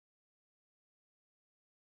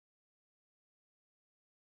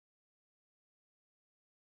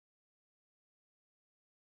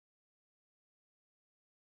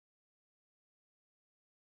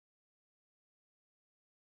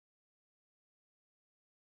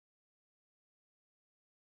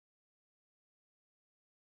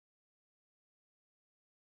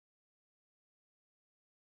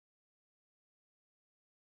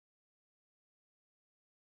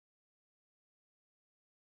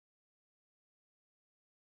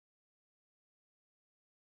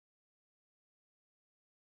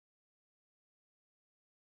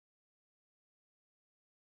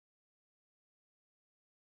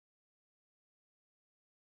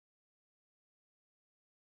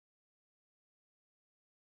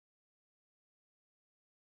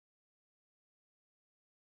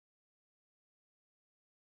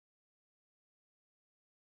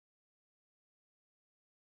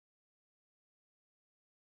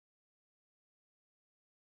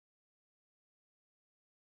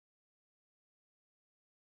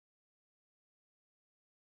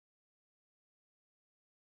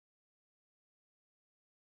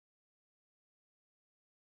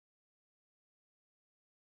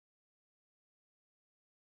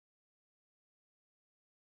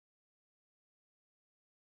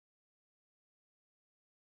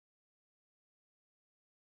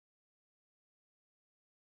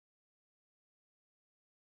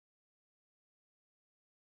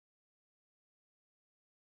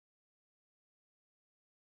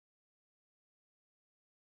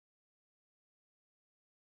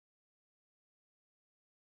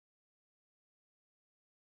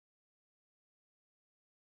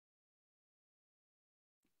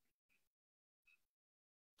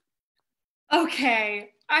Okay,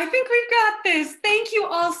 I think we've got this. Thank you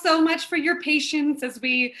all so much for your patience as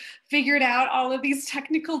we figured out all of these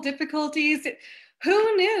technical difficulties.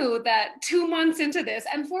 Who knew that 2 months into this,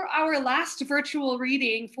 and for our last virtual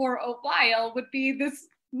reading for a while, would be this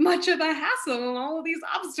much of a hassle and all of these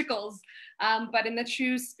obstacles. But in the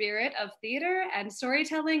true spirit of theater and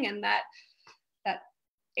storytelling and that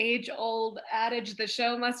age-old adage, the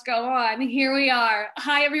show must go on, here we are.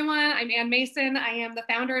 Hi everyone, I'm Ann Mason. I am the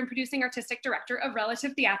founder and producing artistic director of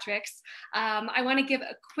Relative Theatrics. I want to give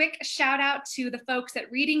a quick shout out to the folks at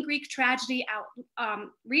Reading Greek Tragedy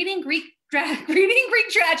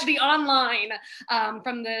Tragedy online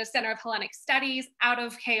from the Center of Hellenic Studies, Out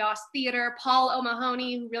of Chaos Theater, Paul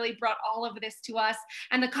O'Mahony, who really brought all of this to us,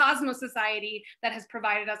 and the Cosmos Society that has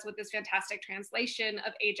provided us with this fantastic translation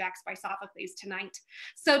of Ajax by Sophocles tonight.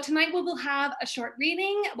 So tonight we will have a short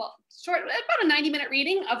reading, about a 90-minute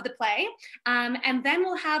reading of the play, and then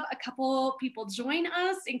we'll have a couple people join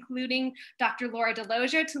us, including Dr. Laura de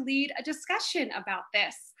Lozier, to lead a discussion about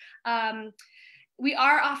this. We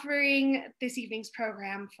are offering this evening's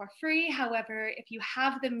program for free. However, if you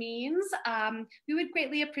have the means, we would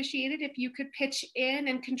greatly appreciate it if you could pitch in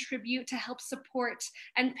and contribute to help support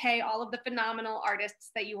and pay all of the phenomenal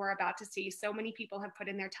artists that you are about to see. So many people have put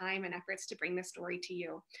in their time and efforts to bring this story to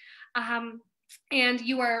you. And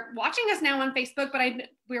you are watching us now on Facebook, but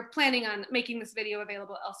we're planning on making this video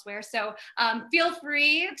available elsewhere. So feel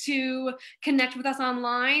free to connect with us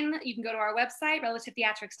online. You can go to our website,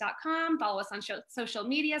 relativetheatrics.com, follow us on social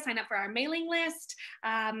media, sign up for our mailing list.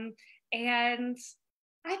 And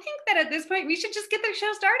I think that at this point, we should just get the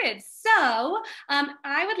show started. So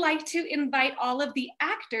I would like to invite all of the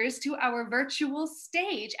actors to our virtual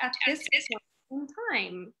stage at this point in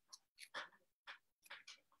time.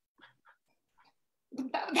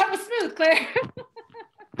 That was smooth, Claire.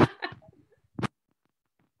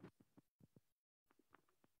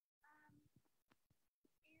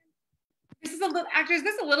 This is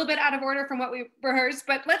a little bit out of order from what we rehearsed,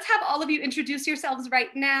 but let's have all of you introduce yourselves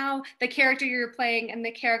right now, the character you're playing, and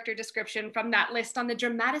the character description from that list on the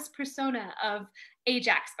dramatis persona of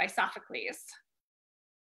Ajax by Sophocles.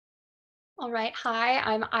 All right, hi,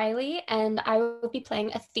 I'm Aili, and I will be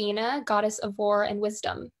playing Athena, goddess of war and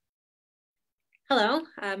wisdom. Hello,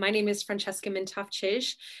 my name is Francesca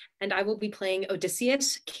Mintowt-Czyz, and I will be playing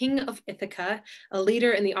Odysseus, king of Ithaca, a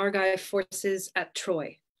leader in the Argive forces at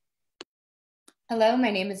Troy. Hello,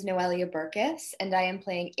 my name is Noelia Berkes, and I am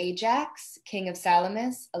playing Ajax, king of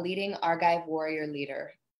Salamis, a leading Argive warrior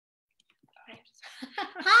leader.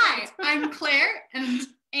 Hi, I'm Claire and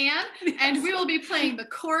Anne, and we will be playing the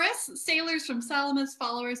chorus, sailors from Salamis,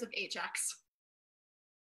 followers of Ajax.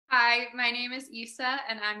 Hi, my name is Issa,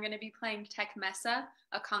 and I'm going to be playing Tecmessa,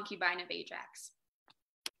 a concubine of Ajax.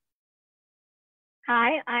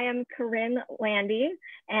 Hi, I am Corinne Landy,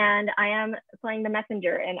 and I am playing the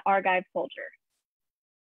messenger, an Argive soldier.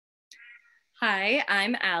 Hi,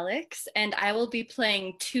 I'm Alex, and I will be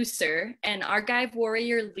playing Teucer, an Argive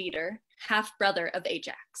warrior leader, half-brother of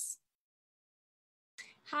Ajax.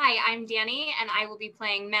 Hi, I'm Danni, and I will be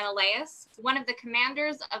playing Menelaus, one of the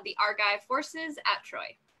commanders of the Argive forces at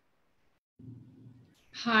Troy.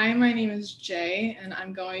 Hi, my name is Jaye, and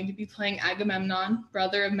I'm going to be playing Agammemnon,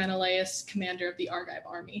 brother of Menelaus, commander of the Argive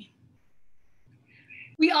army.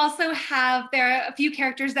 We also have, there are a few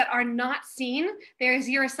characters that are not seen. There's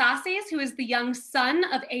Eurysaces, who is the young son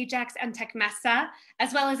of Ajax and Tecmessa,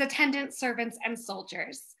 as well as attendants, servants, and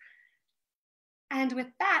soldiers. And with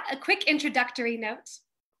that, a quick introductory note.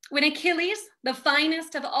 When Achilles, the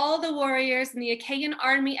finest of all the warriors in the Achaean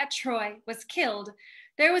army at Troy, was killed,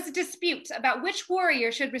 there was a dispute about which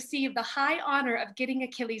warrior should receive the high honor of getting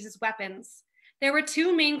Achilles' weapons. There were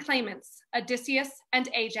two main claimants, Odysseus and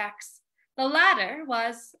Ajax. The latter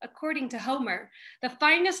was, according to Homer, the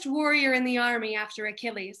finest warrior in the army after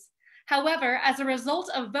Achilles. However, as a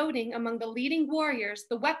result of voting among the leading warriors,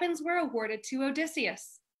 the weapons were awarded to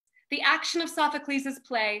Odysseus. The action of Sophocles'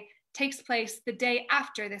 play takes place the day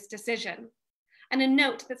after this decision. And a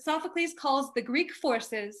note that Sophocles calls the Greek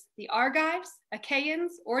forces the Argives,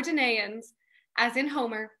 Achaeans, or Dannaeans, as in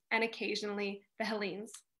Homer, and occasionally the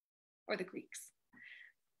Hellenes, or the Greeks.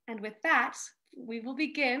 And with that, we will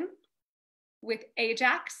begin with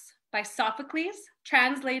Ajax by Sophocles,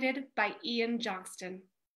 translated by Ian Johnston.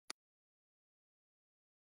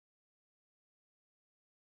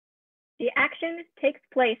 The action takes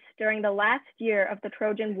place during the last year of the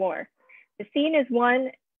Trojan War. The scene is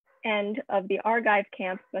one end of the Argive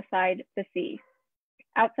camp beside the sea,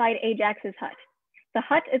 outside Ajax's hut. The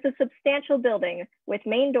hut is a substantial building with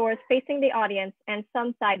main doors facing the audience and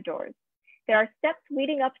some side doors. There are steps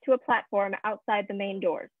leading up to a platform outside the main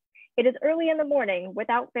doors. It is early in the morning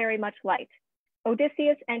without very much light.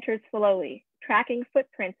 Odysseus enters slowly, tracking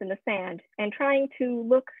footprints in the sand and trying to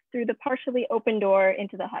look through the partially open door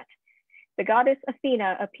into the hut. The goddess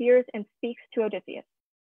Athena appears and speaks to Odysseus.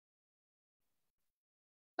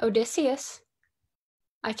 Odysseus,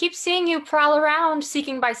 I keep seeing you prowl around,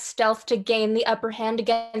 seeking by stealth to gain the upper hand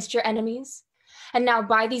against your enemies. And now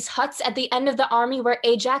by these huts at the end of the army where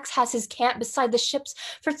Ajax has his camp beside the ships,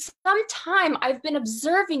 for some time I've been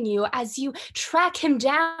observing you as you track him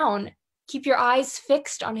down. Keep your eyes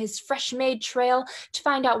fixed on his fresh-made trail to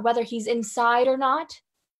find out whether he's inside or not.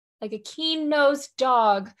 Like a keen-nosed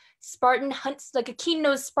Spartan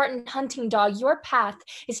hunting dog, your path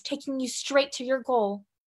is taking you straight to your goal.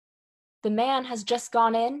 The man has just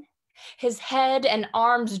gone in, his head and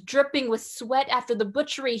arms dripping with sweat after the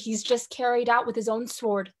butchery he's just carried out with his own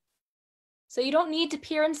sword. So you don't need to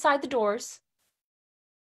peer inside the doors.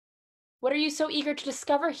 What are you so eager to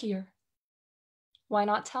discover here? Why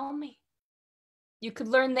not tell me? You could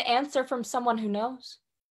learn the answer from someone who knows.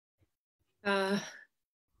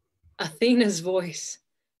 Athena's voice.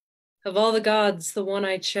 Of all the gods, the one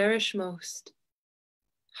I cherish most.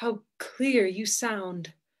 How clear you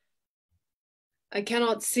sound. I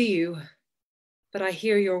cannot see you, but I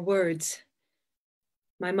hear your words.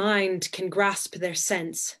 My mind can grasp their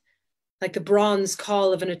sense, like the bronze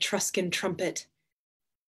call of an Etruscan trumpet.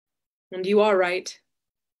 And you are right.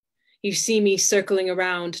 You see me circling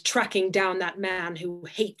around, tracking down that man who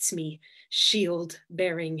hates me,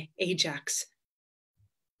 shield-bearing Ajax.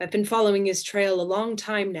 I've been following his trail a long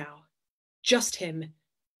time now. Just him,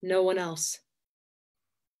 no one else.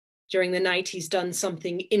 During the night, he's done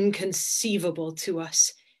something inconceivable to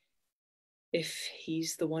us. If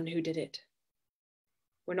he's the one who did it.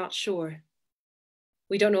 We're not sure.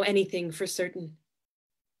 We don't know anything for certain.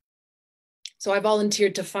 So I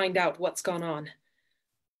volunteered to find out what's gone on.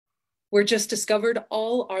 We're just discovered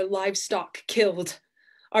all our livestock killed,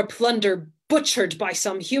 our plunder butchered by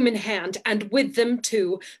some human hand, and with them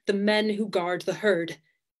too, the men who guard the herd.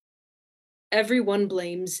 Everyone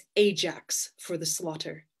blames Ajax for the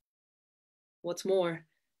slaughter. What's more,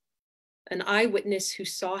 an eyewitness who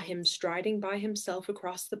saw him striding by himself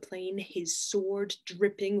across the plain, his sword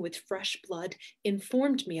dripping with fresh blood,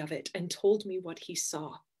 informed me of it and told me what he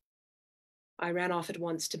saw. I ran off at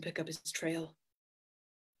once to pick up his trail.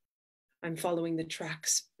 I'm following the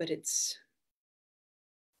tracks, but it's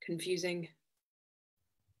confusing.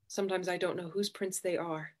 Sometimes I don't know whose prints they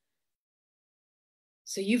are.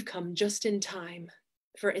 So you've come just in time.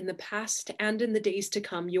 For in the past and in the days to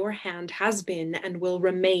come, your hand has been and will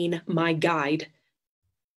remain my guide.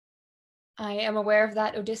 I am aware of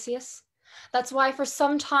that, Odysseus. That's why for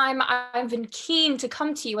some time I've been keen to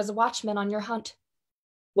come to you as a watchman on your hunt.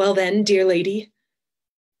 Well then, dear lady,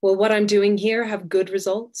 will what I'm doing here have good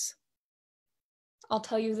results? I'll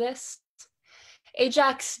tell you this.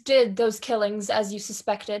 Ajax did those killings as you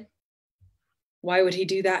suspected. Why would he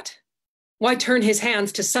do that? Why turn his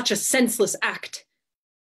hands to such a senseless act?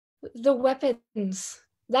 The weapons,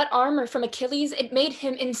 that armor from Achilles, it made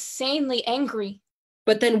him insanely angry.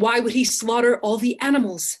 But then why would he slaughter all the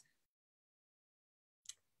animals?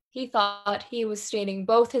 He thought he was staining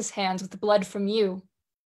both his hands with blood from you.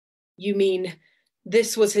 You mean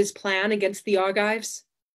this was his plan against the Argives?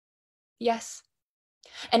 Yes,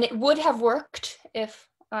 and it would have worked if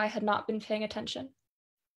I had not been paying attention.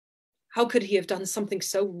 How could he have done something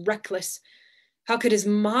so reckless? How could his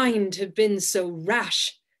mind have been so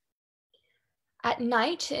rash? At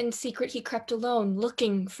night, in secret, he crept alone,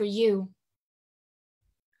 looking for you.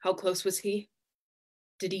 How close was he?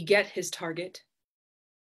 Did he get his target?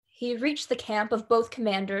 He reached the camp of both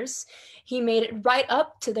commanders. He made it right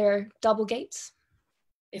up to their double gates.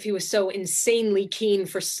 If he was so insanely keen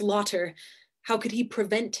for slaughter, how could he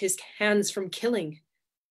prevent his hands from killing?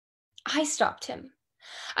 I stopped him.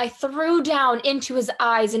 I threw down into his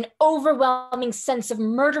eyes an overwhelming sense of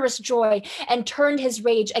murderous joy and turned his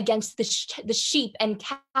rage against the sheep and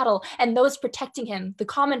cattle and those protecting him, the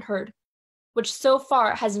common herd, which so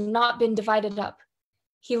far has not been divided up.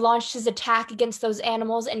 He launched his attack against those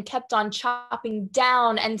animals and kept on chopping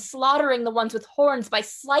down and slaughtering the ones with horns by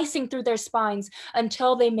slicing through their spines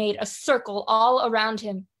until they made a circle all around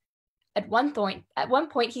him. At one point,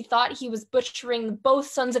 he thought he was butchering both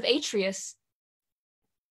sons of Atreus.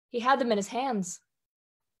 He had them in his hands.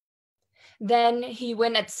 Then he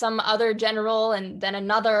went at some other general and then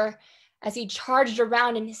another. As he charged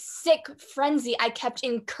around in sick frenzy, I kept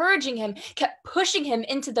encouraging him, kept pushing him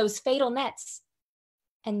into those fatal nets.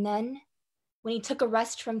 And then, when he took a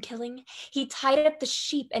rest from killing, he tied up the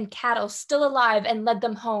sheep and cattle still alive and led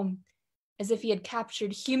them home, as if he had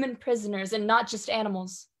captured human prisoners and not just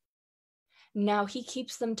animals. Now he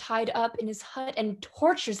keeps them tied up in his hut and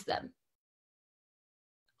tortures them.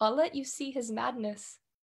 I'll let you see his madness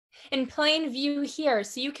in plain view here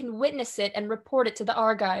so you can witness it and report it to the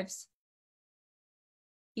Argives.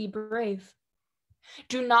 Be brave.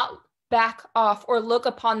 Do not back off or look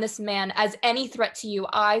upon this man as any threat to you.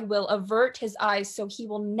 I will avert his eyes so he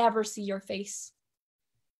will never see your face.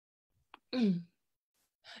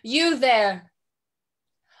 You there,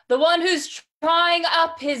 the one who's trying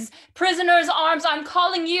up his prisoner's arms, I'm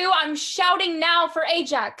calling you, I'm shouting now for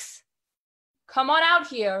Ajax. Come on out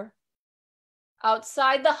here.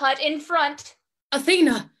 Outside the hut in front.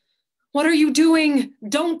 Athena, what are you doing?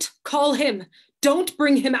 Don't call him. Don't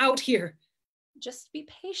bring him out here. Just be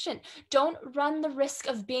patient. Don't run the risk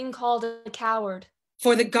of being called a coward.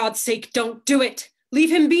 For the God's sake, don't do it. Leave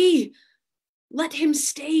him be. Let him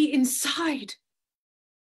stay inside.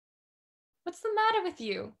 What's the matter with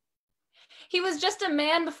you? He was just a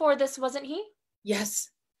man before this, wasn't he? Yes,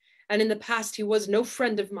 and in the past he was no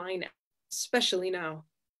friend of mine, especially now.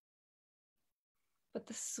 But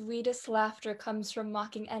the sweetest laughter comes from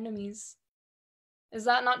mocking enemies. Is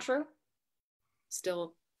that not true?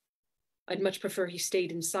 Still, I'd much prefer he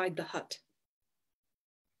stayed inside the hut.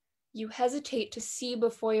 You hesitate to see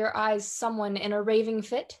before your eyes someone in a raving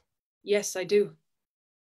fit? Yes, I do.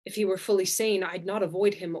 If he were fully sane, I'd not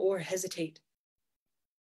avoid him or hesitate.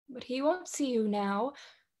 But he won't see you now,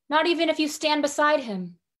 not even if you stand beside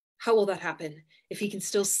him. How will that happen, if he can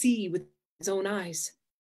still see with his own eyes?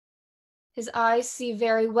 His eyes see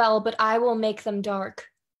very well, but I will make them dark.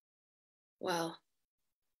 Well,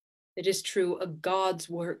 it is true, a god's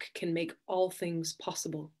work can make all things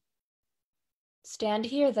possible. Stand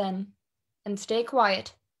here then, and stay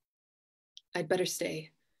quiet. I'd better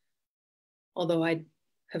stay, although I'd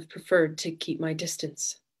have preferred to keep my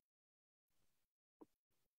distance.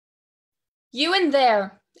 You in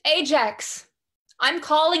there, Ajax, I'm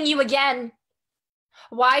calling you again.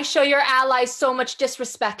 Why show your allies so much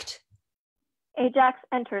disrespect? Ajax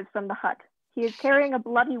enters from the hut. He is carrying a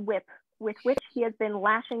bloody whip with which he has been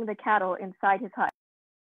lashing the cattle inside his hut.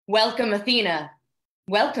 Welcome, Athena.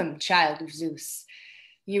 Welcome, child of Zeus.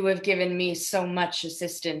 You have given me so much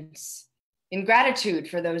assistance. In gratitude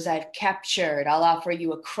for those I've captured, I'll offer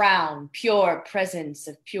you a crown, pure presents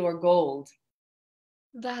of pure gold.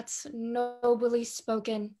 That's nobly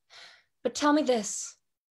spoken. But tell me this.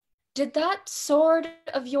 Did that sword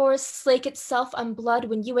of yours slake itself on blood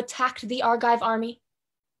when you attacked the Argive army?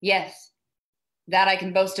 Yes. That I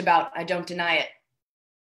can boast about. I don't deny it.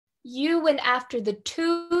 You went after the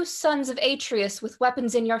 2 sons of Atreus with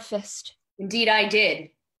weapons in your fist. Indeed I did.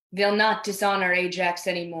 They'll not dishonor Ajax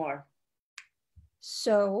anymore.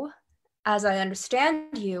 So, as I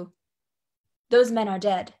understand you, those men are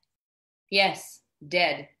dead. Yes,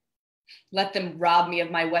 dead. Let them rob me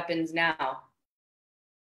of my weapons now.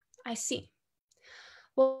 I see.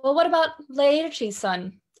 Well, what about Laertes'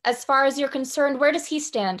 son? As far as you're concerned, where does he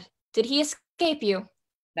stand? Did he escape you?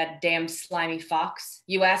 That damned slimy fox.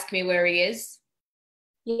 You ask me where he is?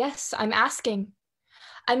 Yes, I'm asking.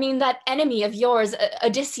 I mean that enemy of yours,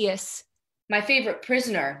 Odysseus. My favorite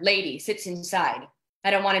prisoner, Lady, sits inside.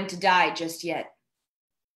 I don't want him to die just yet.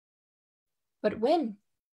 But when?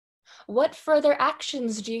 What further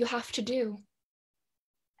actions do you have to do?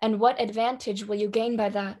 And what advantage will you gain by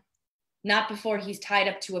that? Not before he's tied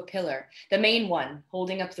up to a pillar, the main one,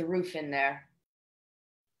 holding up the roof in there.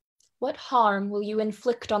 What harm will you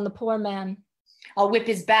inflict on the poor man? I'll whip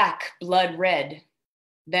his back, blood red.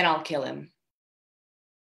 Then I'll kill him.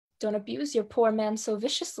 Don't abuse your poor man so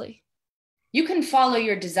viciously. You can follow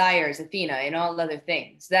your desires, Athena, in all other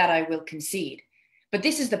things. That I will concede. But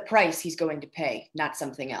this is the price he's going to pay, not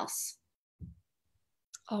something else.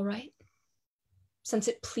 All right. Since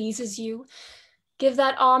it pleases you, give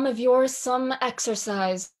that arm of yours some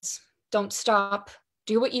exercise. Don't stop.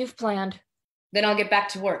 Do what you've planned. Then I'll get back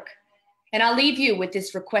to work. And I'll leave you with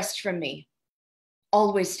this request from me.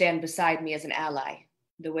 Always stand beside me as an ally,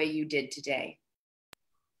 the way you did today.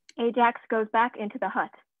 Ajax goes back into the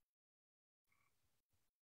hut.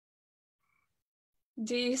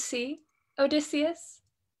 Do you see, Odysseus,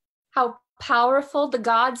 how powerful the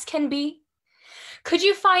gods can be? Could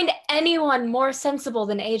you find anyone more sensible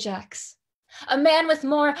than Ajax? A man with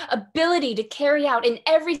more ability to carry out in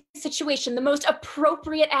every situation the most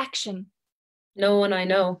appropriate action? No one I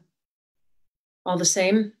know. All the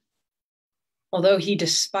same, although he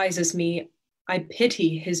despises me, I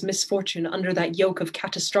pity his misfortune under that yoke of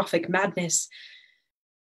catastrophic madness.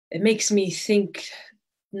 It makes me think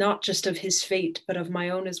not just of his fate, but of my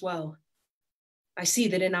own as well. I see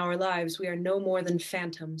that in our lives we are no more than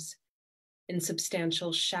phantoms,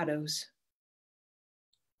 insubstantial shadows.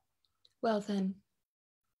 Well then,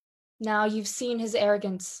 now you've seen his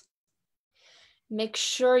arrogance. Make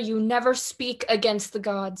sure you never speak against the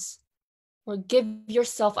gods, or give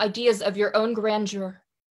yourself ideas of your own grandeur.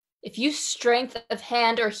 If you strength of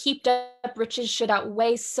hand or heaped up riches should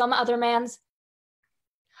outweigh some other man's,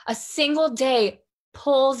 a single day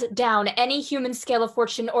pulls down any human scale of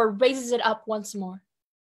fortune or raises it up once more.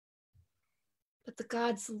 But the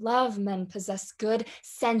gods love men possess good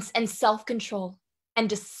sense and self-control, and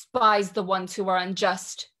despise the ones who are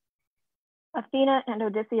unjust. Athena and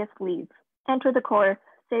Odysseus leave. Enter the chorus,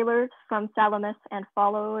 sailors from Salamis and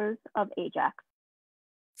followers of Ajax.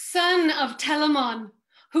 Son of Telamon,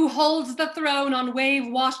 who holds the throne on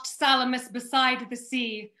wave-washed Salamis beside the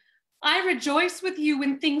sea, I rejoice with you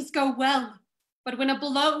when things go well, but when a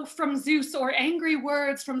blow from Zeus or angry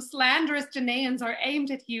words from slanderous Danaans are aimed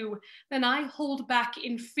at you, then I hold back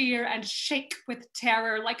in fear and shake with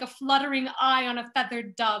terror like a fluttering eye on a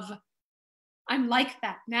feathered dove. I'm like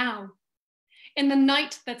that now. In the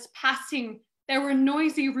night that's passing, there were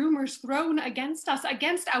noisy rumors thrown against us,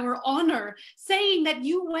 against our honor, saying that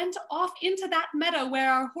you went off into that meadow where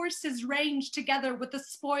our horses ranged together with the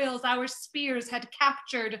spoils our spears had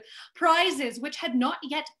captured, prizes which had not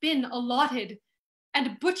yet been allotted,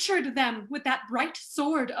 and butchered them with that bright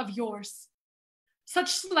sword of yours. Such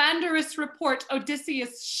slanderous report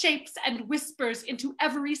Odysseus shapes and whispers into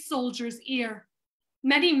every soldier's ear.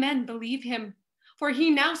 Many men believe him, for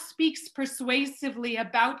he now speaks persuasively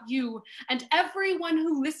about you, and everyone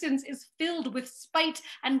who listens is filled with spite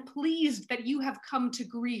and pleased that you have come to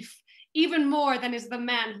grief, even more than is the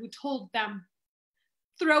man who told them.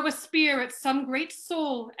 Throw a spear at some great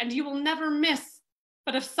soul, and you will never miss,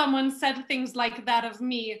 but if someone said things like that of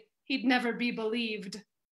me, he'd never be believed.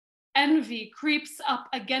 Envy creeps up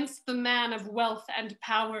against the man of wealth and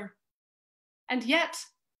power. And yet,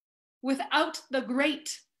 without the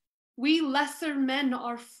great, we lesser men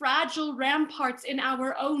are fragile ramparts in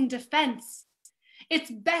our own defense. It's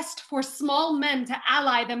best for small men to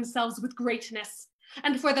ally themselves with greatness,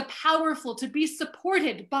 and for the powerful to be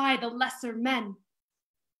supported by the lesser men.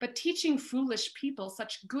 But teaching foolish people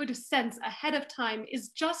such good sense ahead of time is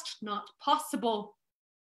just not possible.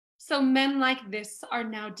 So men like this are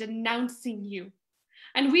now denouncing you.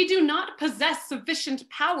 And we do not possess sufficient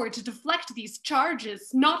power to deflect these charges,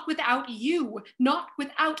 not without you, not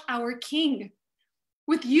without our king.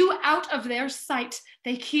 With you out of their sight,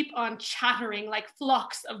 they keep on chattering like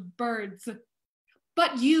flocks of birds.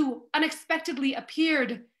 But you unexpectedly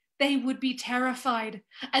appeared. They would be terrified,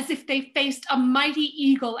 as if they faced a mighty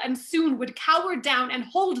eagle and soon would cower down and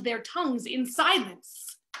hold their tongues in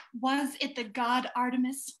silence. Was it the god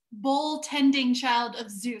Artemis, bull-tending child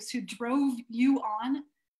of Zeus, who drove you on?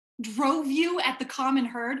 Drove you at the common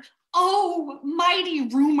herd? Oh, mighty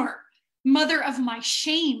rumor, mother of my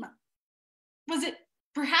shame. Was it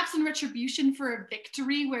perhaps in retribution for a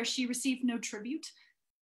victory where she received no tribute?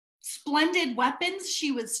 Splendid weapons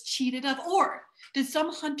she was cheated of? Or did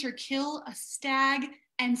some hunter kill a stag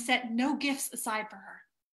and set no gifts aside for her?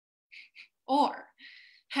 Or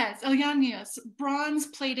has Ilioneus,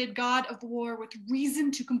 bronze-plated god of war with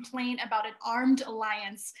reason to complain about an armed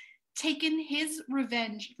alliance, taken his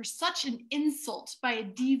revenge for such an insult by a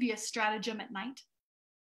devious stratagem at night?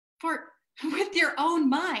 For with your own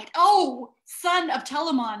mind, oh, son of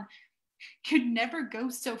Telamon, you'd never go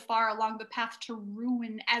so far along the path to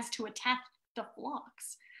ruin as to attack the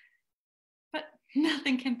flocks. But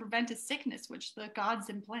nothing can prevent a sickness which the gods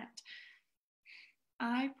implant.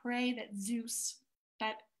 I pray that Zeus,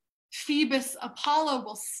 that Phoebus Apollo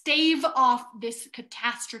will stave off this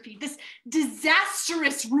catastrophe, this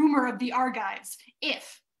disastrous rumor of the Argives,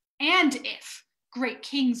 if great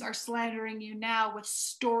kings are slandering you now with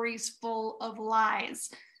stories full of lies.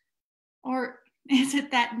 Or is it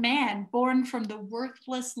that man born from the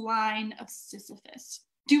worthless line of Sisyphus?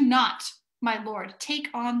 Do not, my lord, take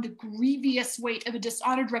on the grievous weight of a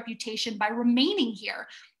dishonored reputation by remaining here,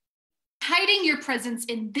 hiding your presence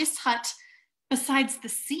in this hut besides the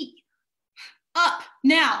sea. Up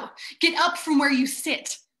now, get up from where you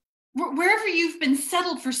sit, wherever you've been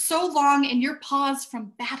settled for so long in your pause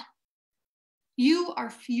from battle. You are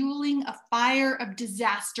fueling a fire of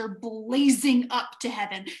disaster blazing up to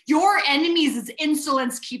heaven. Your enemies'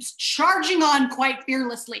 insolence keeps charging on quite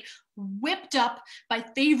fearlessly, whipped up by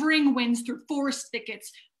favoring winds through forest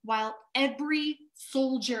thickets, while every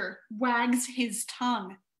soldier wags his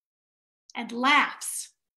tongue and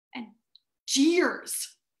laughs and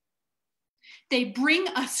jeers. They bring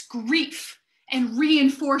us grief and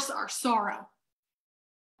reinforce our sorrow.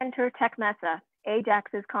 Enter Tecmessa,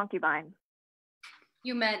 Ajax's concubine.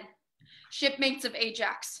 You men, shipmates of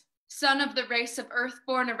Ajax, son of the race of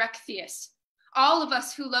earth-born Erechtheus. All of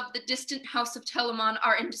us who love the distant house of Telamon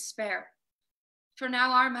are in despair. For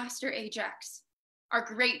now our master Ajax, our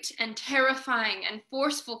great and terrifying and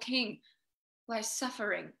forceful king, lies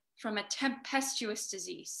suffering from a tempestuous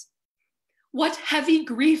disease. What heavy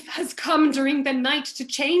grief has come during the night to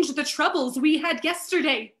change the troubles we had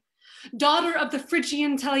yesterday? Daughter of the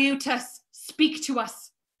Phrygian Teleutas, speak to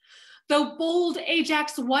us. Though bold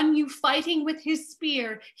Ajax won you fighting with his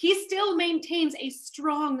spear, he still maintains a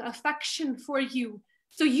strong affection for you,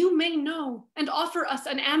 so you may know and offer us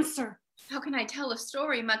an answer. How can I tell a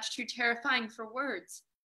story much too terrifying for words?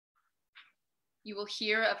 You will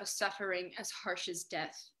hear of a suffering as harsh as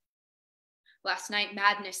death. Last night,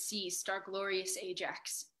 madness seized our glorious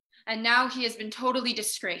Ajax, and now he has been totally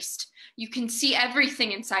disgraced. You can see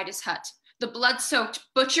everything inside his hut. The blood-soaked,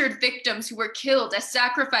 butchered victims who were killed as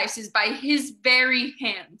sacrifices by his very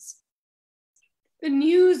hands. The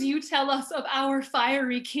news you tell us of our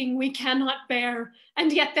fiery king we cannot bear,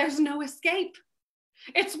 and yet there's no escape.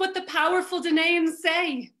 It's what the powerful Dannians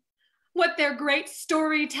say, what their great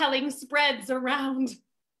storytelling spreads around.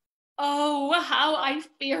 Oh, how I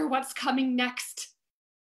fear what's coming next.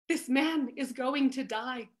 This man is going to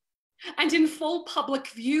die, and in full public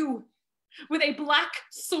view. With a black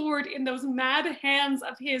sword in those mad hands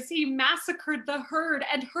of his, he massacred the herd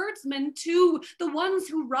and herdsmen too, the ones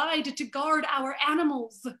who ride to guard our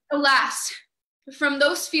animals. Alas, from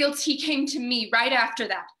those fields he came to me right after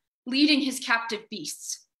that, leading his captive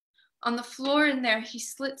beasts. On the floor in there, he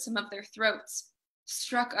slit some of their throats,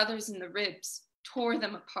 struck others in the ribs, tore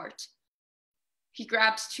them apart. He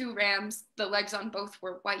grabbed 2 rams, the legs on both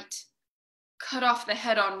were white, cut off the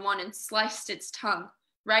head on one and sliced its tongue,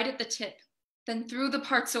 right at the tip, then threw the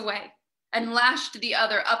parts away and lashed the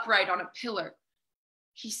other upright on a pillar.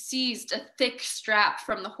 He seized a thick strap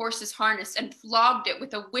from the horse's harness and flogged it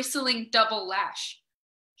with a whistling double lash.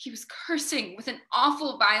 He was cursing with an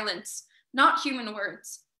awful violence, not human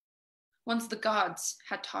words, ones the gods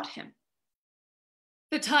had taught him.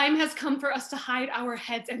 The time has come for us to hide our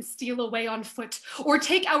heads and steal away on foot, or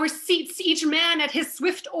take our seats, each man at his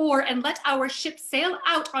swift oar, and let our ship sail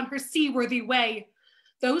out on her seaworthy way.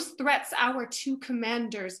 Those threats our 2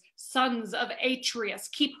 commanders, sons of Atreus,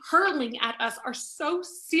 keep hurling at us are so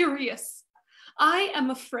serious. I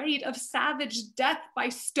am afraid of savage death by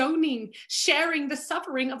stoning, sharing the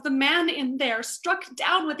suffering of the man in there, struck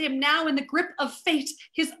down with him now in the grip of fate,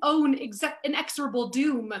 his own inexorable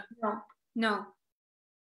doom. No.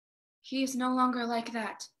 He is no longer like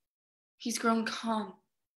that. He's grown calm,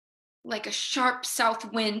 like a sharp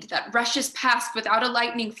south wind that rushes past without a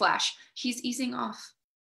lightning flash. He's easing off.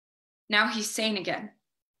 Now he's sane again,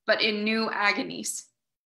 but in new agonies.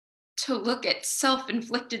 To look at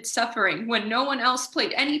self-inflicted suffering when no one else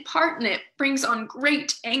played any part in it brings on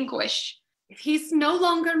great anguish. If he's no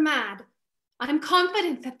longer mad, I'm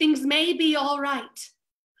confident that things may be all right.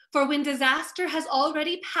 For when disaster has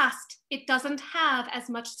already passed, it doesn't have as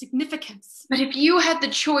much significance. But if you had the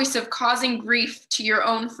choice of causing grief to your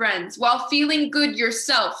own friends while feeling good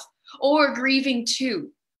yourself, or grieving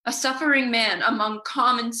too, a suffering man among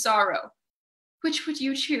common sorrow, which would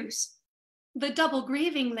you choose? The double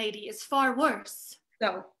grieving lady is far worse.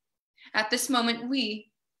 So, at this moment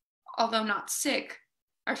we, although not sick,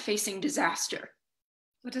 are facing disaster.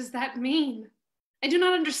 What does that mean? I do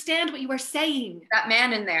not understand what you are saying. That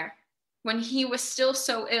man in there, when he was still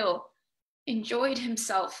so ill, enjoyed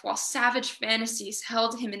himself while savage fantasies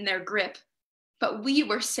held him in their grip. But we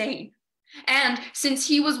were sane. And since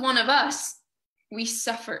he was one of us, we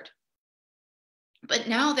suffered. But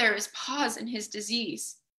now there is pause in his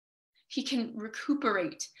disease. He can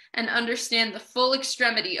recuperate and understand the full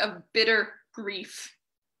extremity of bitter grief.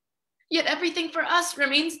 Yet everything for us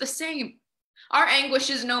remains the same. Our anguish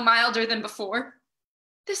is no milder than before.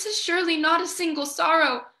 This is surely not a single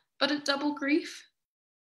sorrow, but a double grief.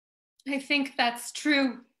 I think that's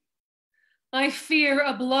true. I fear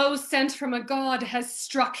a blow sent from a god has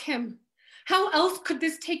struck him. How else could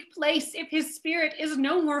this take place if his spirit is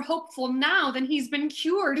no more hopeful now than he's been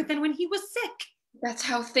cured than when he was sick? That's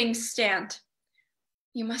how things stand.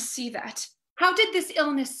 You must see that. How did this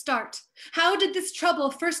illness start? How did this trouble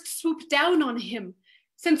first swoop down on him?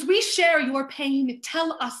 Since we share your pain,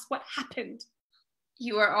 tell us what happened.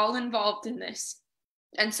 You are all involved in this,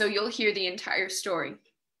 and so you'll hear the entire story.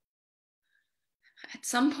 At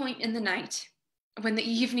some point in the night, when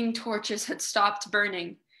the evening torches had stopped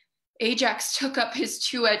burning, Ajax took up his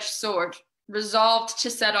 2-edged sword, resolved to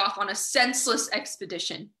set off on a senseless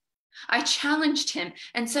expedition. I challenged him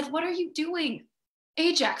and said, "What are you doing?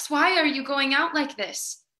 Ajax, why are you going out like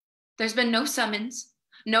this? There's been no summons,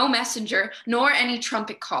 no messenger, nor any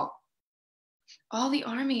trumpet call. All the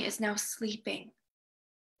army is now sleeping.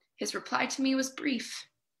 His reply to me was brief,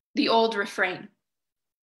 the old refrain.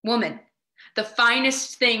 Woman, the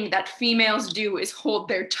finest thing that females do is hold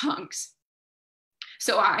their tongues.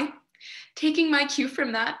 So I, taking my cue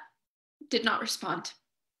from that, did not respond,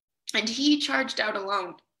 and he charged out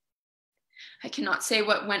alone. I cannot say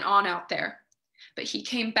what went on out there, but he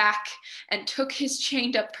came back and took his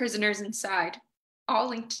chained up prisoners inside, all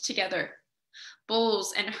linked together,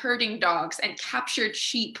 bulls and herding dogs and captured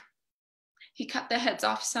sheep. He cut the heads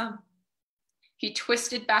off some. He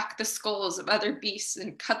twisted back the skulls of other beasts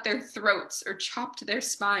and cut their throats or chopped their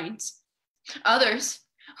spines. Others,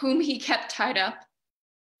 whom he kept tied up,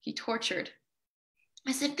 he tortured,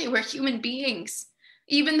 as if they were human beings,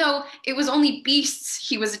 even though it was only beasts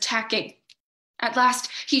he was attacking. At last,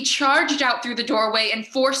 he charged out through the doorway and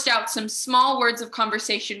forced out some small words of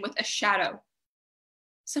conversation with a shadow.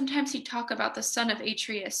 Sometimes he'd talk about the son of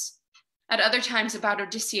Atreus, at other times about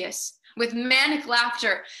Odysseus, with manic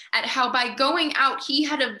laughter at how by going out he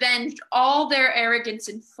had avenged all their arrogance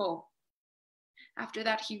in full. After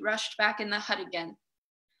that, he rushed back in the hut again,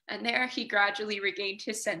 and there he gradually regained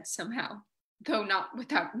his sense somehow, though not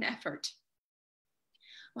without an effort.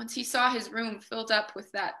 Once he saw his room filled up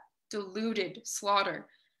with that deluded slaughter,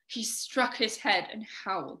 he struck his head and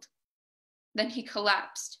howled. Then he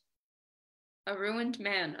collapsed, a ruined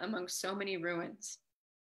man among so many ruins,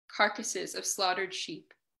 carcasses of slaughtered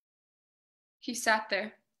sheep. He sat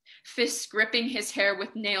there, fists gripping his hair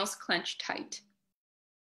with nails clenched tight.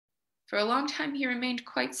 For a long time he remained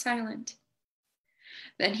quite silent.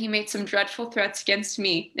 Then he made some dreadful threats against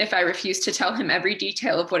me if I refused to tell him every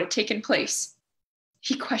detail of what had taken place.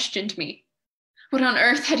 He questioned me. What on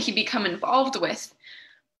earth had he become involved with?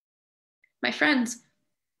 My friends,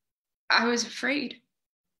 I was afraid.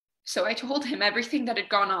 So I told him everything that had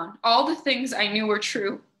gone on, all the things I knew were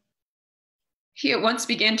true. He at once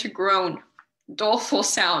began to groan, doleful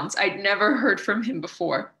sounds I'd never heard from him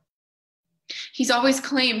before. He's always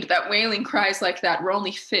claimed that wailing cries like that were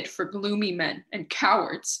only fit for gloomy men and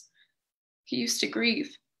cowards. He used to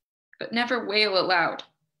grieve, but never wail aloud,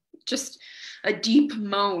 just a deep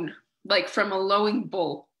moan, like from a lowing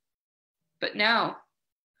bull. But now,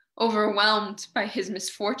 overwhelmed by his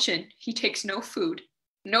misfortune, he takes no food,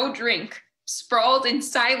 no drink, sprawled in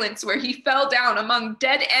silence where he fell down among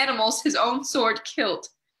dead animals his own sword killed.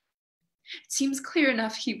 It seems clear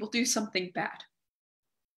enough he will do something bad.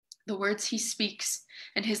 The words he speaks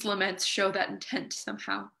and his laments show that intent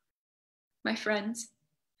somehow. My friends,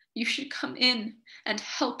 you should come in and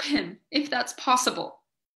help him if that's possible.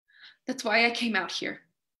 That's why I came out here.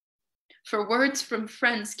 For words from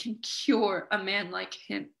friends can cure a man like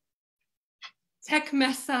him.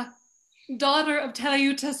 Tecmessa, daughter of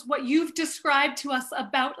Teleutas, what you've described to us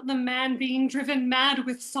about the man being driven mad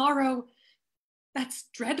with sorrow, that's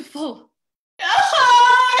dreadful.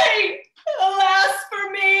 Aye! Alas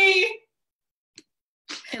for me!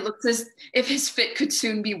 It looks as if his fit could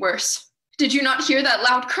soon be worse. Did you not hear that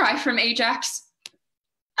loud cry from Ajax?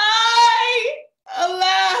 Aye!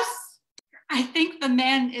 Alas! I think the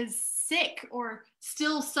man is sick or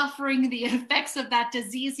still suffering the effects of that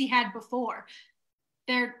disease he had before.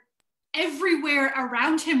 They're everywhere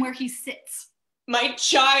around him where he sits. My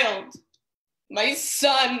child! My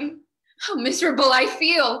son! How miserable I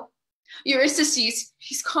feel! Eurystheus,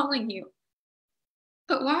 he's calling you.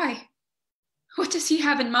 But why? What does he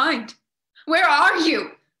have in mind? Where are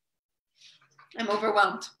you? I'm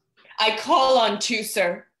overwhelmed. I call on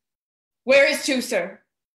Teucer. Where is Teucer?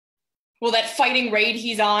 Will that fighting raid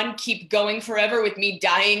he's on keep going forever with me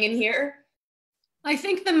dying in here? I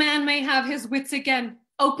think the man may have his wits again.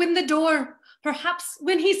 Open the door. Perhaps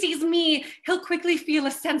when he sees me, he'll quickly feel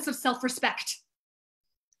a sense of self-respect.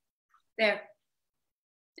 There.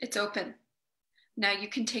 It's open. Now you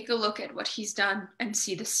can take a look at what he's done and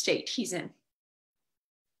see the state he's in.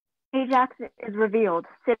 Ajax is revealed,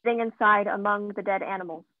 sitting inside among the dead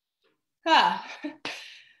animals. Ah,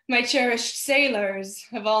 my cherished sailors,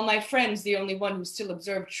 of all my friends, the only one who still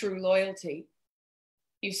observed true loyalty.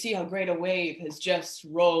 You see how great a wave has just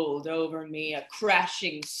rolled over me, a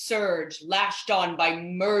crashing surge lashed on by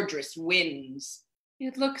murderous winds.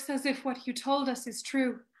 It looks as if what you told us is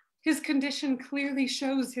true. His condition clearly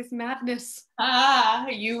shows his madness. Ah,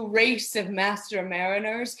 you race of master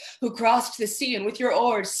mariners who crossed the sea and with your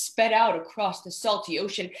oars sped out across the salty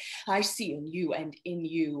ocean, I see in you and in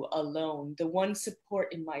you alone the one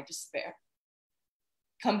support in my despair.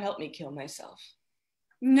 Come help me kill myself.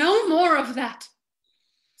 No more of that.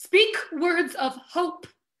 Speak words of hope.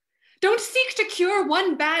 Don't seek to cure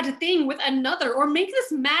one bad thing with another or make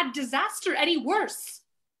this mad disaster any worse.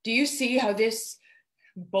 Do you see how this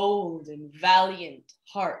Bold and valiant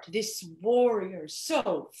heart, this warrior,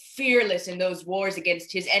 so fearless in those wars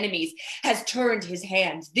against his enemies, has turned his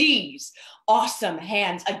hands, these awesome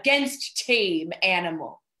hands, against tame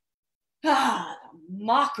animal. Ah, the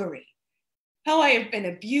mockery. How I have been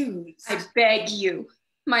abused. I beg you,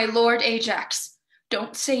 my lord Ajax,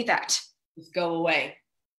 don't say that. Just go away.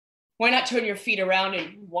 Why not turn your feet around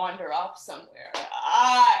and wander off somewhere?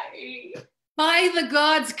 By the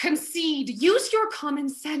gods, concede. Use your common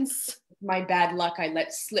sense. With my bad luck, I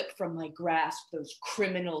let slip from my grasp those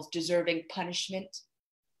criminals deserving punishment.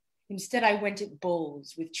 Instead, I went at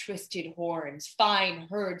bulls with twisted horns, fine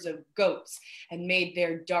herds of goats, and made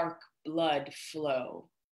their dark blood flow.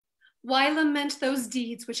 Why lament those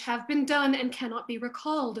deeds which have been done and cannot be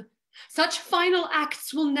recalled? Such final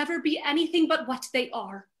acts will never be anything but what they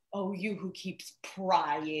are. Oh, you who keeps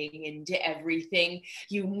prying into everything,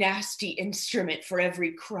 you nasty instrument for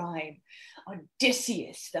every crime.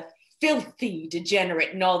 Odysseus, the filthy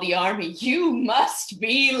degenerate in all the army, you must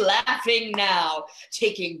be laughing now,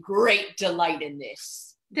 taking great delight in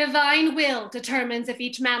this. Divine will determines if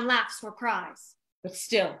each man laughs or cries. But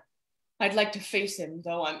still, I'd like to face him,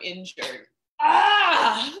 though I'm injured.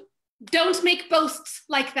 Ah! Don't make boasts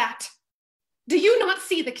like that. Do you not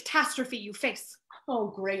see the catastrophe you face? Oh,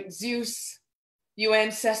 great Zeus, you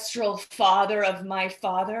ancestral father of my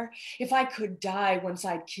father, if I could die once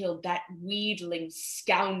I'd killed that wheedling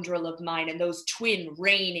scoundrel of mine and those twin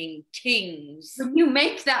reigning kings. When you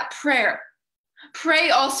make that prayer,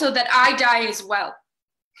 pray also that I die as well.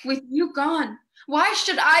 With you gone, why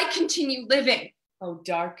should I continue living? Oh,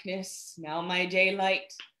 darkness, now my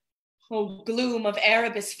daylight. Oh, gloom of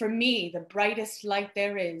Erebus, for me, the brightest light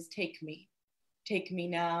there is, take me. Take me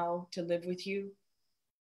now to live with you.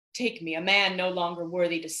 Take me, a man no longer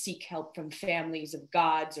worthy to seek help from families of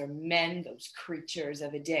gods or men, those creatures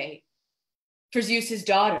of a day. For Zeus's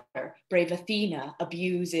daughter, brave Athena,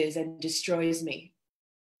 abuses and destroys me.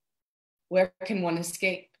 Where can one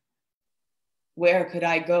escape? Where could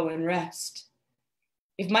I go and rest?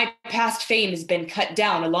 If my past fame has been cut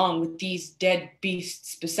down along with these dead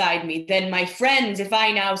beasts beside me, then my friends, if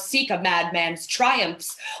I now seek a madman's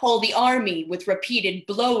triumphs, all the army with repeated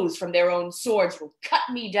blows from their own swords will cut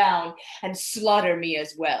me down and slaughter me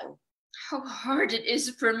as well. How hard it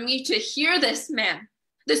is for me to hear this man,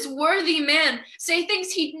 this worthy man, say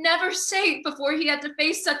things he'd never say before he had to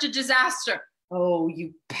face such a disaster. Oh,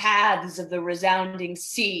 you paths of the resounding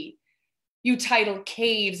sea. You tidal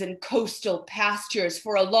caves and coastal pastures,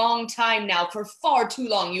 for a long time now, for far too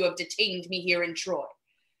long, you have detained me here in Troy.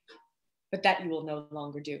 But that you will no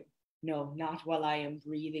longer do. No, not while I am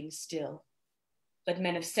breathing still. Let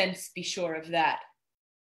men of sense be sure of that.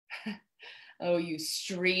 Oh, you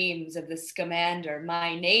streams of the Scamander,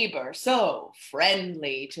 my neighbor, so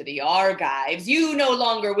friendly to the Argives, you no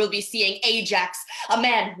longer will be seeing Ajax, a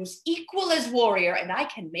man who's equal as warrior, and I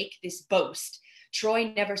can make this boast.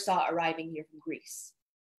 Troy never saw arriving here from Greece.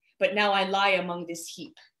 But now I lie among this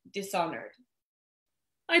heap, dishonored.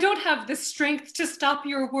 I don't have the strength to stop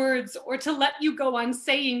your words or to let you go on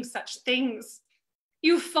saying such things.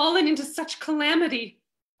 You've fallen into such calamity.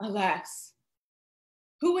 Alas,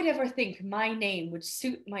 who would ever think my name would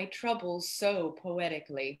suit my troubles so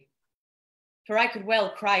poetically? For I could well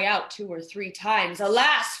cry out 2 or 3 times,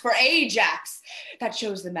 alas for Ajax! That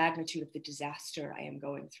shows the magnitude of the disaster I am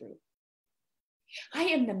going through. I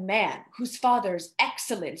am the man whose father's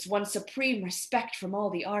excellence won supreme respect from all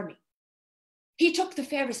the army. He took the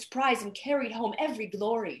fairest prize and carried home every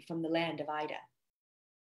glory from the land of Ida.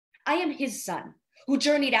 I am his son, who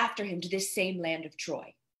journeyed after him to this same land of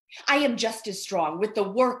Troy. I am just as strong. With the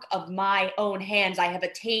work of my own hands, I have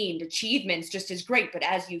attained achievements just as great, but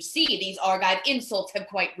as you see, these Argive insults have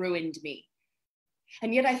quite ruined me.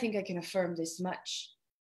 And yet I think I can affirm this much.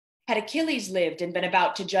 Had Achilles lived and been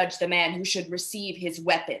about to judge the man who should receive his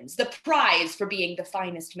weapons, the prize for being the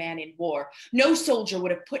finest man in war, no soldier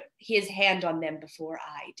would have put his hand on them before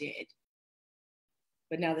I did.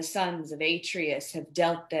 But now the sons of Atreus have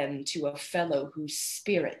dealt them to a fellow whose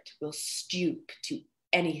spirit will stoop to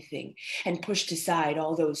anything and pushed aside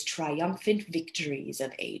all those triumphant victories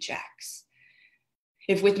of Ajax.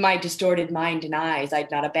 If with my distorted mind and eyes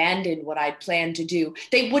I'd not abandoned what I'd planned to do,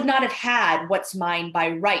 they would not have had what's mine by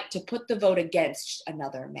right to put the vote against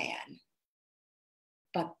another man.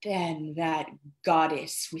 But then that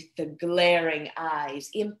goddess with the glaring eyes,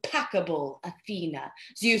 impeccable Athena,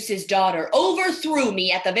 Zeus's daughter, overthrew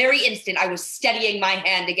me at the very instant I was steadying my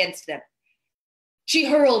hand against them. She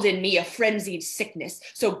hurled in me a frenzied sickness,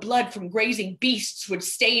 so blood from grazing beasts would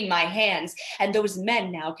stain my hands, and those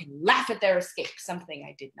men now can laugh at their escape, something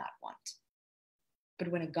I did not want. But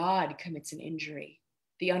when a god commits an injury,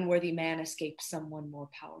 the unworthy man escaped someone more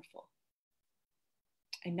powerful.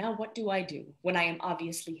 And now what do I do when I am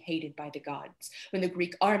obviously hated by the gods, when the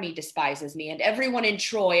Greek army despises me and everyone in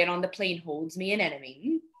Troy and on the plain holds me an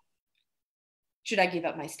enemy? Should I give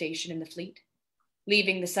up my station in the fleet,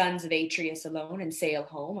 leaving the sons of Atreus alone and sail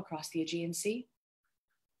home across the Aegean Sea?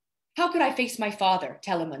 How could I face my father,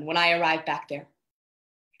 Telamon, when I arrive back there?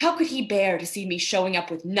 How could he bear to see me showing up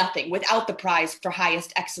with nothing, without the prize for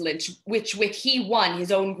highest excellence, which with he won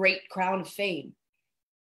his own great crown of fame?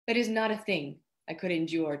 That is not a thing I could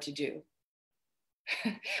endure to do.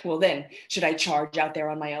 Well then, should I charge out there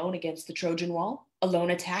on my own against the Trojan wall? Alone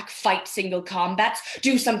attack, fight single combats,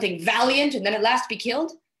 do something valiant, and then at last be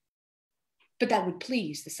killed? But that would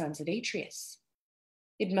please the sons of Atreus.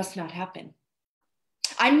 It must not happen.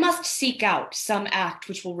 I must seek out some act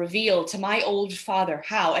which will reveal to my old father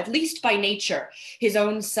how, at least by nature, his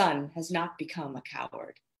own son has not become a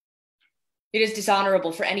coward. It is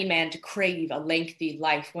dishonorable for any man to crave a lengthy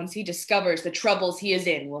life once he discovers the troubles he is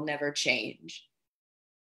in will never change.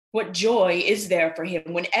 What joy is there for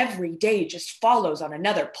him when every day just follows on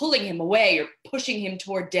another, pulling him away or pushing him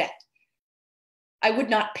toward death? I would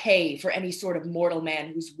not pay for any sort of mortal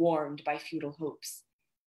man who's warmed by futile hopes.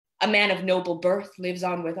 A man of noble birth lives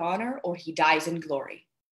on with honor, or he dies in glory.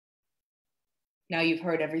 Now you've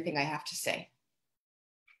heard everything I have to say.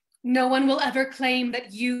 No one will ever claim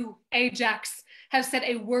that you, Ajax, have said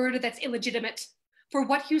a word that's illegitimate, for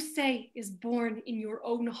what you say is born in your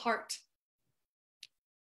own heart.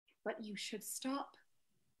 But you should stop.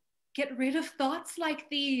 Get rid of thoughts like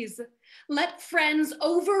these. Let friends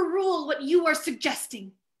overrule what you are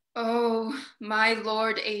suggesting. Oh, my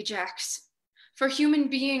lord Ajax. For human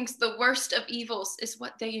beings, the worst of evils is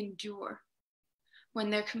what they endure when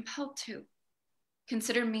they're compelled to.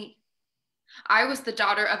 Consider me. I was the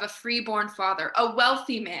daughter of a free-born father, a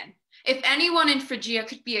wealthy man. If anyone in Phrygia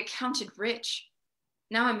could be accounted rich,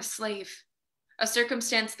 now I'm a slave, a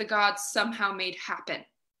circumstance the gods somehow made happen.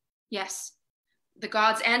 Yes, the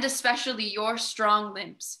gods, and especially your strong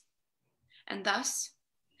limbs. And thus,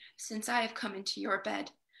 since I have come into your bed,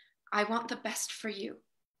 I want the best for you.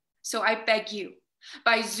 So I beg you,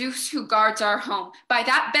 by Zeus who guards our home, by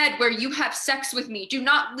that bed where you have sex with me, do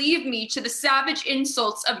not leave me to the savage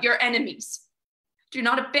insults of your enemies. Do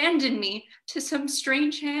not abandon me to some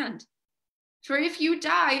strange hand. For if you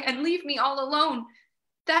die and leave me all alone,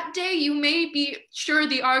 that day you may be sure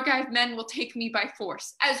the Argive men will take me by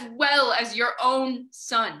force, as well as your own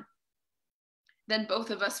son. Then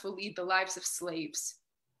both of us will lead the lives of slaves.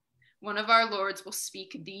 One of our lords will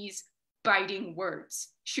speak these biting words,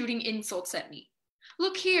 shooting insults at me.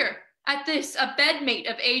 Look here, at this, a bedmate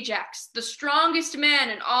of Ajax, the strongest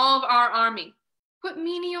man in all of our army. What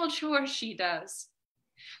menial chores she does.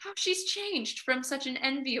 How she's changed from such an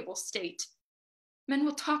enviable state. Men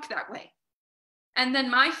will talk that way. And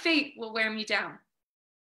then my fate will wear me down.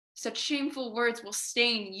 Such shameful words will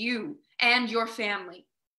stain you and your family.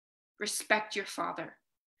 Respect your father,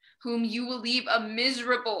 whom you will leave a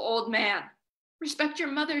miserable old man. Respect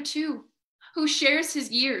your mother too, who shares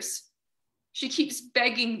his years. She keeps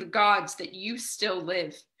begging the gods that you still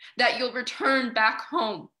live, that you'll return back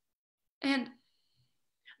home. And,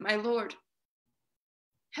 my lord,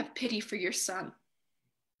 have pity for your son.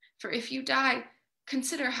 For if you die,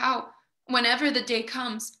 consider how, whenever the day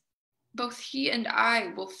comes, both he and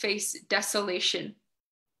I will face desolation.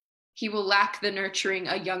 He will lack the nurturing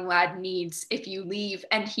a young lad needs if you leave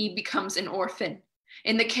and he becomes an orphan,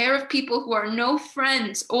 in the care of people who are no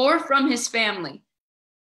friends or from his family.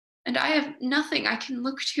 And I have nothing I can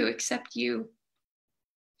look to except you.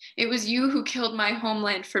 It was you who killed my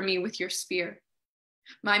homeland for me with your spear.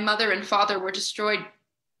 My mother and father were destroyed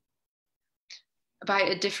by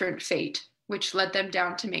a different fate, which led them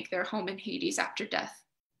down to make their home in Hades after death.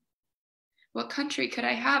 What country could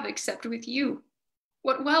I have except with you?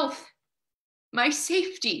 What wealth? My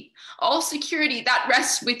safety, all security that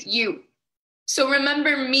rests with you. So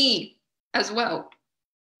remember me as well.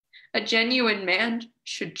 A genuine man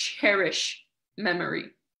should cherish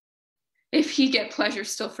memory, if he get pleasure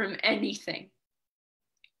still from anything.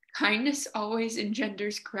 Kindness always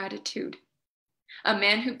engenders gratitude. A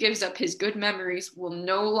man who gives up his good memories will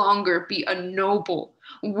no longer be a noble,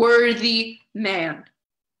 worthy man.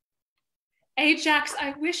 Ajax,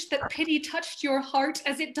 I wish that pity touched your heart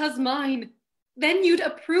as it does mine. Then you'd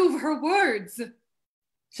approve her words.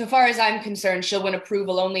 So far as I'm concerned, she'll win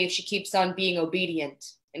approval only if she keeps on being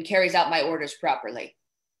obedient and carries out my orders properly.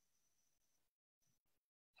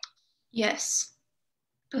 Yes,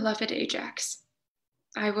 beloved Ajax,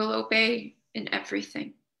 I will obey in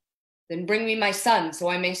everything. Then bring me my son so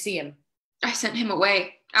I may see him. I sent him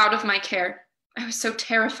away, out of my care. I was so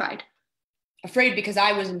terrified. Afraid because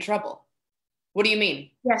I was in trouble. What do you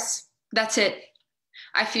mean? Yes, that's it.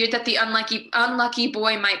 I feared that the unlucky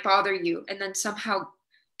boy might bother you and then somehow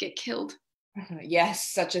get killed. Yes,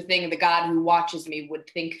 such a thing the god who watches me would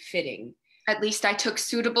think fitting. At least I took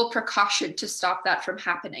suitable precaution to stop that from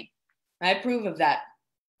happening. I approve of that.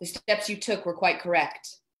 The steps you took were quite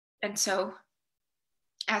correct. And so,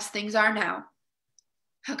 as things are now,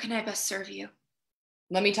 how can I best serve you?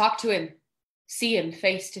 Let me talk to him. See him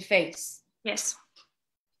face to face. Yes.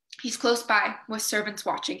 He's close by, with servants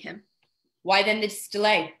watching him. Why then this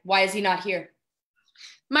delay? Why is he not here?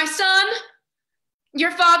 My son,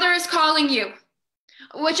 your father is calling you.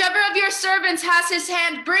 Whichever of your servants has his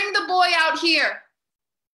hand, bring the boy out here.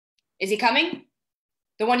 Is he coming?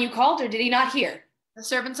 The one you called, or did he not hear? The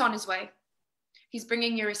servant's on his way. He's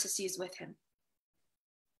bringing Eurystheus with him.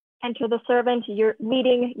 Enter the servant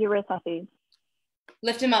leading Eurystheus.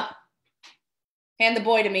 Lift him up. Hand the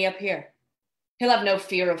boy to me up here. He'll have no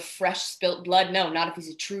fear of fresh spilt blood. No, not if he's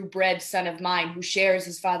a true-bred son of mine who shares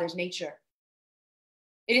his father's nature.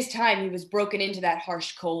 It is time he was broken into that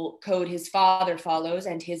harsh code his father follows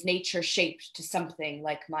and his nature shaped to something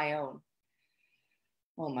like my own.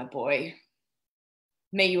 Oh, my boy.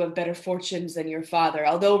 May you have better fortunes than your father,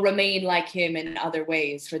 although remain like him in other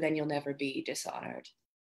ways, for then you'll never be dishonored.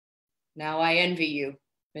 Now I envy you,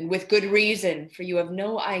 and with good reason, for you have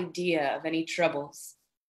no idea of any troubles.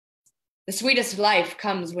 The sweetest life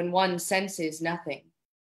comes when one senses nothing.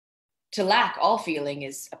 To lack all feeling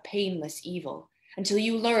is a painless evil, until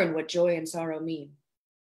you learn what joy and sorrow mean.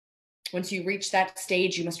 Once you reach that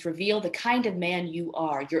stage, you must reveal the kind of man you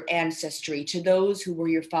are, your ancestry, to those who were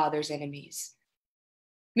your father's enemies.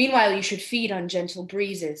 Meanwhile, you should feed on gentle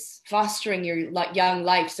breezes, fostering your young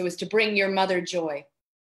life so as to bring your mother joy.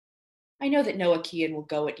 I know that no Achaean will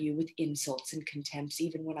go at you with insults and contempts,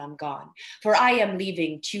 even when I'm gone, for I am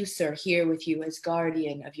leaving Teucer here with you as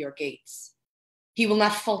guardian of your gates. He will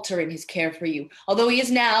not falter in his care for you, although he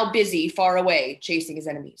is now busy far away, chasing his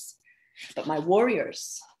enemies. But my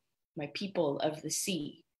warriors, my people of the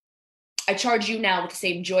sea, I charge you now with the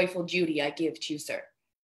same joyful duty I give Teucer.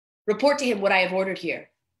 Report to him what I have ordered here.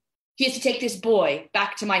 He is to take this boy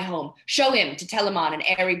back to my home, show him to Telamon and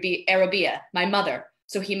Arabia, my mother,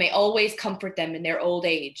 so he may always comfort them in their old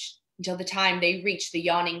age until the time they reach the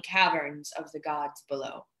yawning caverns of the gods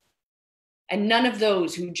below. And none of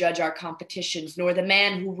those who judge our competitions, nor the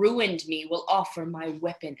man who ruined me, will offer my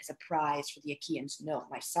weapon as a prize for the Achaeans. No,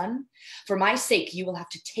 my son, for my sake, you will have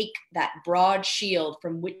to take that broad shield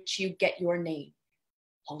from which you get your name.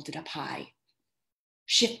 Hold it up high.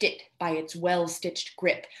 Shift it by its well-stitched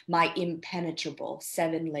grip, my impenetrable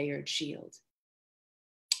 7-layered shield.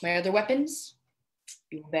 My other weapons,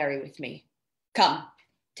 you will bury with me. Come,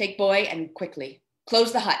 take boy and quickly.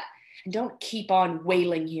 Close the hut. And don't keep on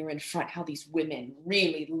wailing here in front. How these women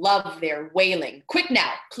really love their wailing. Quick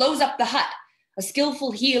now, close up the hut. A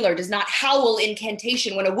skillful healer does not howl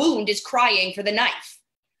incantation when a wound is crying for the knife.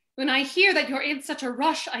 When I hear that you're in such a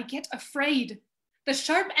rush, I get afraid. The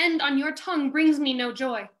sharp end on your tongue brings me no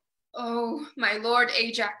joy. Oh, my lord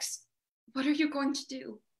Ajax, what are you going to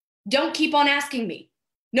do? Don't keep on asking me.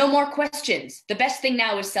 No more questions. The best thing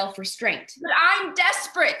now is self-restraint. But I'm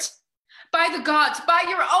desperate. By the gods, by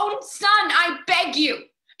your own son, I beg you,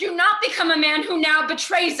 do not become a man who now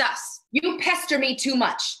betrays us. You pester me too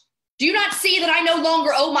much. Do you not see that I no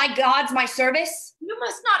longer owe my gods my service? You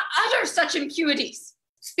must not utter such impunities.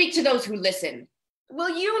 Speak to those who listen.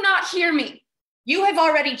 Will you not hear me? You have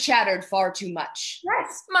already chattered far too much.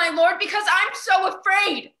 Yes, my lord, because I'm so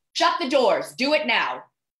afraid. Shut the doors. Do it now.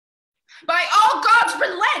 By all gods,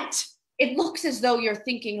 relent! It looks as though you're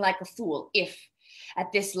thinking like a fool, if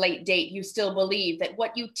at this late date you still believe that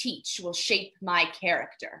what you teach will shape my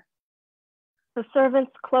character. The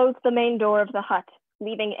servants close the main door of the hut,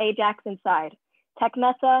 leaving Ajax inside.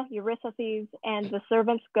 Tecmessa, Eurystheus, and the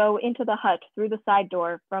servants go into the hut through the side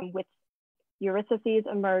door from which Eurystheus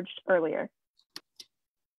emerged earlier.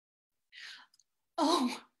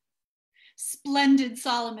 Oh, splendid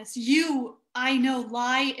Salamis, you, I know,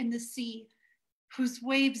 lie in the sea, whose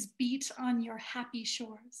waves beat on your happy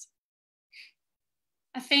shores.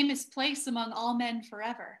 A famous place among all men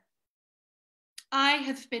forever. I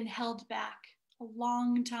have been held back a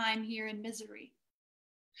long time here in misery.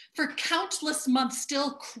 For countless months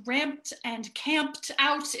still cramped and camped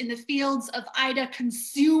out in the fields of Ida,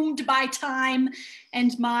 consumed by time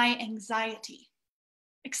and my anxiety,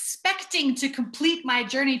 expecting to complete my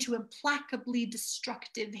journey to implacably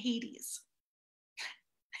destructive Hades.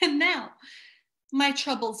 And now, my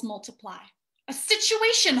troubles multiply, a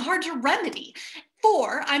situation hard to remedy,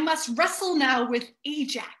 for I must wrestle now with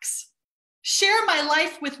Ajax, share my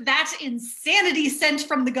life with that insanity sent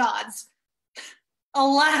from the gods.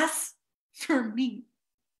 Alas for me.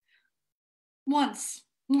 Once,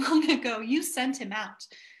 long ago, you sent him out,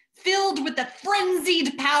 filled with the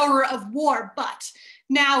frenzied power of war, but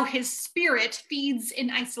now his spirit feeds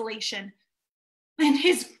in isolation, and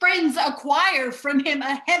his friends acquire from him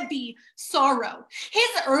a heavy sorrow. His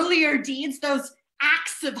earlier deeds, those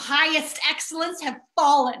acts of highest excellence, have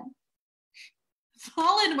fallen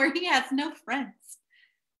where he has no friends,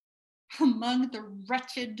 among the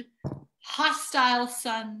wretched, hostile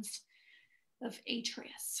sons of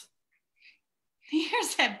Atreus.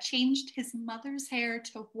 Years have changed his mother's hair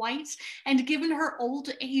to white and given her old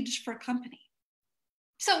age for company.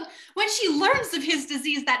 So when she learns of his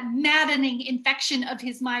disease, that maddening infection of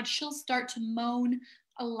his mind, she'll start to moan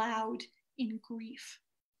aloud in grief.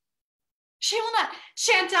 She will not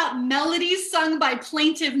chant out melodies sung by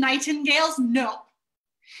plaintive nightingales, no.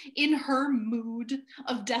 In her mood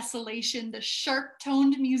of desolation, the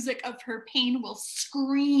sharp-toned music of her pain will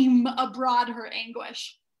scream abroad her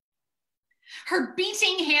anguish. Her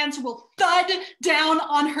beating hands will thud down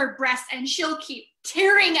on her breast, and she'll keep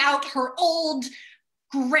tearing out her old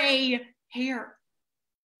gray hair.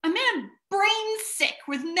 A man brain sick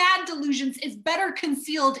with mad delusions is better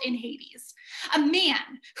concealed in Hades. A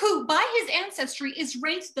man who, by his ancestry, is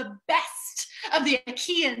ranked the best of the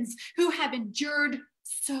Achaeans who have endured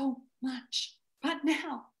so much. But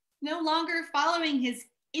now, no longer following his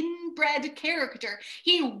inbred character,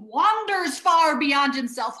 he wanders far beyond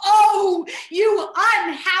himself. Oh, you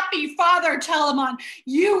unhappy father Telamon,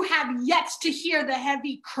 you have yet to hear the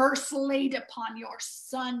heavy curse laid upon your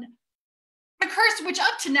son. A curse which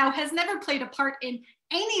up to now has never played a part in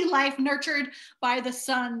any life nurtured by the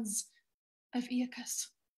sons of Aeacus.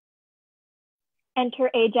 Enter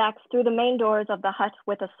Ajax through the main doors of the hut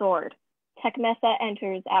with a sword. Tecmessa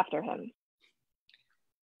enters after him.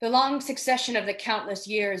 The long succession of the countless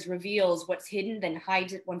years reveals what's hidden, then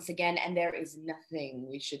hides it once again, and there is nothing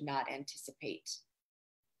we should not anticipate.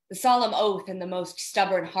 The solemn oath and the most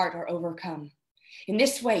stubborn heart are overcome. In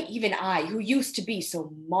this way, even I, who used to be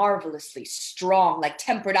so marvelously strong, like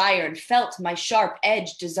tempered iron, felt my sharp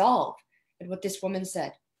edge dissolve at what this woman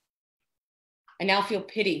said. I now feel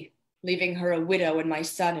pity, leaving her a widow and my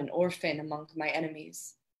son an orphan among my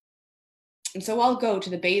enemies. And so I'll go to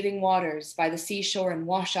the bathing waters by the seashore and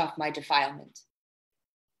wash off my defilement.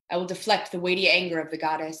 I will deflect the weighty anger of the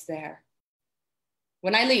goddess there.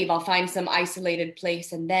 When I leave, I'll find some isolated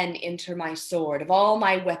place and then enter my sword. Of all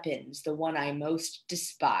my weapons, the one I most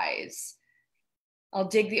despise. I'll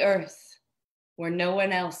dig the earth where no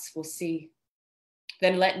one else will see.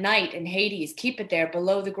 Then let night and Hades keep it there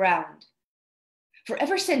below the ground. For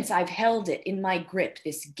ever since I've held it in my grip,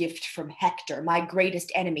 this gift from Hector, my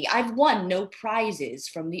greatest enemy, I've won no prizes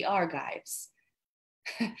from the Argives.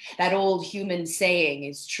 That old human saying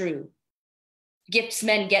is true. Gifts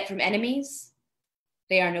men get from enemies,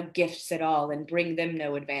 they are no gifts at all and bring them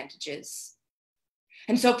no advantages.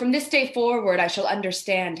 And so from this day forward, I shall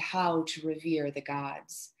understand how to revere the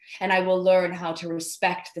gods, and I will learn how to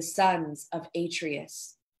respect the sons of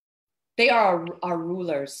Atreus. They are our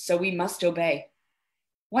rulers, so we must obey.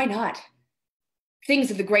 Why not? Things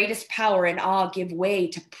of the greatest power and awe give way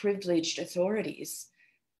to privileged authorities.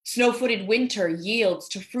 Snow-footed winter yields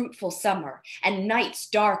to fruitful summer, and night's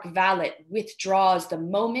dark valet withdraws the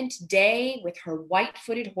moment day with her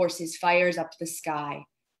white-footed horses fires up the sky.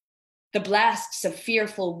 The blasts of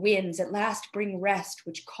fearful winds at last bring rest,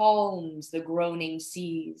 which calms the groaning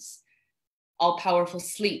seas. All-powerful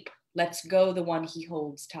sleep lets go the one he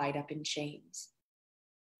holds tied up in chains.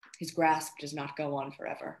 His grasp does not go on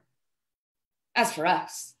forever. As for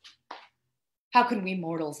us, how can we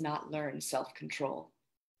mortals not learn self-control?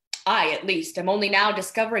 I, at least, am only now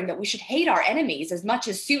discovering that we should hate our enemies as much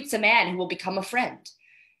as suits a man who will become a friend.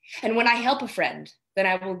 And when I help a friend, then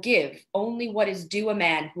I will give only what is due a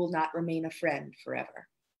man who will not remain a friend forever.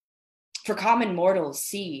 For common mortals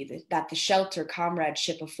see that the shelter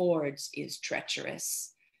comradeship affords is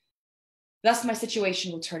treacherous. Thus my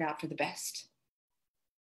situation will turn out for the best.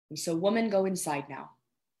 And so, woman, go inside now.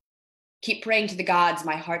 Keep praying to the gods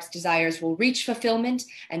my heart's desires will reach fulfillment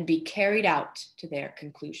and be carried out to their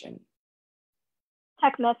conclusion.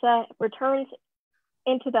 Tecmessa returns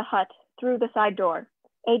into the hut through the side door.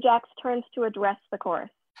 Ajax turns to address the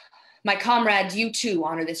chorus. My comrades, you too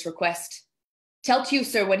honor this request. Tell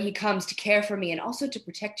Teucer when he comes to care for me and also to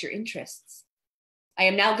protect your interests. I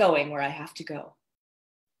am now going where I have to go.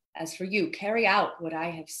 As for you, carry out what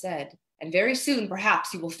I have said. And very soon,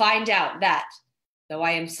 perhaps, you will find out that, though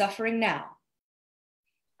I am suffering now,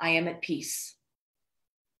 I am at peace.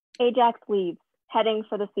 Ajax leaves, heading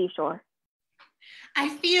for the seashore. I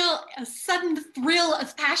feel a sudden thrill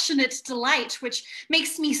of passionate delight, which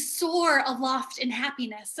makes me soar aloft in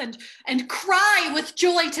happiness and cry with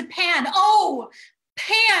joy to Pan. Oh,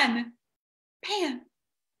 Pan, Pan,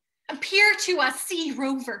 appear to us, sea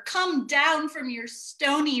rover. Come down from your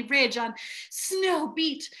stony ridge on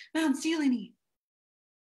snow-beat Mount Selene.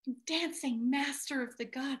 Dancing master of the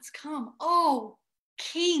gods, come, oh,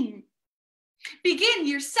 king. Begin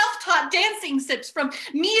your self-taught dancing sips from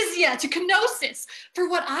Mysia to Kenosis, for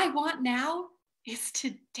what I want now is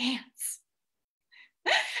to dance.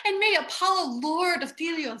 And may Apollo, Lord of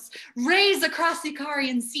Helios, raise across the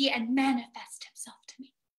Icarian Sea and manifest himself to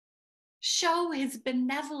me. Show his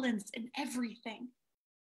benevolence in everything.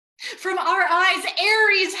 From our eyes,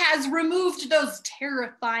 Ares has removed those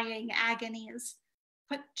terrifying agonies.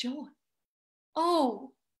 But joy,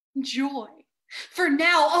 oh, joy. For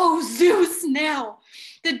now, oh Zeus, now,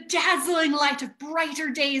 the dazzling light of brighter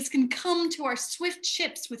days can come to our swift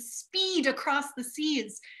ships with speed across the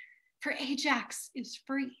seas, for Ajax is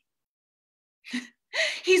free.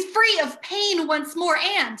 He's free of pain once more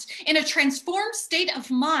and, in a transformed state of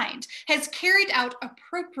mind, has carried out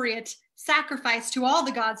appropriate sacrifice to all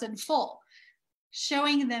the gods in full,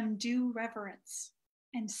 showing them due reverence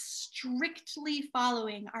and strictly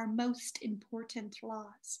following our most important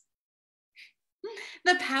laws.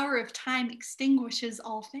 The power of time extinguishes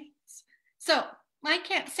all things. So I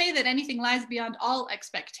can't say that anything lies beyond all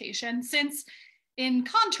expectation, since in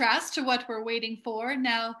contrast to what we're waiting for,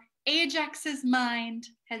 now Ajax's mind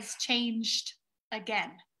has changed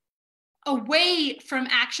again. Away from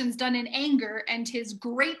actions done in anger and his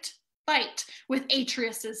great fight with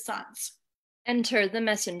Atreus' sons. Enter the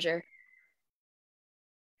messenger.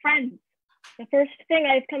 Friends, the first thing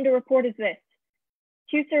I've come to report is this.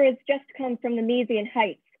 Teucer has just come from the Mysian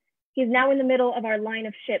Heights. He's now in the middle of our line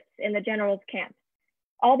of ships in the general's camp.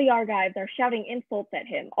 All the Argives are shouting insults at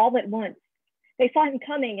him all at once. They saw him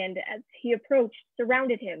coming and as he approached,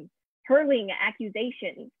 surrounded him, hurling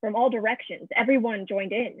accusations from all directions. Everyone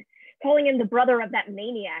joined in, calling him the brother of that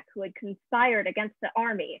maniac who had conspired against the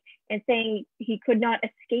army and saying he could not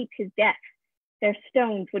escape his death. Their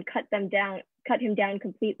stones would cut him down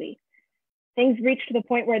completely. Things reached the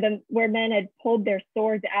point where men had pulled their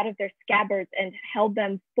swords out of their scabbards and held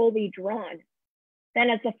them fully drawn. Then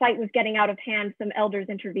as the fight was getting out of hand, some elders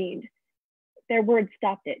intervened. Their words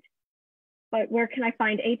stopped it. But where can I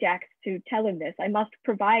find Ajax to tell him this? I must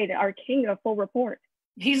provide our king a full report.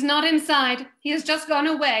 He's not inside. He has just gone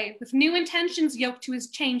away, with new intentions yoked to his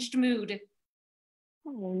changed mood.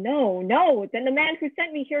 Oh, no. Then the man who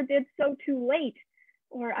sent me here did so too late,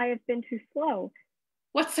 or I have been too slow.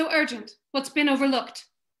 What's so urgent? What's been overlooked?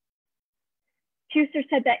 Teucer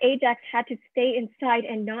said that Ajax had to stay inside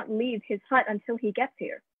and not leave his hut until he gets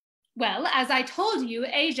here. Well, as I told you,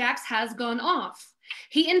 Ajax has gone off.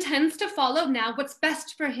 He intends to follow now what's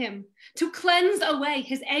best for him, to cleanse away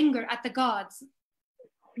his anger at the gods.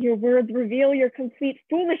 Your words reveal your complete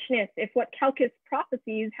foolishness if what Calchas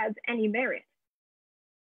prophesies has any merit.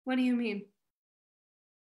 What do you mean?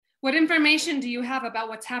 What information do you have about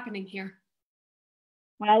what's happening here?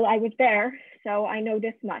 Well, I was there, so I know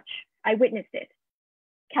this much. I witnessed it.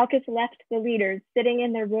 Calchas left the leaders sitting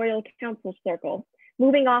in their royal council circle,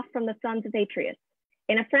 moving off from the sons of Atreus.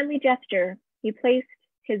 In a friendly gesture, he placed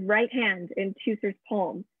his right hand in Teucer's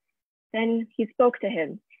palm. Then he spoke to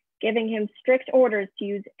him, giving him strict orders to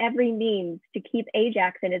use every means to keep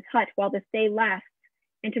Ajax in his hut while the stay lasts,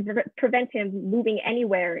 and to prevent him moving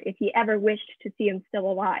anywhere if he ever wished to see him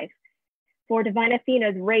still alive. For divine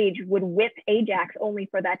Athena's rage would whip Ajax only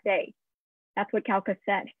for that day. That's what Calchas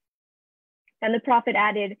said. Then the prophet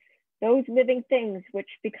added, those living things which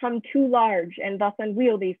become too large and thus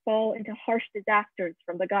unwieldy fall into harsh disasters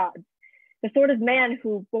from the gods. The sort of man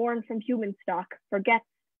who, born from human stock, forgets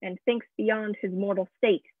and thinks beyond his mortal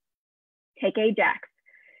state. Take Ajax.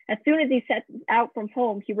 As soon as he set out from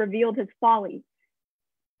home, he revealed his folly,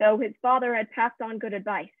 though his father had passed on good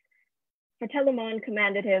advice. For Telamon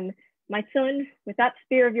commanded him, my son, with that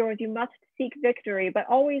spear of yours, you must seek victory, but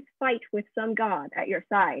always fight with some god at your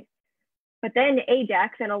side. But then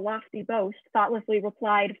Ajax, in a lofty boast, thoughtlessly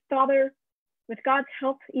replied, Father, with God's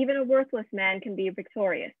help, even a worthless man can be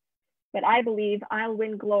victorious. But I believe I'll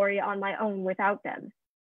win glory on my own without them.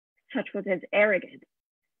 Such was his arrogance.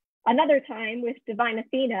 Another time with divine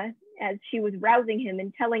Athena, as she was rousing him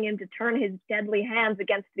and telling him to turn his deadly hands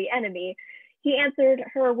against the enemy, he answered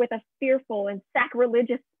her with a fearful and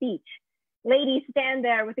sacrilegious speech. Lady, stand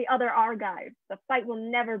there with the other Argives. The fight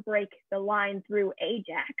will never break the line through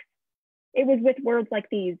Ajax. It was with words like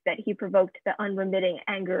these that he provoked the unremitting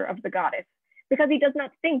anger of the goddess, because he does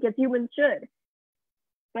not think as humans should.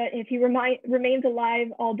 But if he remains alive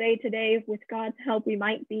all day today, with God's help, we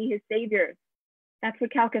might be his saviors. That's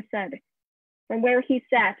what Calchas said. From where he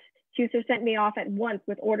sat, Teucer sent me off at once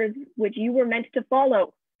with orders which you were meant to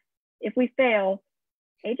follow. If we fail,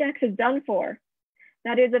 Ajax is done for.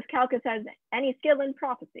 That is, if Calchas has any skill in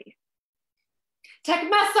prophecy.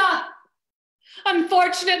 Tecmessa!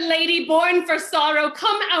 Unfortunate lady born for sorrow,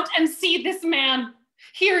 come out and see this man.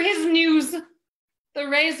 Hear his news. The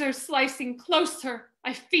razor slicing closer.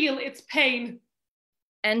 I feel its pain.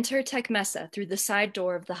 Enter Tecmessa through the side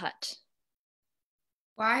door of the hut.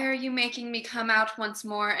 Why are you making me come out once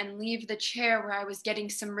more and leave the chair where I was getting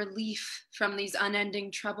some relief from these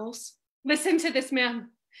unending troubles? Listen to this man.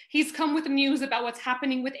 He's come with news about what's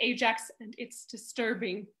happening with Ajax, and it's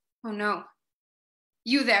disturbing. Oh no.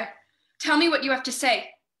 You there. Tell me what you have to say.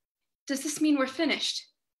 Does this mean we're finished?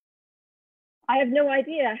 I have no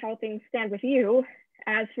idea how things stand with you.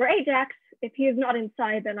 As for Ajax, if he is not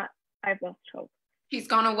inside, then I've lost hope. He's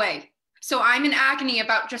gone away. So I'm in agony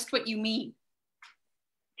about just what you mean.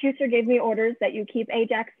 Teucer gave me orders that you keep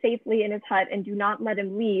Ajax safely in his hut and do not let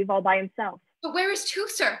him leave all by himself. But where is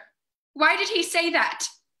Teucer? Why did he say that?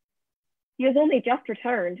 He has only just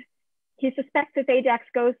returned. He suspects if Ajax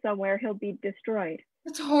goes somewhere, he'll be destroyed.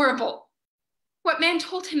 That's horrible. What man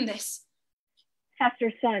told him this?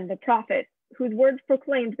 Hestor's son, the prophet, whose words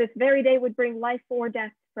proclaimed this very day would bring life or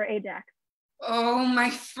death for Ajax. Oh, my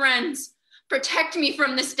friends, protect me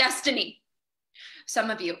from this destiny. Some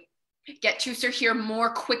of you, get Teucer here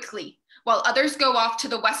more quickly, while others go off to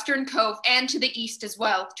the Western Cove and to the east as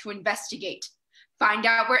well to investigate. Find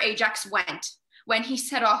out where Ajax went, when he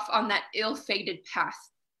set off on that ill-fated path.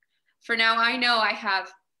 For now I know I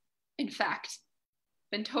have, in fact,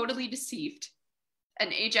 been totally deceived,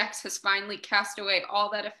 and Ajax has finally cast away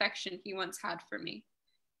all that affection he once had for me.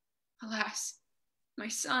 Alas, my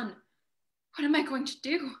son, what am I going to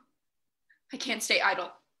do? I can't stay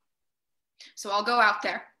idle. So I'll go out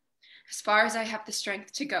there, as far as I have the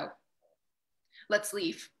strength to go. Let's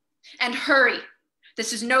leave. And hurry.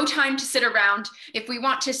 This is no time to sit around if we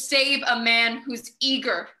want to save a man who's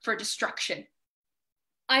eager for destruction.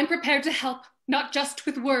 I'm prepared to help, not just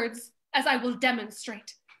with words, as I will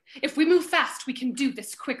demonstrate. If we move fast, we can do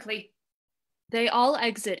this quickly. They all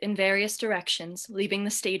exit in various directions, leaving the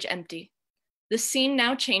stage empty. The scene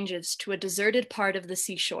now changes to a deserted part of the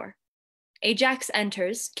seashore. Ajax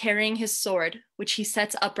enters, carrying his sword, which he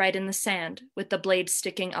sets upright in the sand, with the blade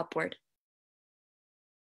sticking upward.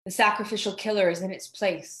 The sacrificial killer is in its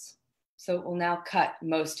place, so it will now cut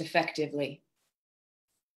most effectively.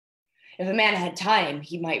 If a man had time,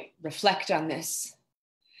 he might reflect on this.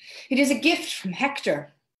 It is a gift from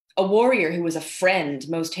Hector, a warrior who was a friend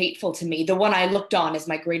most hateful to me, the one I looked on as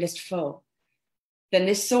my greatest foe. Then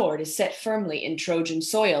this sword is set firmly in Trojan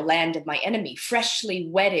soil, land of my enemy, freshly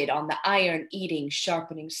whetted on the iron-eating,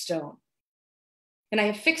 sharpening stone. And I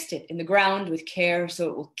have fixed it in the ground with care so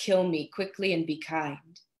it will kill me quickly and be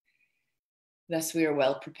kind. Thus we are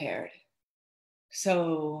well prepared.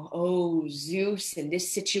 So, O Zeus, in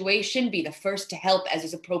this situation, be the first to help as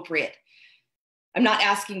is appropriate. I'm not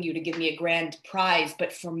asking you to give me a grand prize,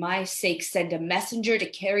 but for my sake, send a messenger to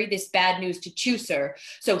carry this bad news to Teucer,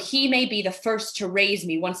 so he may be the first to raise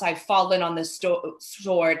me once I've fallen on the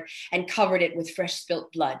sword and covered it with fresh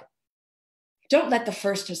spilt blood. Don't let the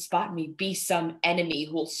first to spot me be some enemy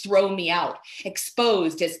who will throw me out,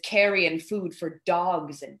 exposed as carrion food for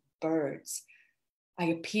dogs and birds. I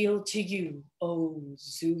appeal to you, O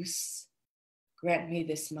Zeus. Grant me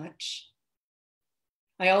this much.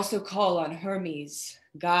 I also call on Hermes,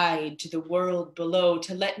 guide to the world below,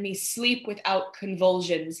 to let me sleep without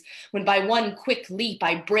convulsions, when by one quick leap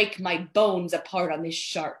I break my bones apart on this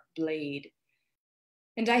sharp blade.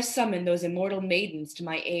 And I summon those immortal maidens to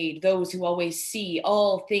my aid, those who always see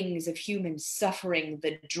all things of human suffering,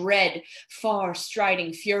 the dread,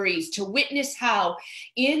 far-striding furies, to witness how,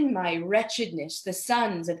 in my wretchedness, the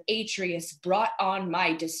sons of Atreus brought on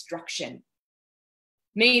my destruction.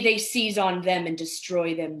 May they seize on them and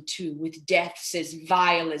destroy them too, with deaths as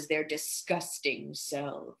vile as their disgusting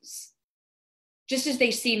selves. Just as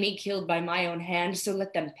they see me killed by my own hand, so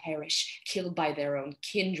let them perish, killed by their own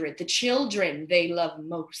kindred, the children they love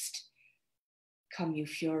most. Come, you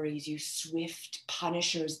furies, you swift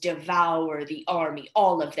punishers, devour the army,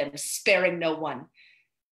 all of them, sparing no one.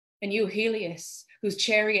 And you, Helios, whose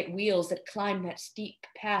chariot wheels that climb that steep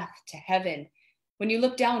path to heaven, when you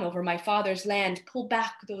look down over my father's land, pull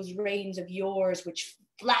back those reins of yours which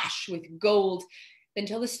flash with gold, then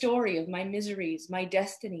tell the story of my miseries, my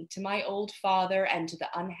destiny, to my old father and to the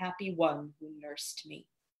unhappy one who nursed me.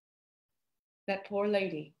 That poor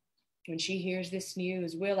lady, When she hears this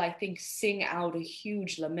news, will, I think, sing out a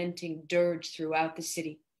huge lamenting dirge throughout the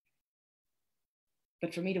city.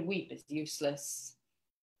 But for me to weep is useless.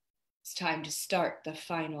 It's time to start the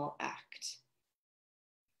final act.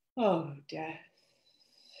 Oh, death,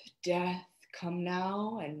 death, come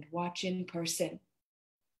now and watch in person.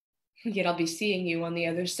 Yet I'll be seeing you on the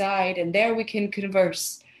other side, and there we can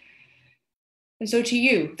converse. And so to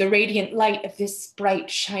you, the radiant light of this bright,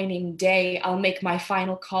 shining day, I'll make my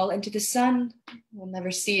final call into the sun. We'll never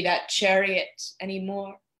see that chariot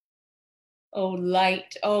anymore. O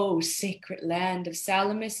light, O sacred land of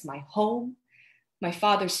Salamis, my home, my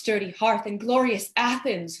father's sturdy hearth, and glorious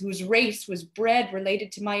Athens, whose race was bred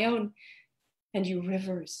related to my own. And you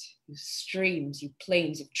rivers, you streams, you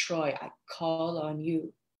plains of Troy, I call on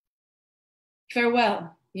you.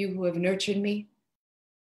 Farewell, you who have nurtured me.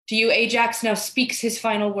 To you, Ajax now speaks his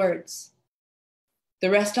final words. The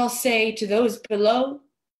rest I'll say to those below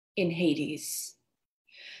in Hades.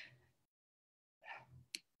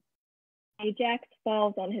 Ajax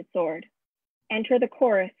falls on his sword. Enter the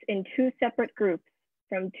chorus in 2 separate groups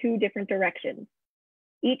from 2 different directions.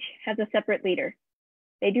 Each has a separate leader.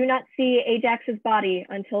 They do not see Ajax's body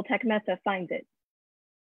until Tecmessa finds it.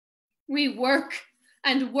 We work,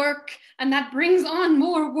 and that brings on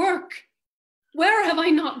more work. Where have I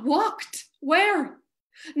not walked? Where?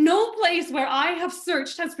 No place where I have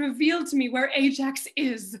searched has revealed to me where Ajax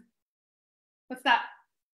is. What's that?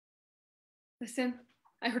 Listen,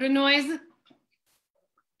 I heard a noise.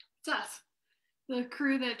 It's us, the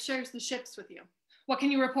crew that shares the ships with you. What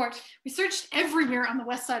can you report? We searched everywhere on the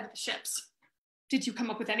west side of the ships. Did you come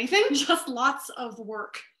up with anything? Just lots of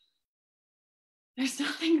work. There's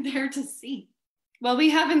nothing there to see. Well, we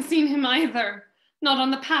haven't seen him either. Not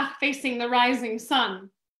on the path facing the rising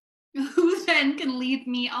sun. Who then can lead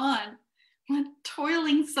me on? What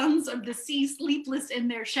toiling sons of the sea sleepless in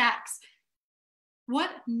their shacks?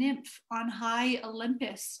 What nymph on high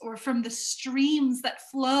Olympus or from the streams that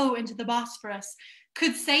flow into the Bosphorus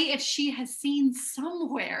could say if she has seen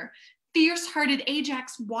somewhere fierce-hearted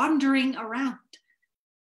Ajax wandering around?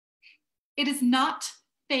 It is not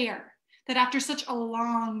fair that after such a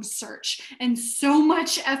long search and so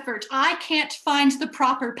much effort, I can't find the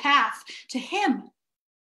proper path to him.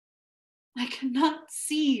 I cannot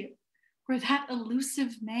see where that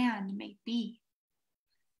elusive man may be.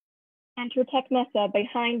 Enter Tecmessa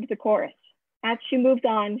behind the chorus. As she moves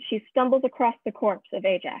on, she stumbles across the corpse of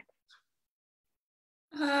Ajax.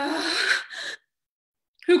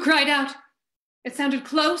 Who cried out? It sounded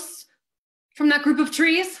close from that group of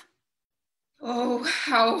trees. Oh,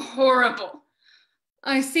 how horrible.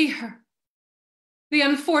 I see her. The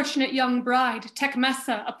unfortunate young bride,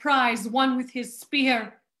 Tecmessa, a prize won with his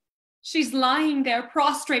spear. She's lying there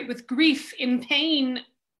prostrate with grief, in pain.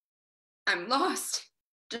 I'm lost,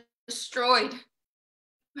 destroyed.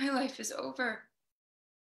 My life is over.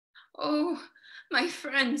 Oh, my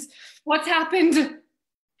friends. What's happened?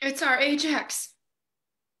 It's our Ajax.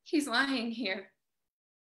 He's lying here.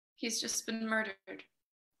 He's just been murdered.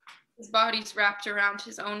 His body's wrapped around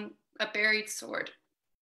his own, a buried sword.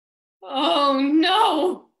 Oh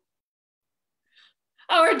no!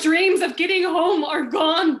 Our dreams of getting home are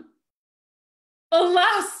gone.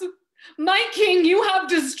 Alas, my king, you have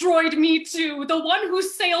destroyed me too, the one who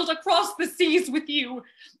sailed across the seas with you.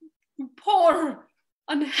 Poor,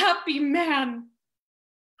 unhappy man,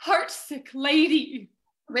 heartsick lady.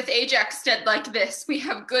 With Ajax dead like this, we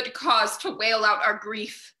have good cause to wail out our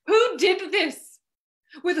grief. Who did this?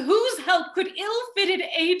 With whose help could ill-fitted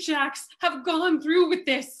Ajax have gone through with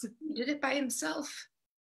this? He did it by himself.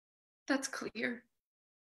 That's clear.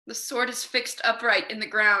 The sword is fixed upright in the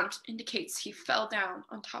ground, indicates he fell down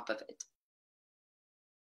on top of it.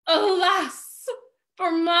 Alas,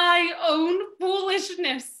 for my own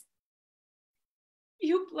foolishness.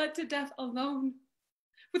 You bled to death alone,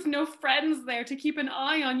 with no friends there to keep an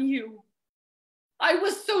eye on you. I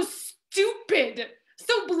was so stupid,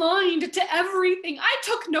 so blind to everything. I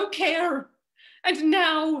took no care. And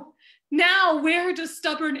now where does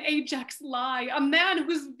stubborn Ajax lie? A man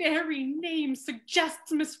whose very name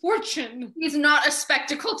suggests misfortune. He's not a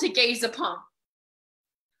spectacle to gaze upon.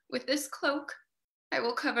 With this cloak, I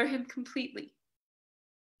will cover him completely.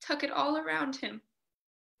 Tuck it all around him.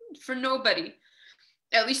 For nobody,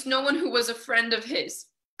 at least no one who was a friend of his,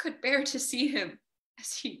 could bear to see him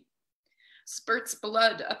as he spurts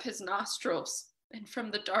blood up his nostrils, and from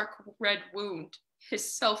the dark red wound,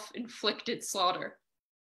 his self-inflicted slaughter.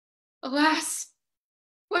 Alas,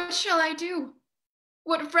 what shall I do?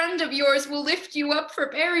 What friend of yours will lift you up for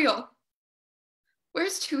burial?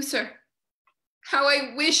 Where's Teucer? How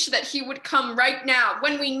I wish that he would come right now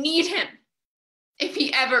when we need him. if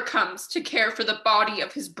he ever comes to care for the body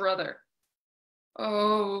of his brother.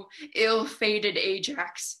 Oh, ill-fated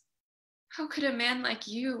Ajax. How could a man like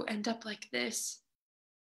you end up like this?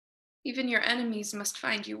 Even your enemies must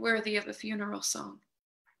find you worthy of a funeral song.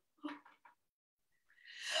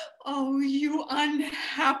 Oh, you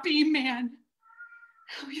unhappy man.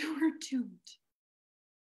 How you were doomed.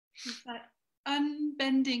 With that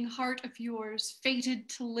unbending heart of yours, fated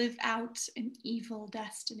to live out an evil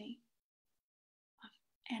destiny of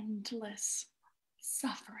endless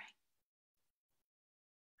suffering.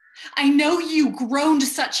 I know you groaned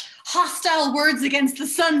such hostile words against the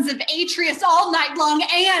sons of Atreus all night long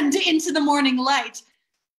and into the morning light.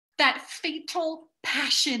 That fatal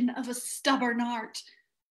passion of a stubborn heart.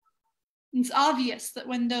 It's obvious that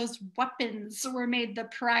when those weapons were made the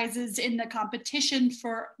prizes in the competition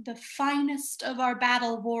for the finest of our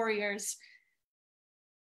battle warriors,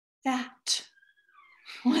 that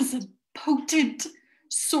was a potent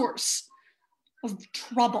source of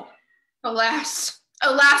trouble. Alas,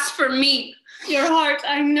 alas for me. Your heart,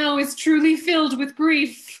 I know, is truly filled with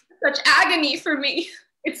grief. Such agony for me.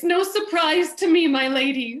 It's no surprise to me, my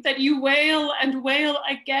lady, that you wail and wail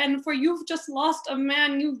again, for you've just lost a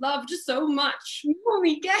man you loved so much. You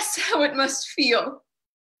only guess how it must feel,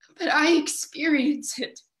 but I experience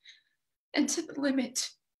it, and to the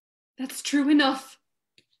limit. That's true enough.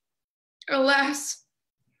 Alas,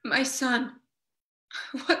 my son,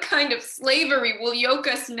 what kind of slavery will yoke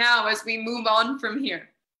us now as we move on from here?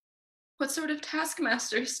 What sort of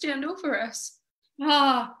taskmasters stand over us?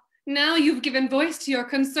 Ah, now you've given voice to your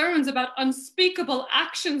concerns about unspeakable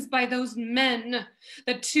actions by those men,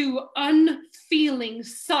 the two unfeeling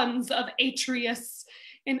sons of Atreus,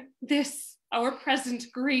 in this, our present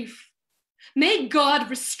grief. May God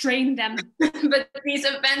restrain them. But these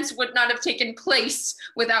events would not have taken place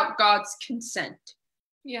without God's consent.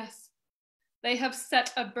 Yes, they have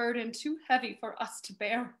set a burden too heavy for us to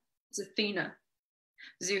bear. It's Athena,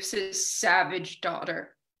 Zeus's savage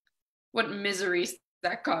daughter. What miseries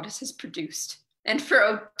that goddess has produced. And for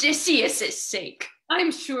Odysseus' sake.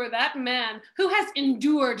 I'm sure that man who has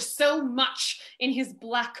endured so much in his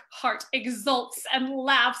black heart exults and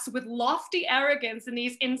laughs with lofty arrogance in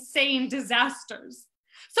these insane disasters.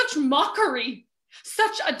 Such mockery,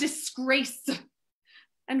 such a disgrace.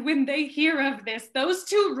 And when they hear of this, those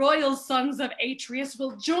two royal sons of Atreus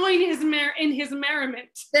will join in his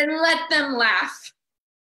merriment. Then let them laugh.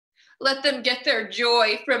 Let them get their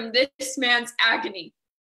joy from this man's agony.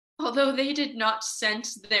 Although they did not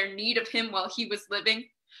sense their need of him while he was living,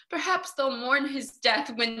 perhaps they'll mourn his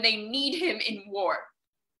death when they need him in war.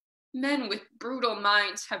 Men with brutal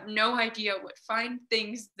minds have no idea what fine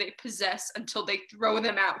things they possess until they throw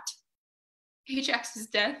them out. Ajax's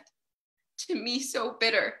death, to me so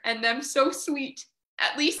bitter and them so sweet,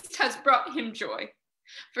 at least has brought him joy,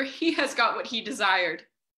 for he has got what he desired,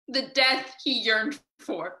 the death he yearned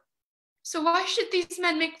for. So why should these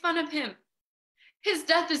men make fun of him? His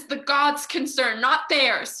death is the gods' concern, not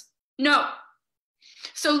theirs. No.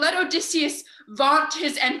 So let Odysseus vaunt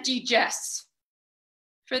his empty jests.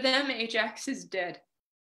 For them, Ajax is dead.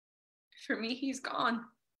 For me, he's gone,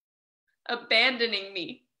 abandoning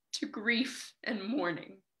me to grief and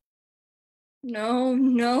mourning. No,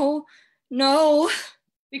 no, no.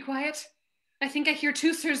 Be quiet. I think I hear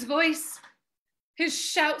Teucer's voice. His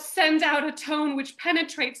shout sends out a tone which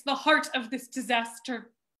penetrates the heart of this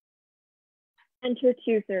disaster. Enter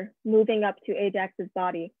Teucer, moving up to Ajax's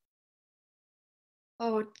body.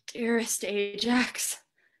 Oh, dearest Ajax,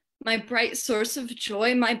 my bright source of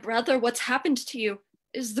joy, my brother, what's happened to you?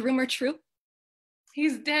 Is the rumor true?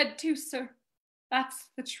 He's dead, Teucer. That's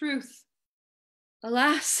the truth.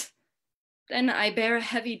 Alas, then I bear a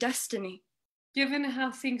heavy destiny. Given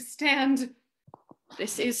how things stand,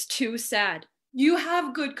 this is too sad. You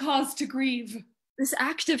have good cause to grieve. This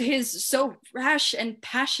act of his, so rash and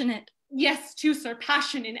passionate. Yes, Teucer,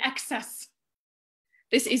 passion in excess.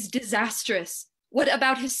 This is disastrous. What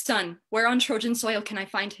about his son? Where on Trojan soil can I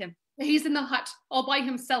find him? He's in the hut, all by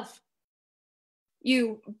himself.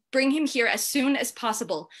 You bring him here as soon as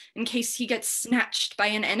possible, in case he gets snatched by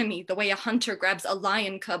an enemy the way a hunter grabs a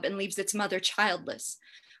lion cub and leaves its mother childless.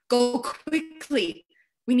 Go quickly.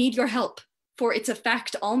 We need your help, for it's a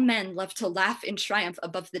fact all men love to laugh in triumph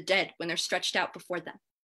above the dead when they're stretched out before them.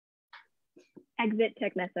 Exit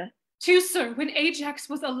Tecmessa. Teucer, when Ajax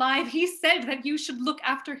was alive, he said that you should look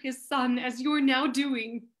after his son as you're now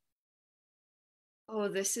doing. Oh,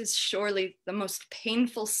 this is surely the most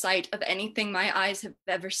painful sight of anything my eyes have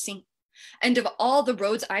ever seen. And of all the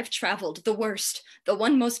roads I've traveled, the worst, the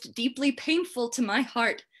one most deeply painful to my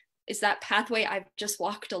heart, is that pathway I've just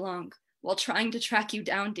walked along, while trying to track you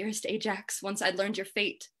down, dearest Ajax, once I'd learned your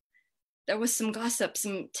fate. There was some gossip,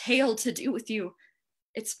 some tale to do with you.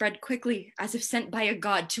 It spread quickly, as if sent by a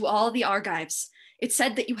god, to all the Argives. It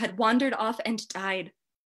said that you had wandered off and died.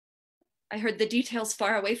 I heard the details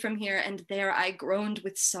far away from here, and there I groaned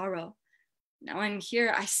with sorrow. Now I'm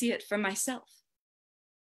here, I see it for myself.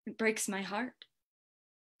 It breaks my heart.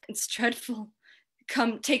 It's dreadful.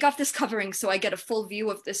 Come, take off this covering so I get a full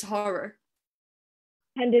view of this horror.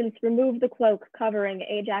 Attendants remove the cloak covering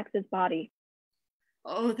Ajax's body.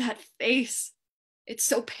 Oh, that face. It's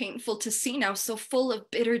so painful to see now, so full of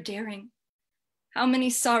bitter daring. How many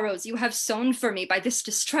sorrows you have sown for me by this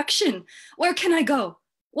destruction. Where can I go?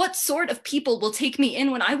 What sort of people will take me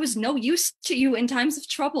in when I was no use to you in times of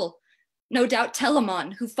trouble? No doubt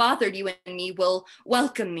Telamon, who fathered you and me, will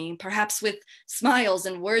welcome me, perhaps with smiles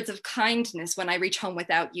and words of kindness when I reach home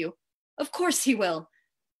without you. Of course he will,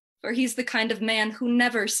 for he's the kind of man who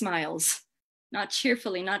never smiles. Not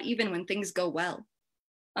cheerfully, not even when things go well.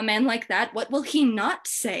 A man like that, what will he not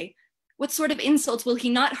say? What sort of insults will he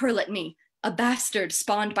not hurl at me? A bastard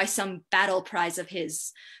spawned by some battle prize of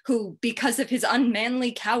his, who, because of his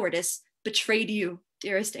unmanly cowardice, betrayed you,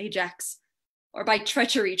 dearest Ajax, or by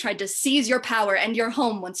treachery tried to seize your power and your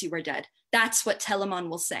home once you were dead. That's what Telamon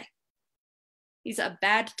will say. He's a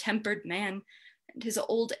bad-tempered man, and his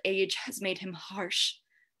old age has made him harsh.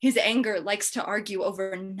 His anger likes to argue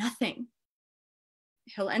over nothing.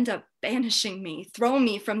 He'll end up banishing me, throw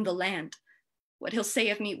me from the land. What he'll say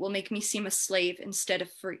of me will make me seem a slave instead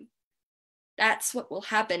of free. That's what will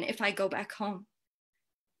happen if I go back home.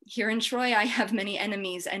 Here in Troy, I have many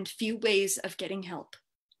enemies and few ways of getting help.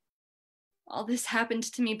 All this happened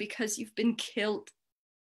to me because you've been killed.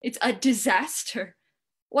 It's a disaster.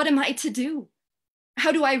 What am I to do?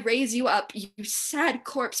 How do I raise you up, you sad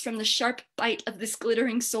corpse, from the sharp bite of this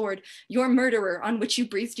glittering sword, your murderer on which you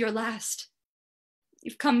breathed your last?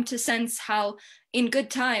 You've come to sense how, in good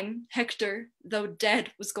time, Hector, though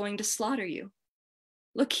dead, was going to slaughter you.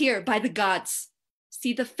 Look here, by the gods.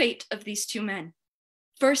 See the fate of these two men.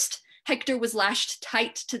 First, Hector was lashed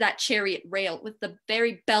tight to that chariot rail with the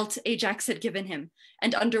very belt Ajax had given him,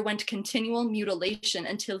 and underwent continual mutilation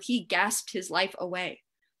until he gasped his life away.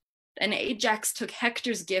 Then Ajax took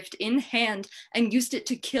Hector's gift in hand and used it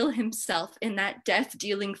to kill himself in that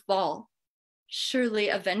death-dealing fall. Surely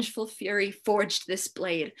a vengeful fury forged this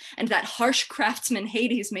blade, and that harsh craftsman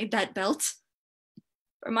Hades made that belt.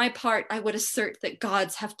 For my part, I would assert that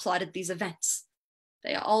gods have plotted these events.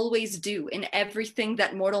 They always do in everything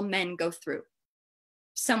that mortal men go through.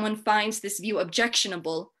 If someone finds this view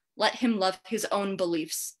objectionable, let him love his own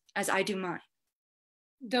beliefs, as I do mine.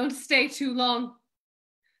 Don't stay too long.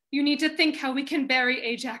 You need to think how we can bury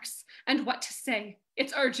Ajax and what to say.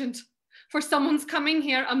 It's urgent. For someone's coming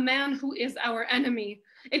here, a man who is our enemy.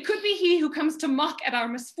 It could be he who comes to mock at our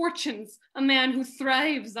misfortunes, a man who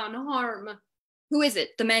thrives on harm. Who is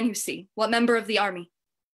it, the man you see? What member of the army?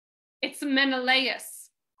 It's Menelaus,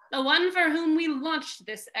 the one for whom we launched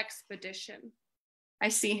this expedition. I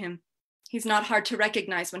see him. He's not hard to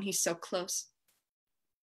recognize when he's so close.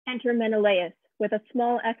 Enter Menelaus with a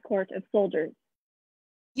small escort of soldiers.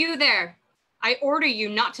 You there, I order you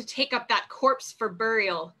not to take up that corpse for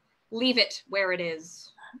burial. Leave it where it is.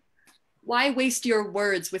 Why waste your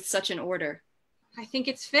words with such an order? I think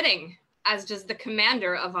it's fitting, as does the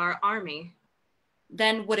commander of our army.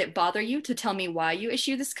 Then would it bother you to tell me why you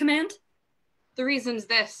issue this command? The reason's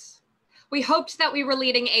this. We hoped that we were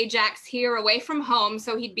leading Ajax here away from home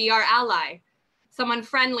so he'd be our ally, someone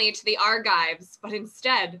friendly to the Argives, but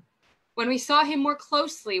instead, when we saw him more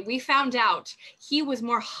closely, we found out he was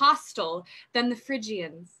more hostile than the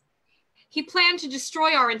Phrygians. He planned to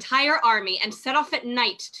destroy our entire army and set off at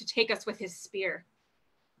night to take us with his spear.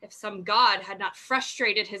 If some god had not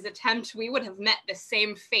frustrated his attempt, we would have met the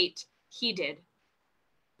same fate he did.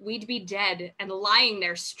 We'd be dead and lying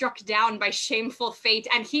there, struck down by shameful fate,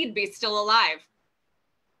 and he'd be still alive.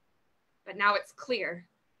 But now it's clear.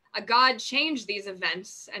 A god changed these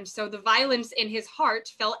events, and so the violence in his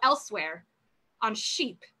heart fell elsewhere, on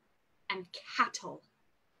sheep and cattle.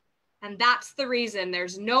 And that's the reason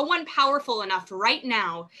there's no one powerful enough right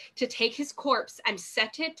now to take his corpse and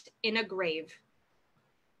set it in a grave.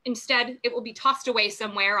 Instead, it will be tossed away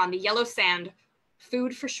somewhere on the yellow sand,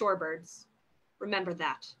 food for shorebirds. Remember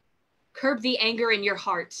that. Curb the anger in your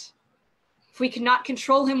heart. If we cannot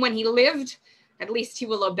control him when he lived, at least he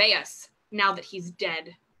will obey us now that he's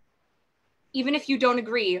dead. Even if you don't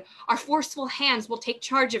agree, our forceful hands will take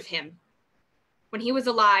charge of him. When he was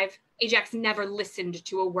alive, Ajax never listened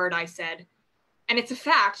to a word I said, And it's a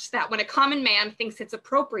fact that when a common man thinks it's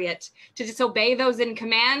appropriate to disobey those in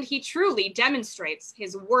command, he truly demonstrates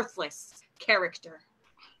his worthless character.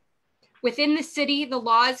 Within the city, the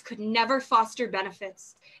laws could never foster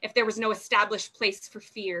benefits if there was no established place for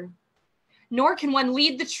fear. Nor can one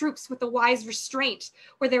lead the troops with a wise restraint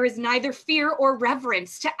where there is neither fear or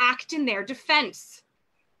reverence to act in their defense.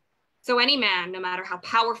 So any man, no matter how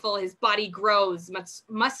powerful his body grows,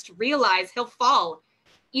 must realize he'll fall,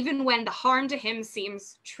 even when the harm to him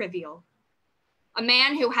seems trivial. A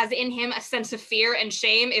man who has in him a sense of fear and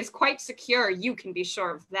shame is quite secure, you can be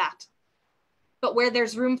sure of that. But where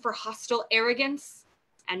there's room for hostile arrogance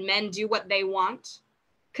and men do what they want,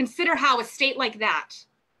 consider how a state like that,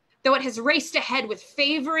 though it has raced ahead with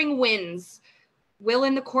favoring winds, will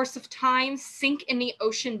in the course of time sink in the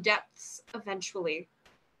ocean depths eventually.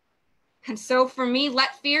 And so for me,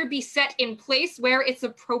 let fear be set in place where it's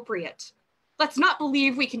appropriate. Let's not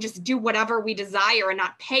believe we can just do whatever we desire and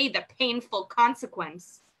not pay the painful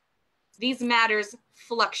consequence. These matters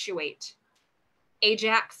fluctuate.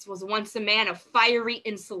 Ajax was once a man of fiery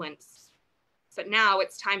insolence, but now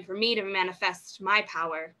it's time for me to manifest my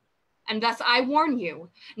power. And thus I warn you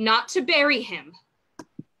not to bury him.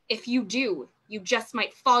 If you do, you just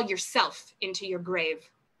might fall yourself into your grave.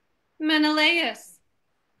 Menelaus,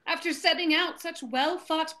 after setting out such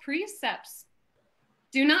well-thought precepts,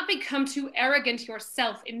 do not become too arrogant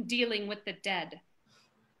yourself in dealing with the dead.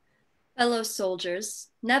 Fellow soldiers,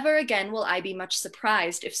 never again will I be much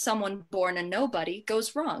surprised if someone born a nobody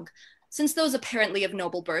goes wrong, since those apparently of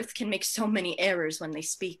noble birth can make so many errors when they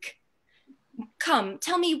speak. Come,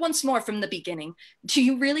 tell me once more from the beginning, do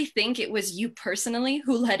you really think it was you personally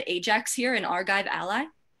who led Ajax here, an Argive ally?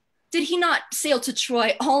 Did he not sail to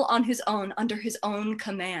Troy all on his own, under his own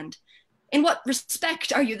command? In what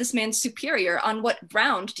respect are you this man's superior? On what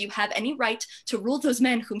ground do you have any right to rule those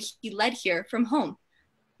men whom he led here from home?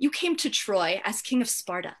 You came to Troy as king of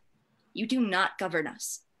Sparta. You do not govern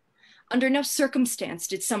us. Under no circumstance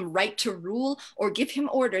did some right to rule or give him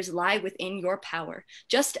orders lie within your power,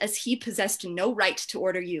 just as he possessed no right to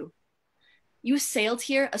order you. You sailed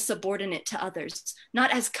here a subordinate to others,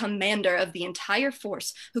 not as commander of the entire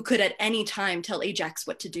force who could at any time tell Ajax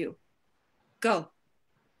what to do. Go,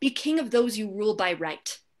 be king of those you rule by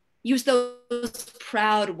right. Use those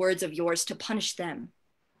proud words of yours to punish them.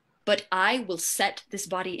 But I will set this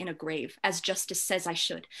body in a grave, as justice says I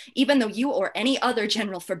should, even though you or any other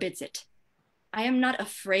general forbids it. I am not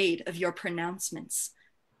afraid of your pronouncements.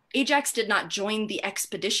 Ajax did not join the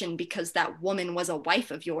expedition because that woman was a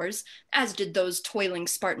wife of yours, as did those toiling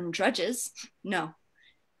Spartan drudges. No,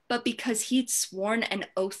 but because he'd sworn an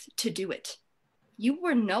oath to do it. You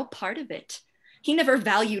were no part of it. He never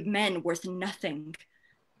valued men worth nothing.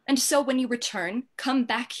 And so when you return, come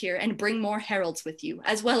back here and bring more heralds with you,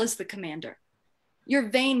 as well as the commander. Your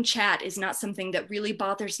vain chat is not something that really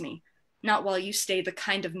bothers me, not while you stay the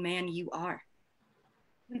kind of man you are.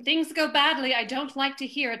 When things go badly, I don't like to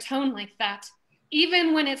hear a tone like that.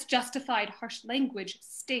 Even when it's justified, harsh language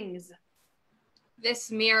stings. This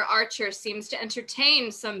mere archer seems to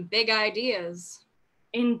entertain some big ideas.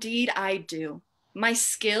 Indeed I do. My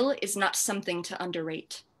skill is not something to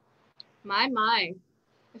underrate. My.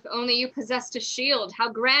 If only you possessed a shield, how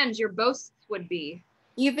grand your boasts would be.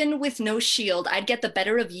 Even with no shield, I'd get the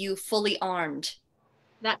better of you fully armed.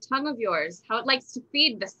 That tongue of yours, how it likes to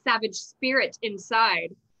feed the savage spirit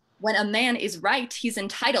inside. When a man is right, he's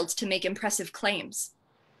entitled to make impressive claims.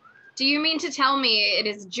 Do you mean to tell me it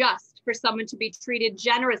is just for someone to be treated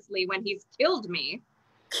generously when he's killed me?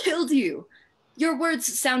 Killed you? Your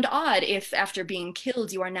words sound odd if, after being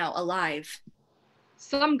killed, you are now alive.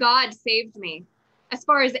 Some god saved me. As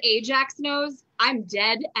far as Ajax knows, I'm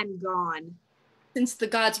dead and gone. Since the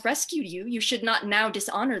gods rescued you, you should not now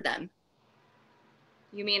dishonor them.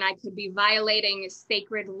 You mean I could be violating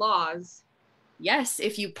sacred laws? Yes,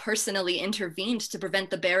 if you personally intervened to prevent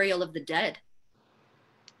the burial of the dead.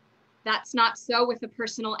 That's not so with a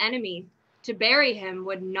personal enemy. To bury him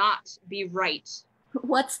would not be right.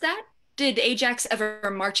 What's that? Did Ajax ever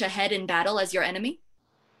march ahead in battle as your enemy?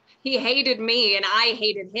 He hated me and I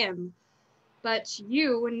hated him. But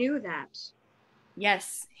you knew that.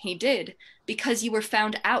 Yes, he did, because you were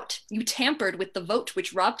found out. You tampered with the vote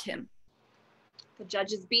which robbed him. The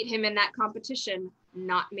judges beat him in that competition,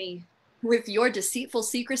 not me. With your deceitful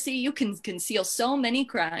secrecy, you can conceal so many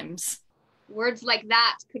crimes. Words like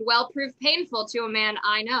that could well prove painful to a man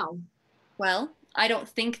I know. Well, I don't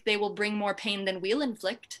think they will bring more pain than we'll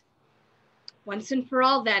inflict. Once and for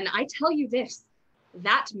all then, I tell you this,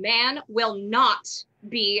 that man will not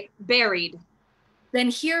be buried. Then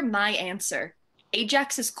hear my answer.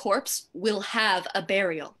 Ajax's corpse will have a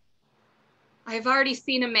burial. I have already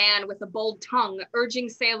seen a man with a bold tongue urging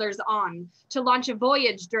sailors on to launch a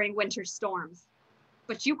voyage during winter storms.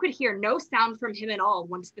 But you could hear no sound from him at all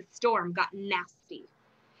once the storm got nasty.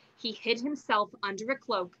 He hid himself under a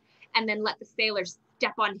cloak and then let the sailors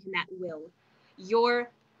step on him at will.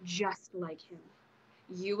 You're just like him.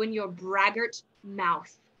 You and your braggart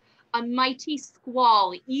mouth. A mighty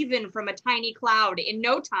squall, even from a tiny cloud, in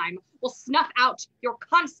no time will snuff out your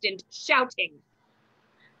constant shouting.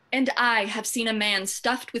 And I have seen a man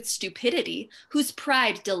stuffed with stupidity, whose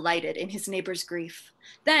pride delighted in his neighbor's grief.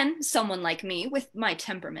 Then someone like me, with my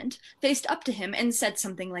temperament, faced up to him and said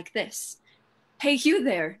something like this: "Hey, you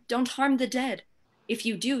there, don't harm the dead. If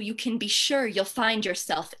you do, you can be sure you'll find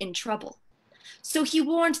yourself in trouble." So he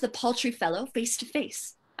warned the paltry fellow face to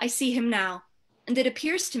face. I see him now, and it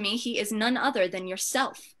appears to me he is none other than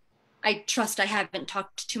yourself. I trust I haven't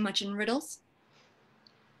talked too much in riddles.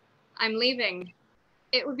 I'm leaving.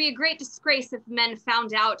 It would be a great disgrace if men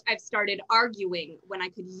found out I've started arguing when I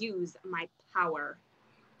could use my power.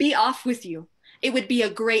 Be off with you. It would be a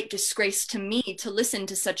great disgrace to me to listen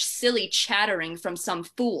to such silly chattering from some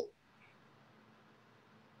fool.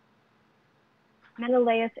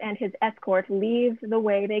 Menelaus and his escort leave the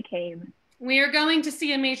way they came. We are going to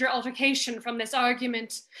see a major altercation from this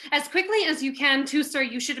argument. As quickly as you can, Teucer,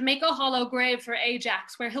 you should make a hollow grave for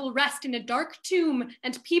Ajax, where he'll rest in a dark tomb,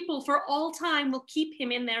 and people for all time will keep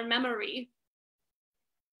him in their memory.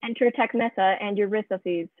 Enter Tecmessa and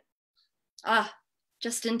Eurysophes. Ah,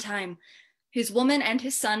 just in time. His woman and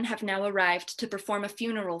his son have now arrived to perform a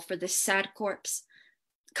funeral for this sad corpse.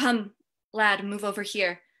 Come, lad, move over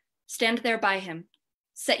here. Stand there by him.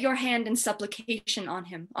 Set your hand in supplication on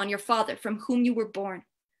him, on your father from whom you were born.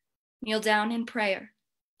 Kneel down in prayer.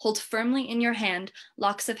 Hold firmly in your hand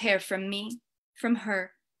locks of hair from me, from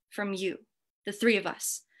her, from you, the three of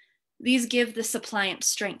us. These give the suppliant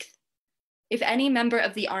strength. If any member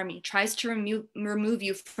of the army tries to remove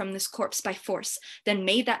you from this corpse by force, then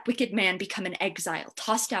may that wicked man become an exile,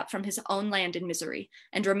 tossed out from his own land in misery,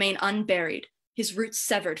 and remain unburied, his roots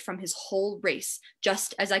severed from his whole race,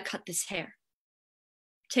 just as I cut this hair.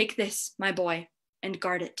 Take this, my boy, and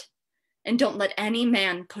guard it, and don't let any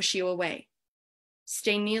man push you away.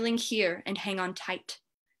 Stay kneeling here and hang on tight.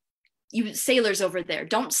 You sailors over there,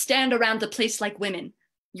 don't stand around the place like women.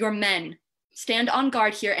 You're men. Stand on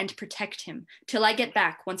guard here and protect him till I get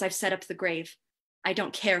back once I've set up the grave. I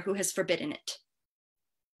don't care who has forbidden it.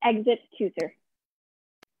 Exit Teucer.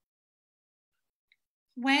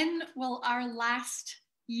 When will our last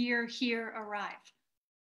year here arrive?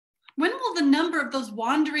 When will the number of those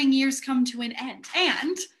wandering years come to an end?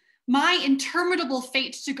 And my interminable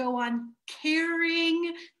fate to go on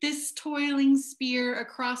carrying this toiling spear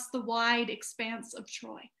across the wide expanse of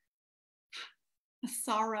Troy. A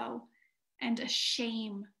sorrow and a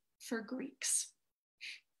shame for Greeks.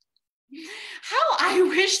 How I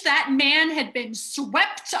wish that man had been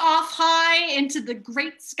swept off high into the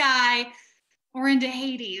great sky or into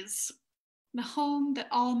Hades, the home that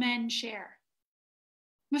all men share.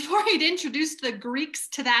 Before he'd introduced the Greeks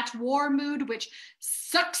to that war mood which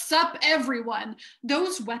sucks up everyone,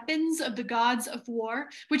 those weapons of the gods of war,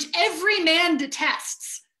 which every man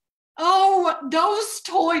detests. Oh, those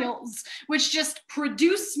toils which just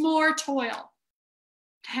produce more toil.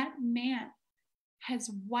 That man has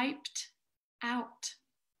wiped out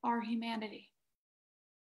our humanity.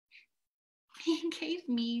 He gave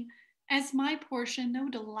me as my portion no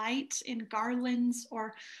delight in garlands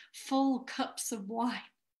or full cups of wine.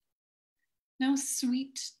 No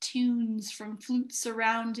sweet tunes from flutes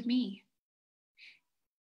around me.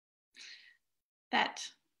 That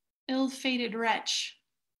ill-fated wretch,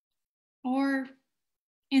 or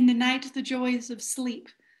in the night the joys of sleep.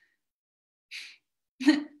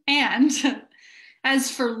 And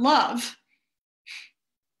as for love,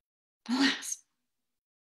 alas,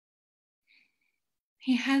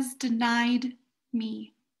 he has denied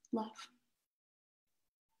me love.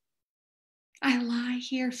 I lie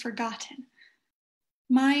here forgotten,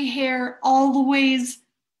 my hair always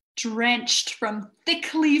drenched from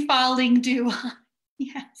thickly falling dew.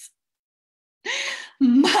 Yes,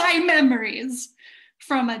 my memories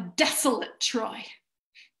from a desolate Troy.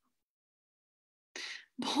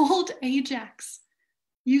 Bold Ajax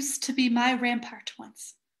used to be my rampart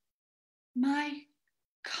once, my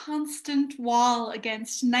constant wall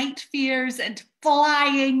against night fears and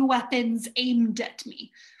flying weapons aimed at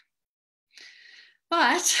me.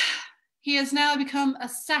 But he has now become a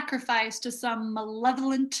sacrifice to some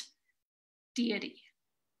malevolent deity.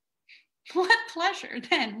 What pleasure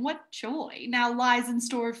then, what joy now lies in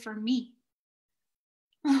store for me?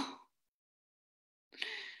 Oh,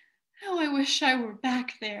 how I wish I were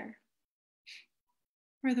back there,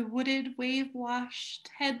 where the wooded, wave-washed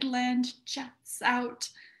headland juts out,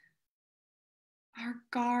 our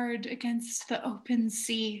guard against the open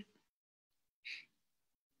sea.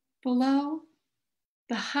 Below,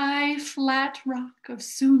 the high, flat rock of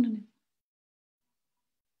Sunnu.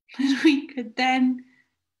 And we could then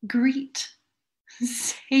greet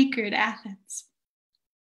sacred Athens.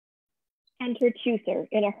 Enter Teucer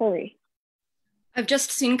in a hurry. I've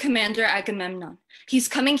just seen Commander Agammemnon. He's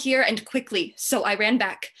coming here and quickly, so I ran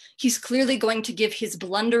back. He's clearly going to give his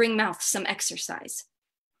blundering mouth some exercise.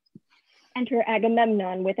 Enter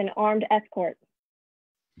Agammemnon with an armed escort.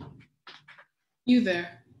 You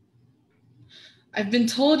there. I've been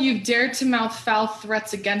told you've dared to mouth foul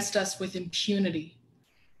threats against us with impunity.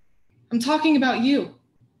 I'm talking about you,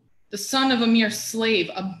 the son of a mere slave,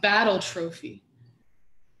 a battle trophy.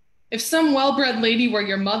 If some well-bred lady were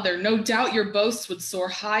your mother, no doubt your boasts would soar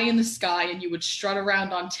high in the sky and you would strut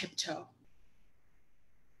around on tiptoe.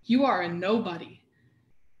 You are a nobody.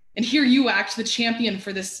 And here you act the champion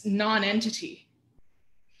for this non-entity.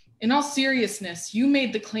 In all seriousness, you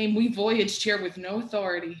made the claim we voyaged here with no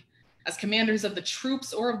authority, as commanders of the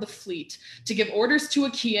troops or of the fleet, to give orders to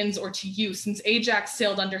Achaeans or to you, since Ajax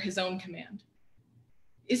sailed under his own command.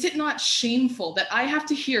 Is it not shameful that I have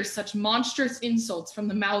to hear such monstrous insults from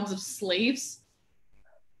the mouths of slaves?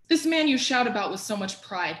 This man you shout about with so much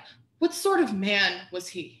pride, what sort of man was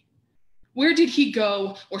he? Where did he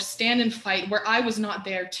go or stand and fight where I was not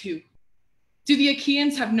there too? Do the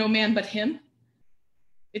Achaeans have no man but him?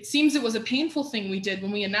 It seems it was a painful thing we did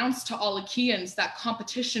when we announced to all Achaeans that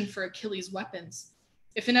competition for Achilles' weapons.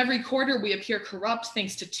 If in every quarter we appear corrupt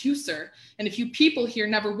thanks to Teucer, and if you people here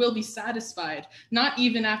never will be satisfied, not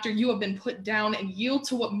even after you have been put down and yield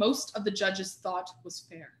to what most of the judges thought was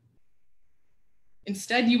fair.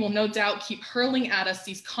 Instead, you will no doubt keep hurling at us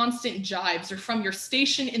these constant jibes, or from your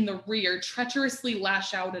station in the rear, treacherously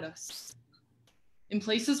lash out at us. In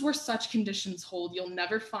places where such conditions hold, you'll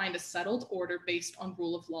never find a settled order based on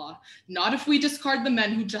rule of law, not if we discard the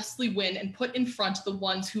men who justly win and put in front the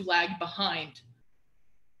ones who lag behind.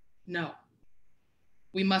 No,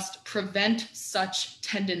 we must prevent such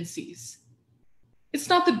tendencies. It's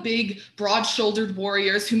not the big, broad-shouldered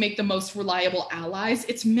warriors who make the most reliable allies.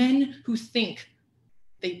 It's men who think.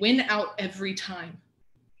 They win out every time.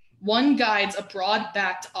 One guides a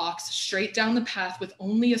broad-backed ox straight down the path with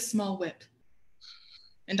only a small whip.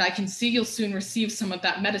 And I can see you'll soon receive some of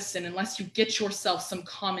that medicine unless you get yourself some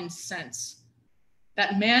common sense.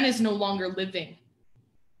 That man is no longer living.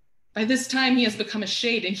 By this time, he has become a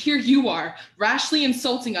shade, and here you are, rashly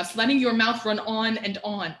insulting us, letting your mouth run on and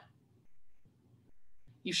on.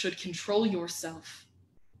 You should control yourself.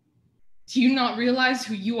 Do you not realize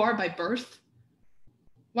who you are by birth?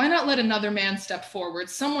 Why not let another man step forward,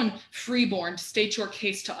 someone freeborn, to state your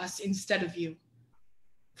case to us instead of you?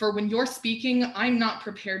 For when you're speaking, I'm not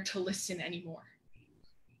prepared to listen anymore.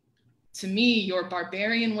 To me, your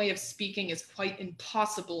barbarian way of speaking is quite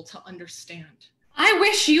impossible to understand. I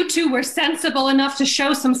wish you two were sensible enough to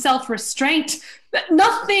show some self-restraint.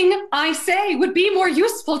 Nothing I say would be more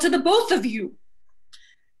useful to the both of you.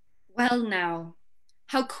 Well now,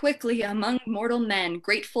 how quickly among mortal men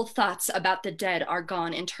grateful thoughts about the dead are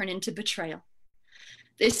gone and turn into betrayal.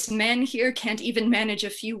 This man here can't even manage a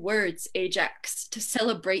few words, Ajax, to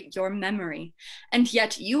celebrate your memory, and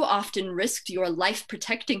yet you often risked your life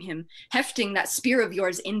protecting him, hefting that spear of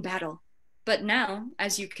yours in battle. But now,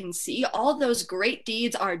 as you can see, all those great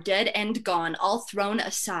deeds are dead and gone, all thrown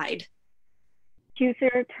aside.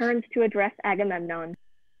 Teucer turns to address Agamemnon.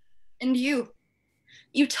 And you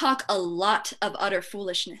talk a lot of utter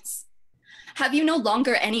foolishness. Have you no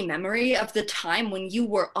longer any memory of the time when you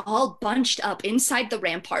were all bunched up inside the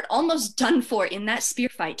rampart, almost done for in that spear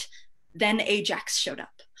fight? Then Ajax showed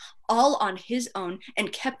up, all on his own,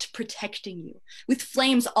 and kept protecting you, with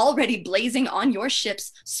flames already blazing on your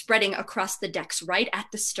ships, spreading across the decks right at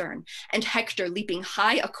the stern, and Hector leaping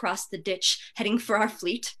high across the ditch, heading for our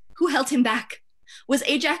fleet. Who held him back? Was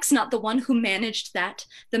Ajax not the one who managed that?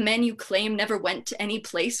 The men you claim never went to any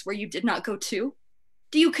place where you did not go to?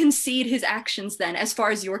 Do you concede his actions then, as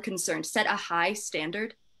far as you're concerned, set a high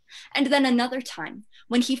standard? And then another time,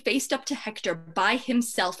 when he faced up to Hector by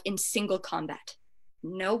himself in single combat.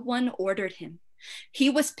 No one ordered him. He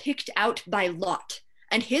was picked out by lot,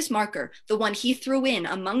 and his marker, the one he threw in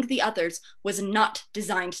among the others, was not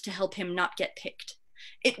designed to help him not get picked.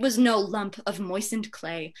 It was no lump of moistened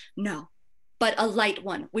clay, no, but a light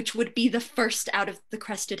one, which would be the first out of the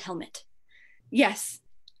crested helmet. Yes,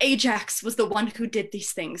 Ajax was the one who did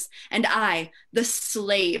these things, and I, the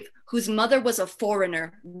slave, whose mother was a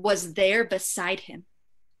foreigner, was there beside him.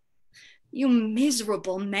 You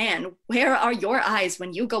miserable man, where are your eyes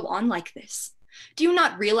when you go on like this? Do you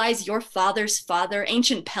not realize your father's father,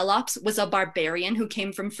 ancient Pelops, was a barbarian who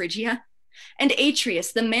came from Phrygia? And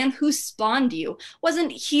Atreus, the man who spawned you,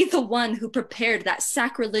 wasn't he the one who prepared that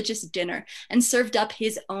sacrilegious dinner and served up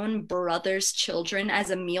his own brother's children as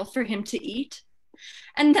a meal for him to eat?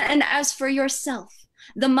 And as for yourself,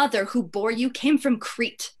 the mother who bore you came from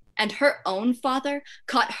Crete, and her own father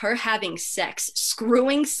caught her having sex,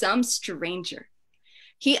 screwing some stranger.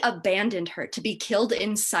 He abandoned her to be killed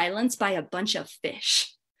in silence by a bunch of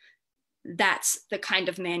fish. That's the kind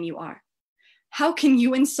of man you are. How can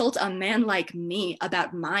you insult a man like me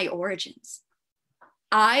about my origins?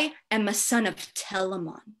 I am a son of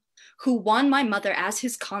Telamon, who won my mother as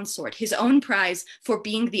his consort, his own prize for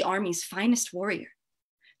being the army's finest warrior.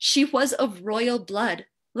 She was of royal blood,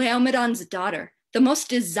 Laomedon's daughter, the most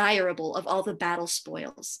desirable of all the battle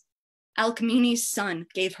spoils. Alcmene's son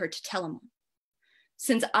gave her to Telamon.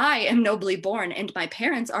 Since I am nobly born and my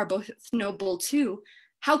parents are both noble too,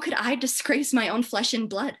 how could I disgrace my own flesh and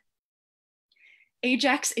blood?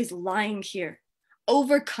 Ajax is lying here,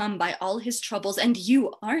 overcome by all his troubles, and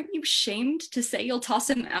aren't you shamed to say you'll toss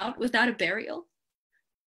him out without a burial?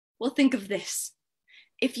 Well, think of this.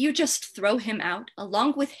 If you just throw him out,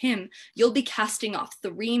 along with him, you'll be casting off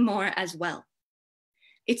 3 more as well.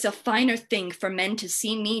 It's a finer thing for men to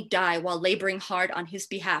see me die while laboring hard on his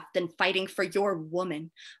behalf than fighting for your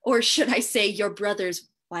woman, or should I say your brother's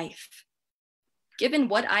wife. Given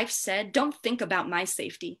what I've said, don't think about my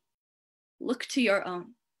safety. Look to your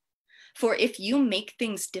own. For if you make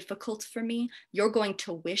things difficult for me, you're going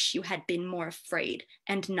to wish you had been more afraid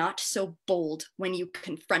and not so bold when you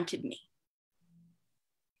confronted me.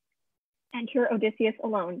 Enter Odysseus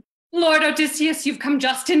alone. Lord Odysseus, you've come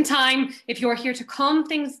just in time, if you're here to calm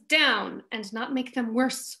things down and not make them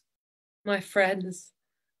worse. My friends,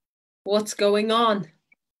 what's going on?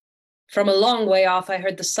 From a long way off, I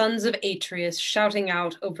heard the sons of Atreus shouting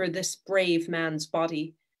out over this brave man's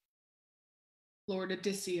body. Lord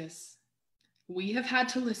Odysseus, we have had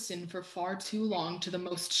to listen for far too long to the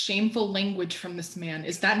most shameful language from this man.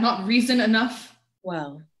 Is that not reason enough?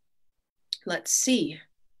 Well, let's see.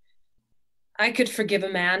 I could forgive a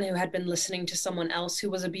man who had been listening to someone else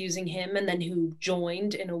who was abusing him and then who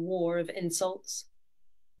joined in a war of insults.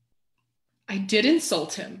 I did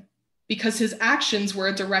insult him because his actions were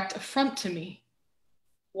a direct affront to me.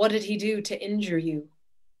 What did he do to injure you?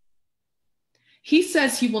 He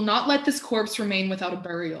says he will not let this corpse remain without a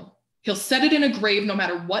burial. He'll set it in a grave no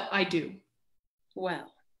matter what I do.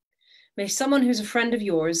 Well, may someone who's a friend of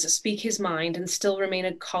yours speak his mind and still remain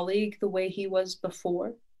a colleague the way he was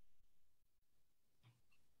before?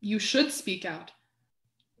 You should speak out.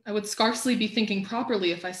 I would scarcely be thinking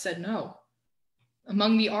properly if I said no.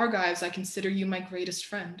 Among the Argives, I consider you my greatest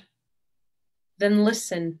friend. Then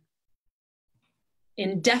listen.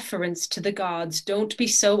 In deference to the gods, don't be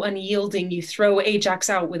so unyielding you throw Ajax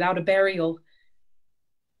out without a burial.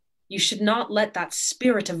 You should not let that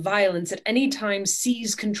spirit of violence at any time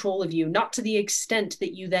seize control of you, not to the extent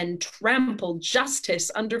that you then trample justice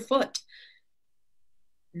underfoot.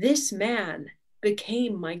 This man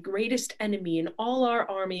became my greatest enemy in all our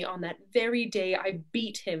army on that very day I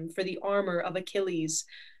beat him for the armor of Achilles.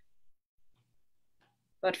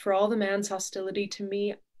 But for all the man's hostility to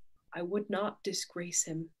me, I would not disgrace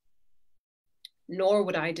him. Nor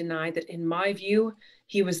would I deny that in my view,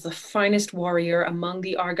 he was the finest warrior among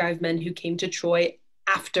the Argive men who came to Troy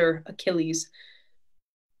after Achilles.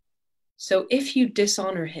 So if you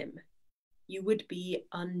dishonor him, you would be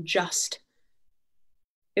unjust.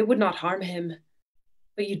 It would not harm him,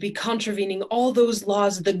 but you'd be contravening all those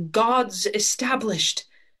laws the gods established.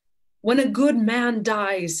 When a good man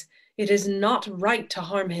dies, it is not right to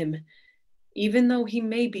harm him, even though he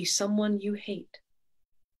may be someone you hate.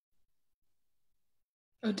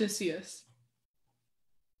 Odysseus,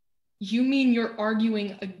 you mean you're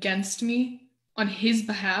arguing against me on his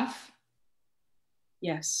behalf?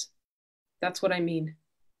 Yes, that's what I mean.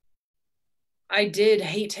 I did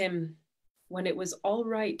hate him when it was all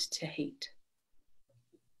right to hate.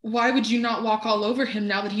 Why would you not walk all over him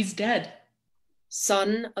now that he's dead?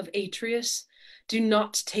 Son of Atreus, do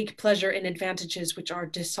not take pleasure in advantages which are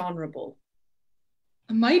dishonorable.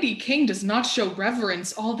 A mighty king does not show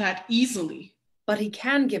reverence all that easily. But he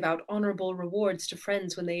can give out honorable rewards to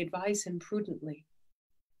friends when they advise him prudently.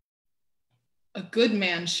 A good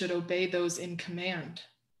man should obey those in command.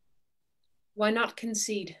 Why not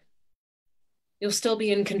concede? You'll still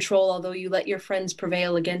be in control, although you let your friends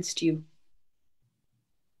prevail against you.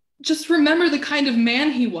 Just remember the kind of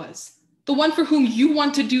man he was, the one for whom you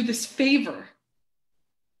want to do this favor.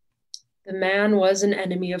 The man was an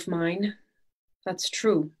enemy of mine, That's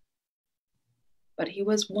true. But he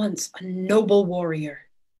was once a noble warrior.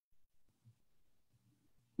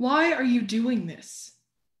 Why are you doing this?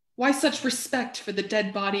 Why such respect for the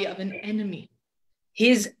dead body of an enemy?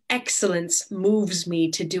 His excellence moves me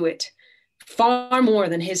to do it, far more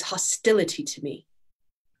than his hostility to me.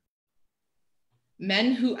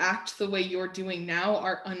 Men who act the way you're doing now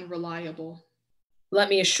are unreliable. Let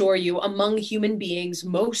me assure you, among human beings,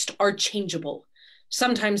 most are changeable,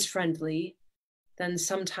 sometimes friendly, then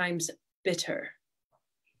sometimes bitter.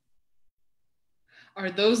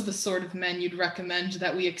 Are those the sort of men you'd recommend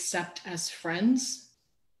that we accept as friends?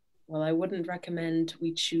 Well, I wouldn't recommend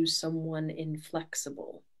we choose someone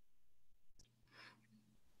inflexible.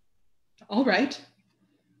 All right.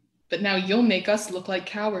 But now you'll make us look like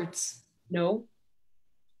cowards. No.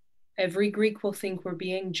 Every Greek will think we're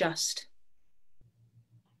being just.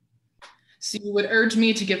 So you would urge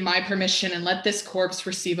me to give my permission and let this corpse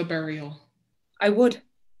receive a burial? I would.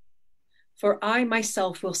 For I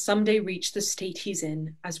myself will someday reach the state he's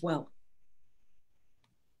in as well.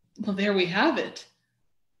 Well, there we have it.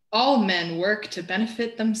 All men work to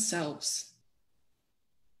benefit themselves.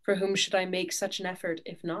 For whom should I make such an effort,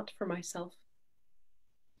 if not for myself?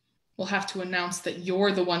 We'll have to announce that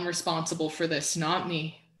you're the one responsible for this, not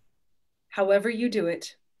me. However you do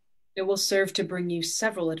it, it will serve to bring you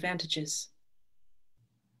several advantages.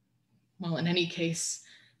 Well, in any case,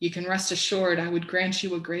 you can rest assured I would grant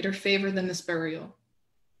you a greater favor than this burial.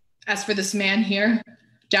 As for this man here,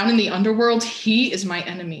 down in the underworld, he is my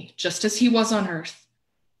enemy, just as he was on Earth.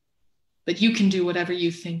 But you can do whatever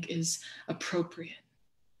you think is appropriate.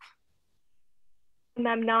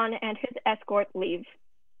 Agamemnon and his escort leave.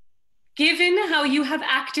 Given how you have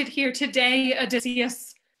acted here today,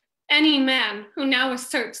 Odysseus, any man who now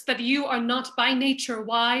asserts that you are not by nature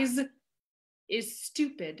wise is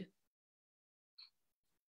stupid.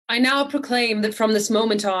 I now proclaim that from this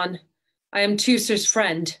moment on, I am Teucer's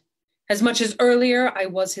friend, as much as earlier I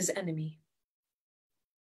was his enemy.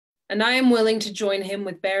 And I am willing to join him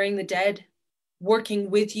with burying the dead, working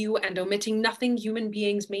with you and omitting nothing human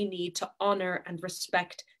beings may need to honor and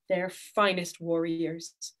respect their finest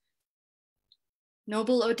warriors.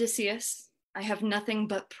 Noble Odysseus, I have nothing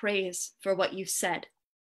but praise for what you've said.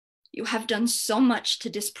 You have done so much to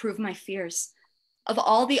disprove my fears. Of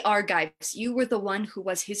all the Argives, you were the one who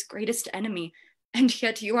was his greatest enemy, and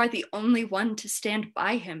yet you are the only one to stand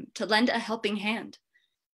by him, to lend a helping hand.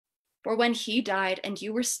 For when he died and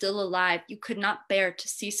you were still alive, you could not bear to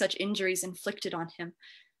see such injuries inflicted on him,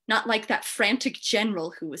 not like that frantic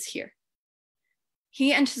general who was here.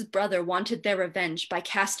 He and his brother wanted their revenge by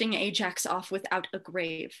casting Ajax off without a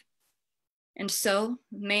grave. And so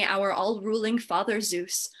may our all-ruling father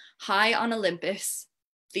Zeus, high on Olympus,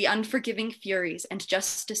 the unforgiving Furies and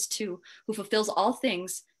Justice too, who fulfills all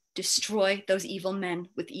things, destroy those evil men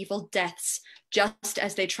with evil deaths, just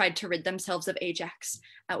as they tried to rid themselves of Ajax,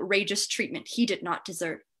 outrageous treatment he did not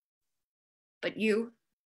deserve. But you,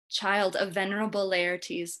 child of venerable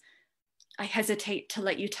Laertes, I hesitate to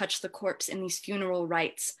let you touch the corpse in these funeral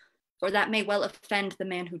rites, for that may well offend the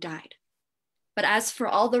man who died. But as for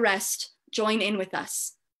all the rest, join in with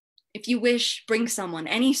us. If you wish, bring someone.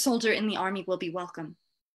 Any soldier in the army will be welcome.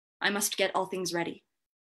 I must get all things ready.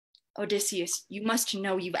 Odysseus, you must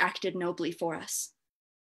know you've acted nobly for us.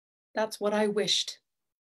 That's what I wished.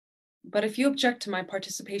 But if you object to my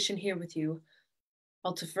participation here with you,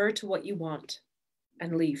 I'll defer to what you want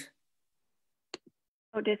and leave.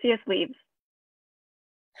 Odysseus leaves.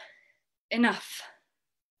 Enough.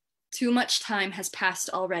 Too much time has passed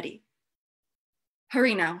already.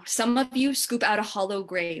 Hurry now. Some of you scoop out a hollow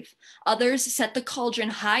grave. Others set the cauldron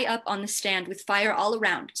high up on the stand with fire all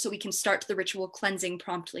around so we can start the ritual cleansing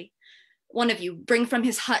promptly. One of you bring from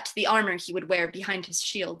his hut the armor he would wear behind his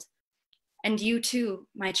shield. And you too,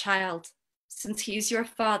 my child, since he's your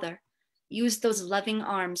father, use those loving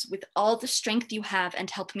arms with all the strength you have and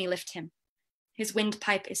help me lift him. His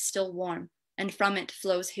windpipe is still warm, and from it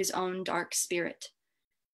flows his own dark spirit.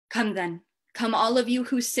 Come then, come all of you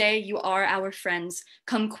who say you are our friends,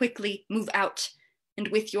 come quickly, move out, and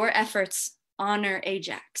with your efforts, honor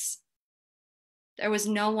Ajax. There was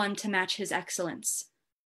no one to match his excellence.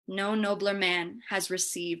 No nobler man has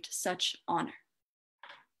received such honor.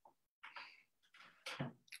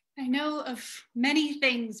 I know of many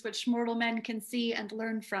things which mortal men can see and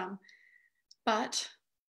learn from, but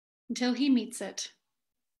until he meets it,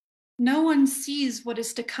 no one sees what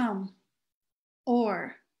is to come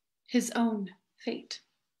or his own fate.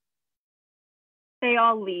 They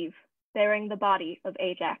all leave, bearing the body of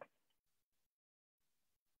Ajax.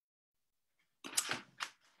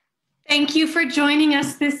 Thank you for joining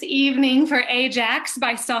us this evening for Ajax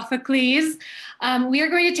by Sophocles. We are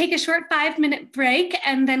going to take a short 5-minute break,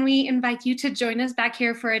 and then we invite you to join us back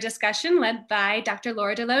here for a discussion led by Dr.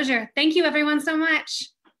 Laura de Lozier. Thank you everyone so much.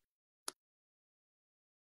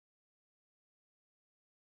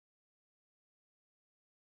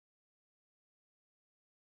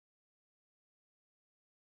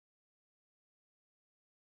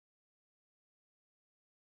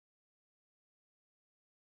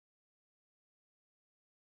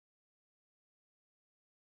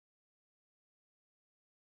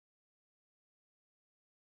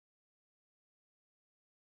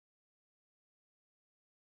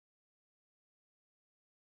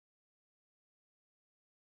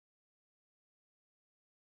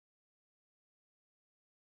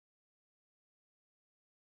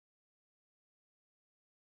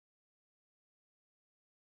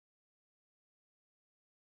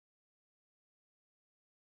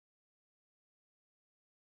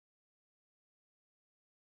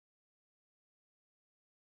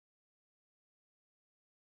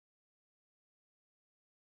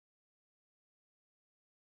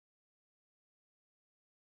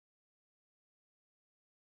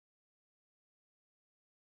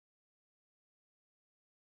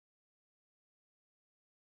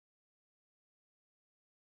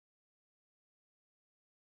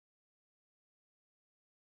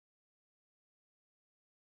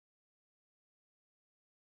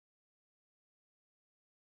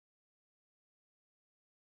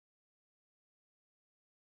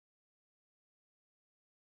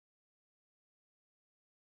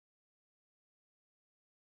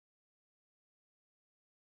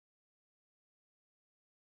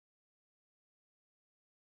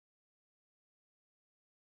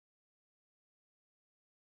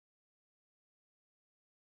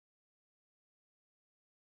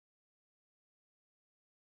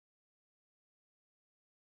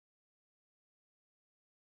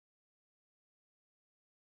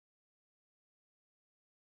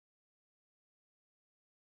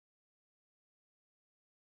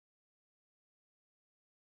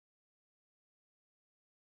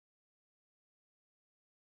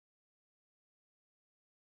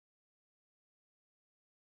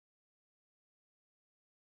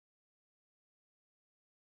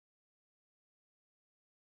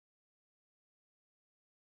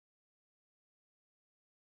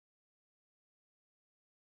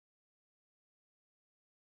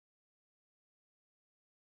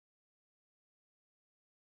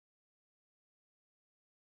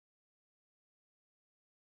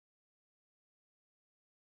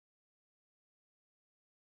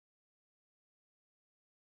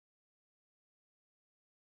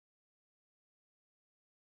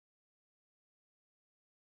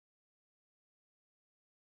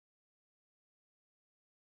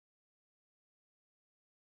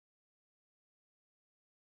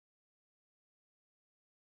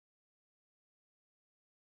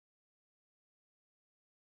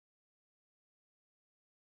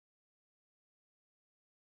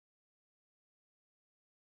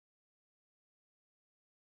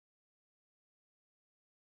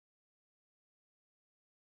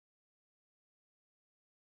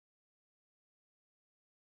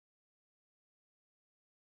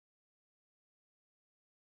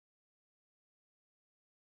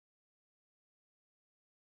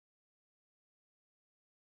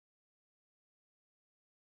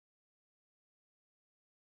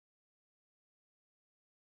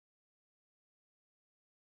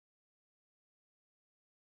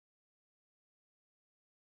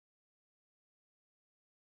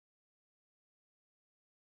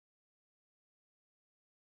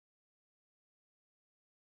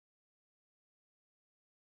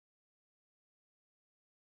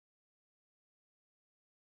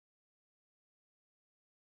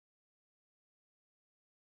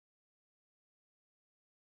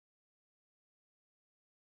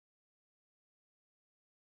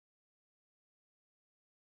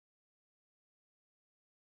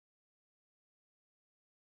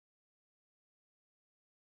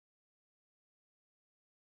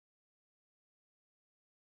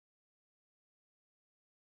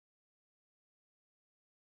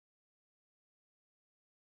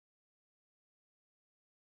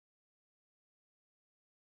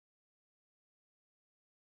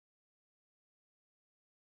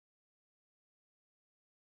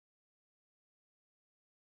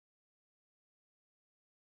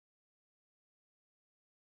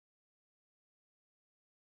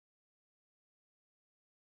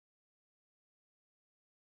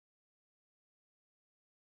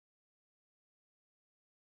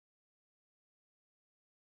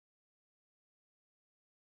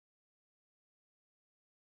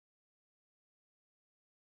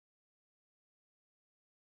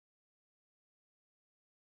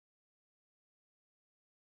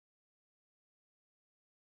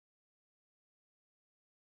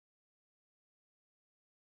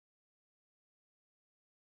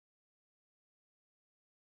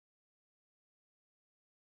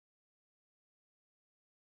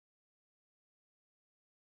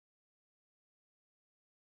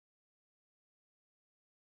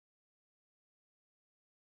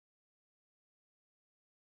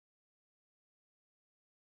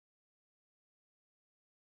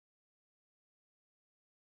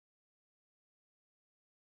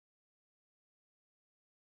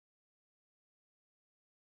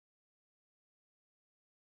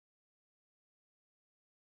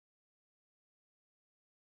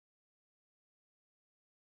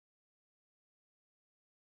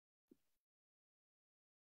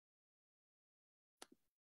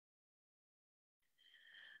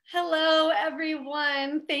 Hello,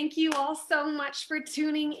 everyone. Thank you all so much for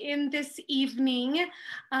tuning in this evening.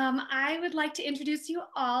 I would like to introduce you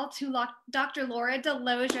all to Dr. Laura de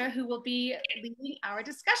Lozier, who will be leading our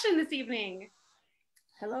discussion this evening.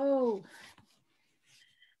 Hello.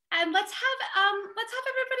 And let's have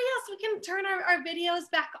everybody else. We can turn our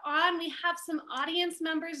videos back on. We have some audience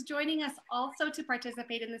members joining us also to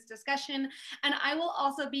participate in this discussion. And I will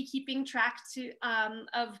also be keeping track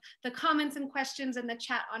of the comments and questions in the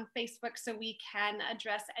chat on Facebook so we can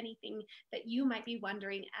address anything that you might be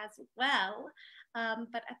wondering as well.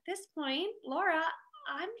 But at this point, Laura,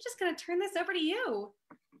 I'm just going to turn this over to you.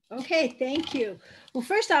 Okay, thank you. Well,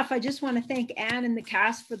 first off, I just want to thank Anne and the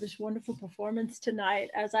cast for this wonderful performance tonight.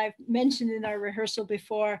 As I've mentioned in our rehearsal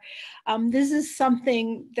before, this is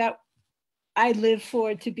something that I live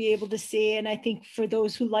for, to be able to see. And I think for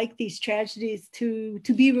those who like these tragedies, to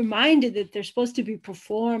be reminded that they're supposed to be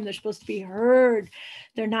performed, they're supposed to be heard,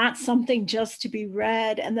 they're not something just to be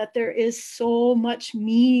read, and that there is so much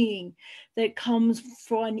meaning that comes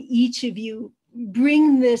from each of you.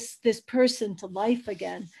 Bring this person to life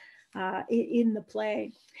again in the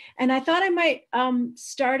play. And I thought I might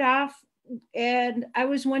start off, and I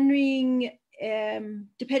was wondering,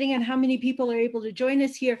 depending on how many people are able to join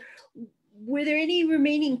us here, were there any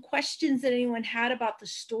remaining questions that anyone had about the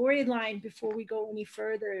storyline before we go any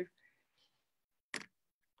further?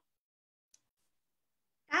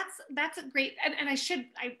 That's a great, and I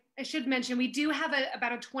should mention, we do have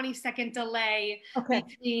about a 20-second delay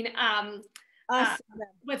between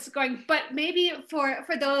what's going, but maybe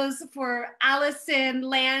for Allison,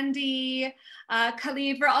 Landy,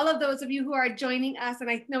 Khalid, for all of those of you who are joining us, and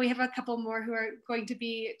I know we have a couple more who are going to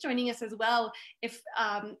be joining us as well, if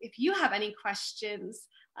you have any questions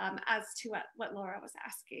as to what Laura was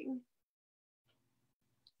asking.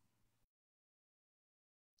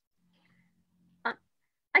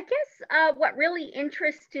 I guess what really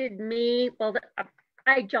interested me, well,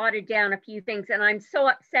 I jotted down a few things, and I'm so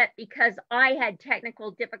upset because I had technical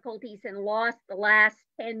difficulties and lost the last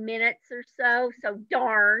 10 minutes or so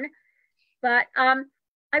darn. But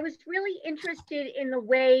I was really interested in the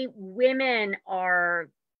way women are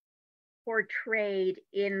portrayed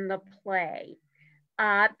in the play,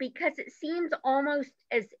 because it seems almost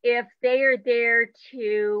as if they are there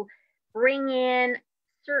to bring in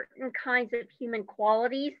certain kinds of human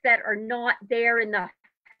qualities that are not there in the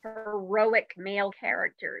heroic male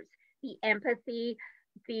characters. The empathy,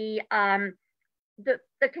 the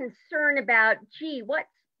concern about, gee, what's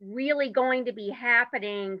really going to be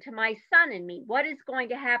happening to my son and me? What is going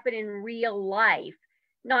to happen in real life?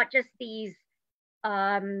 Not just these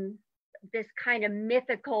this kind of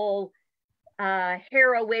mythical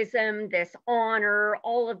heroism, this honor,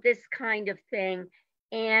 all of this kind of thing.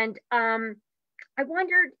 And I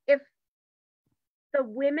wondered if the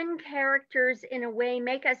women characters in a way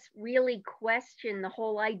make us really question the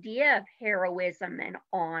whole idea of heroism and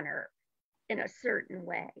honor in a certain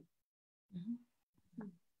way.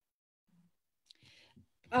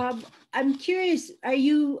 I'm curious, are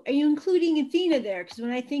you including Athena there? Because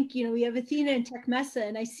when I think, we have Athena and Tecmessa,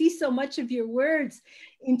 and I see so much of your words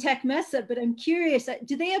in Tecmessa, but I'm curious,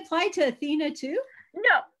 do they apply to Athena too?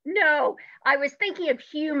 No, I was thinking of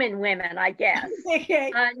human women, I guess.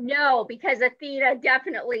 Okay. No, because Athena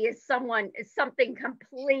definitely is something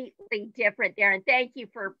completely different there. And thank you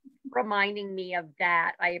for reminding me of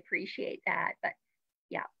that. I appreciate that, but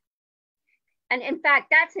yeah. And in fact,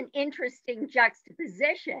 that's an interesting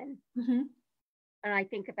juxtaposition. Mm-hmm. And I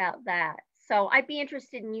think about that. So I'd be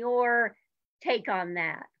interested in your take on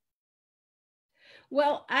that.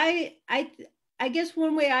 Well, I guess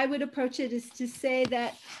one way I would approach it is to say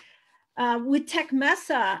that with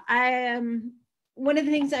Tecmessa, one of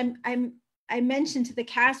the things I mentioned to the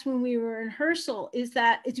cast when we were in rehearsal is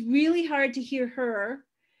that it's really hard to hear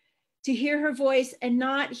her voice and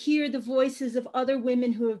not hear the voices of other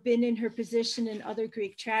women who have been in her position in other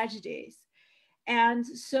Greek tragedies. And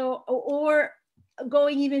so, or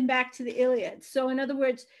going even back to the Iliad. So in other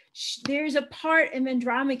words, there's a part in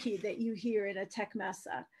Andromache that you hear in a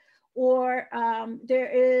Tecmessa. Or there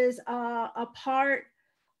is a part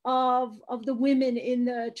of the women in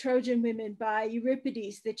the Trojan Women by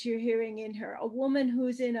Euripides that you're hearing in her, a woman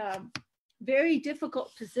who's in a very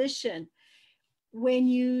difficult position when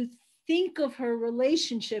you think of her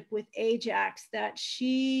relationship with Ajax, that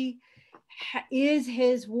she is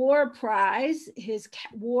his war prize, his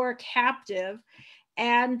war captive,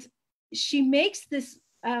 and she makes this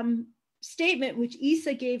statement which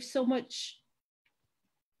Isa gave so much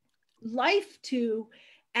life to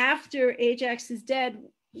after Ajax is dead,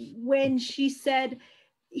 when she said,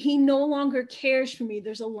 he no longer cares for me.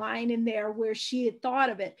 There's a line in there where she had thought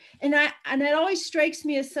of it. And it always strikes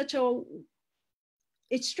me as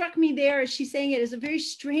it struck me there as she's saying it as a very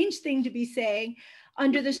strange thing to be saying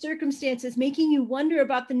under the circumstances, making you wonder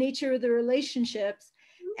about the nature of the relationships.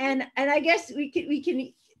 And I guess we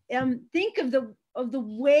can think of the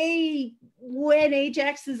way when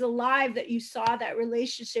Ajax is alive that you saw that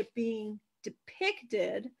relationship being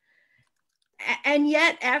depicted. And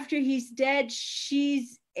yet after he's dead,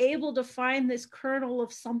 she's able to find this kernel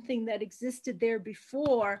of something that existed there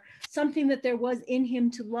before, something that there was in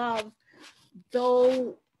him to love.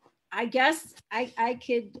 Though I guess I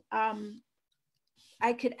could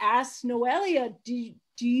ask Noelia, do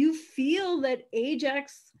you feel that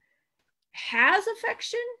Ajax has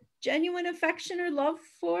affection, genuine affection or love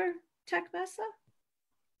for Tecmessa?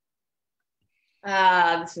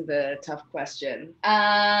 This is a tough question.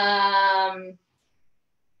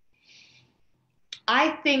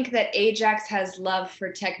 I think that Ajax has love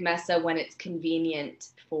for Tecmessa when it's convenient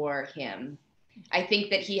for him. I think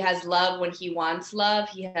that he has love when he wants love.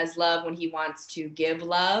 He has love when he wants to give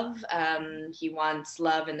love. He wants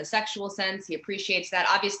love in the sexual sense. He appreciates that.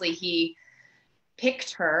 Obviously, he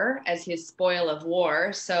picked her as his spoil of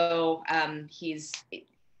war, so he's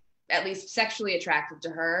at least sexually attracted to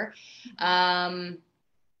her.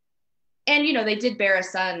 And, you know, they did bear a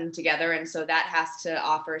son together, and so that has to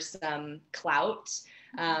offer some clout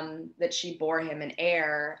that she bore him an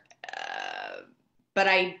heir. But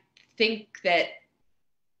I think that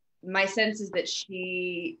my sense is that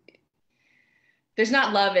there's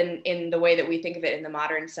not love in the way that we think of it in the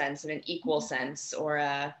modern sense, in an equal sense or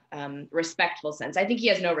a respectful sense. I think he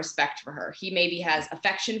has no respect for her. He maybe has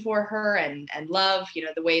affection for her and love, you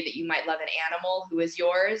know, the way that you might love an animal who is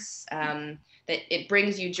yours, that it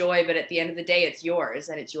brings you joy, but at the end of the day, it's yours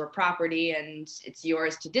and it's your property and it's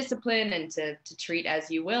yours to discipline and to treat as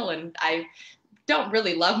you will. And I don't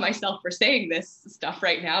really love myself for saying this stuff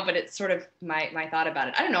right now, but it's sort of my thought about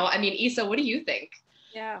it. I don't know. I mean, Isa, what do you think?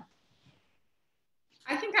 Yeah.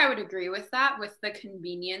 I think I would agree with that, with the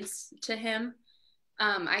convenience to him.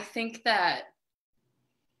 I think that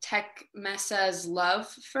Tecmessa's love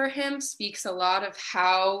for him speaks a lot of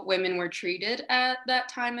how women were treated at that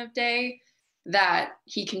time of day, that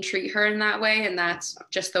he can treat her in that way, and that's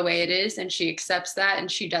just the way it is, and she accepts that,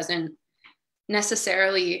 and she doesn't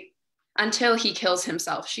necessarily, until he kills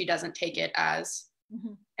himself, she doesn't take it as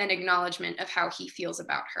an acknowledgement of how he feels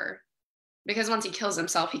about her. Because once he kills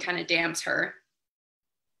himself, he kind of damns her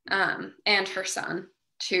and her son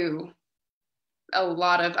to a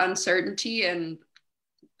lot of uncertainty and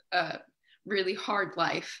a really hard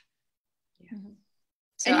life. Yeah.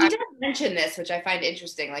 So and he does mention this, which I find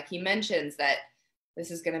interesting. Like, he mentions that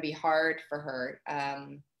this is going to be hard for her,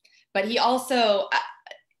 but he also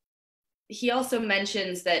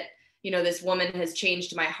mentions that, you know, this woman has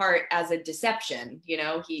changed my heart as a deception. You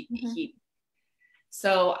know, he.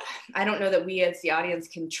 So I don't know that we as the audience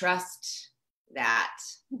can trust that.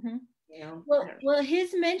 You know? Well,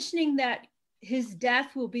 his mentioning that his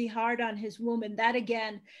death will be hard on his woman, that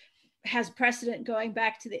again has precedent going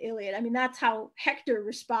back to the Iliad. I mean, that's how Hector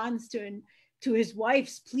responds to his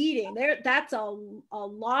wife's pleading. That's a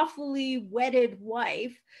lawfully wedded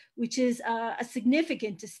wife, which is a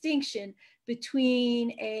significant distinction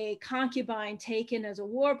between a concubine taken as a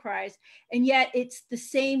war prize, and yet it's the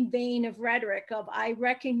same vein of rhetoric of, I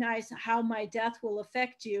recognize how my death will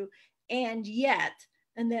affect you, and yet,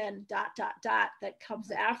 and then ... that comes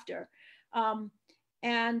after.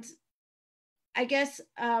 And I guess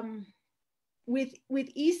with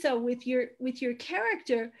Isa, with your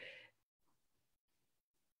character,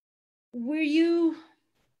 were you,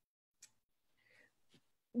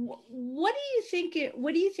 what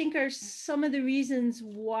do you think are some of the reasons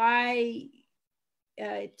why,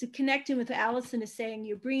 to connect in with Allison is saying,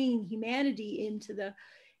 you're bringing humanity into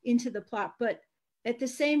the plot, but at the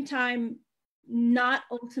same time not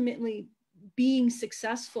ultimately being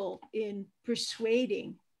successful in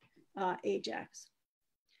persuading Ajax?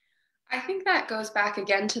 I think that goes back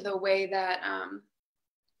again to the way that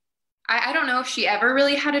I don't know if she ever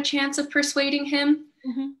really had a chance of persuading him.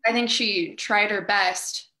 I think she tried her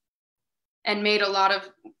best and made a lot of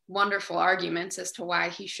wonderful arguments as to why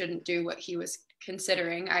he shouldn't do what he was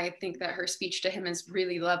considering. I think that her speech to him is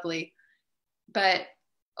really lovely, but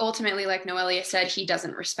ultimately, like Noelia said, he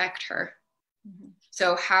doesn't respect her.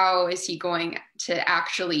 So how is he going to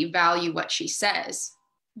actually value what she says?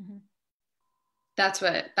 That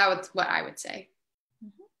was what I would say.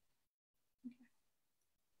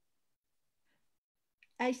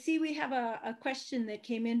 I see we have a question that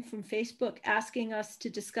came in from Facebook asking us to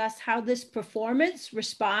discuss how this performance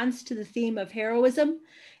responds to the theme of heroism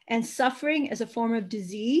and suffering as a form of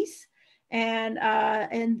disease, and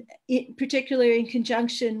particularly in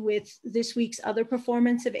conjunction with this week's other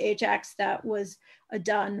performance of Ajax that was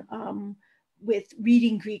done with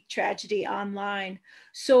Reading Greek Tragedy online.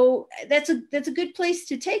 So that's a good place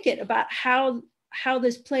to take it about how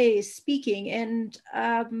this play is speaking, and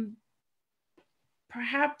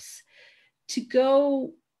perhaps to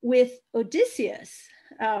go with Odysseus.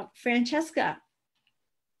 Francesca,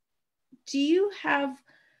 do you have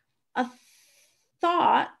a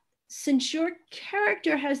thought, since your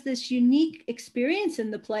character has this unique experience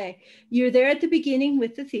in the play? You're there at the beginning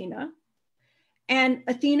with Athena, and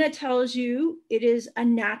Athena tells you it is a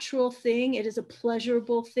natural thing, it is a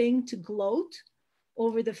pleasurable thing to gloat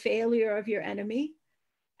over the failure of your enemy.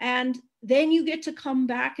 And then you get to come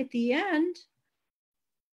back at the end,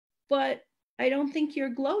 but I don't think you're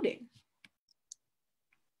gloating.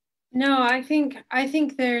 No, I think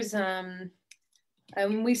there's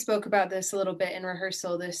we spoke about this a little bit in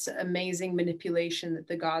rehearsal, this amazing manipulation that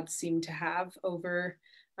the gods seem to have over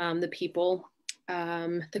the people,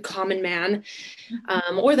 the common man,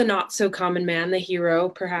 or the not so common man, the hero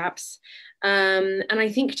perhaps. And I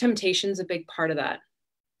think temptation's a big part of that.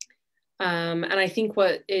 And I think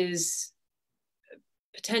what is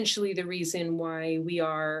potentially the reason why we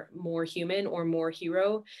are more human or more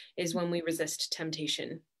hero is when we resist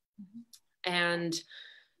temptation. And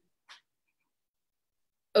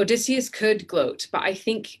Odysseus could gloat, but I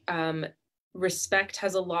think respect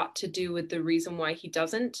has a lot to do with the reason why he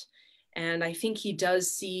doesn't. And I think he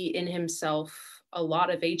does see in himself a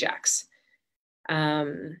lot of Ajax.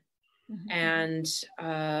 And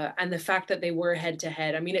the fact that they were head to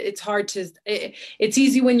head. I mean, it's hard to, it's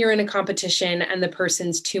easy when you're in a competition and the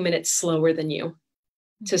person's 2 minutes slower than you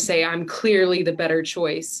to say, I'm clearly the better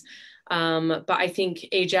choice. But I think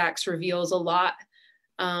Ajax reveals a lot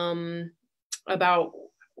about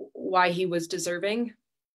why he was deserving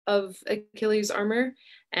of Achilles' armor.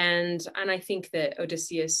 And I think that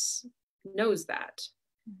Odysseus knows that.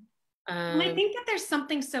 And I think that there's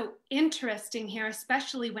something so interesting here,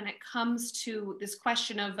 especially when it comes to this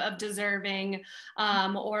question of deserving,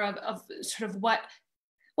 or of sort of what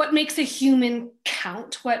makes a human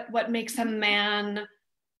count, what makes a man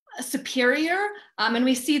superior. And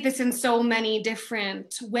we see this in so many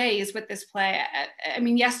different ways with this play. I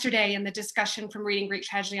mean, yesterday in the discussion from Reading Greek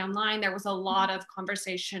Tragedy Online, there was a lot of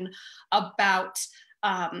conversation about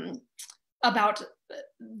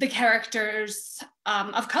the characters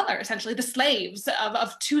of color, essentially the slaves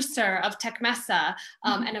of Teucer, of Tecmessa,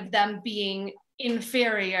 and of them being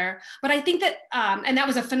inferior. But I think that, and that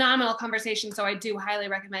was a phenomenal conversation, so I do highly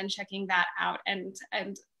recommend checking that out and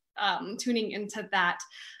tuning into that.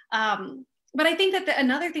 But I think that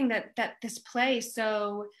another thing that this play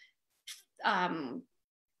so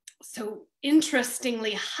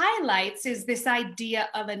interestingly highlights is this idea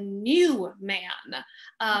of a new man,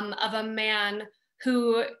 of a man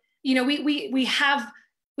who, you know, we have,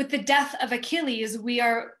 with the death of Achilles, we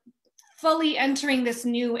are fully entering this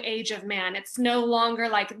new age of man. It's no longer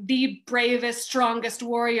like the bravest, strongest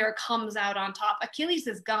warrior comes out on top. Achilles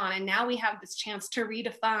is gone, and now we have this chance to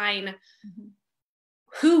redefine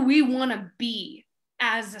who we want to be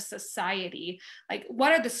as a society. Like,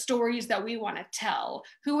 what are the stories that we want to tell?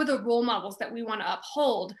 Who are the role models that we want to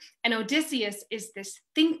uphold? And Odysseus is this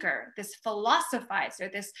thinker, this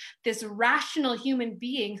philosophizer, this rational human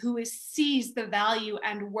being who sees the value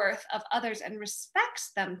and worth of others and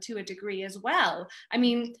respects them to a degree as well. I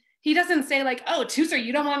mean, he doesn't say like, oh, Teucer,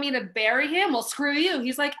 you don't want me to bury him? Well, screw you.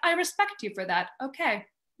 He's like, I respect you for that. Okay,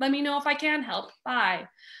 let me know if I can help. Bye.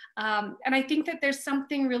 And I think that there's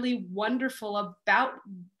something really wonderful about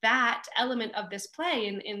that element of this play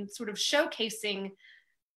in sort of showcasing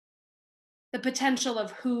the potential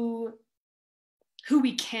of who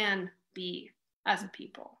we can be as a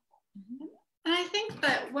people. And I think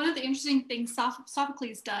that one of the interesting things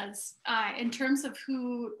Sophocles does in terms of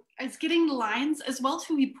who is getting the lines, as well as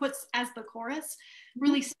who he puts as the chorus,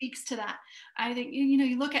 really speaks to that. I think, you know,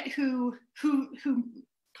 you look at who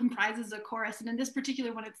comprises a chorus, and in this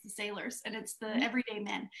particular one, it's the sailors and it's the everyday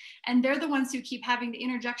men, and they're the ones who keep having the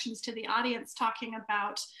interjections to the audience, talking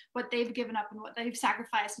about what they've given up and what they've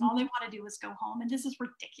sacrificed, and all they want to do is go home, and this is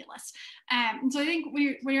ridiculous. And so I think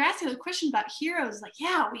when you're asking the question about heroes, like,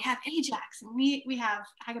 yeah, we have Ajax, and we have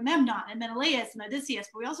Agammemnon and Menelaus and Odysseus,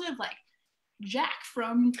 but we also have like Jack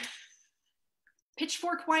from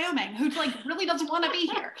Pitchfork, Wyoming, who like really doesn't want to be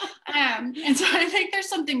here. And so I think there's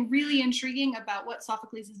something really intriguing about what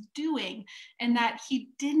Sophocles is doing, and that he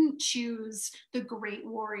didn't choose the great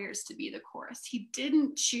warriors to be the chorus. He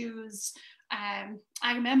didn't choose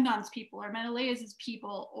Agamemnon's people or Menelaus's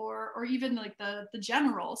people or even like the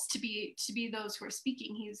generals to be those who are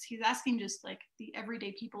speaking. He's asking just like the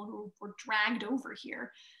everyday people who were dragged over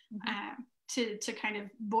here to kind of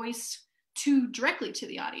voice directly to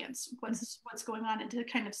the audience what's going on, and to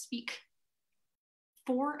kind of speak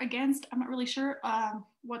for, against, I'm not really sure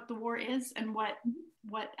what the war is, and what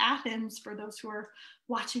Athens, for those who are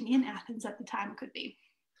watching in Athens at the time, could be.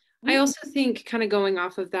 I also think, kind of going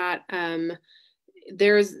off of that,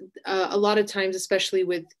 there's a lot of times, especially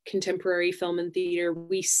with contemporary film and theater,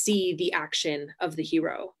 we see the action of the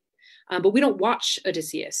hero, but we don't watch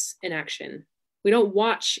Odysseus in action. We don't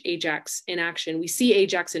watch Ajax in action. We see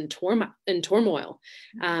Ajax in turmoil.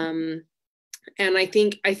 And I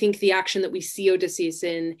think the action that we see Odysseus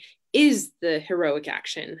in is the heroic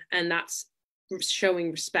action, and that's showing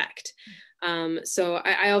respect. So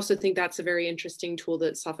I also think that's a very interesting tool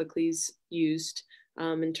that Sophocles used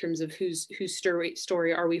in terms of whose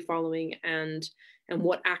story are we following, and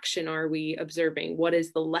what action are we observing? What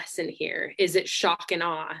is the lesson here? Is it shock and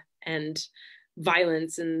awe and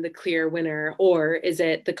violence and the clear winner, or is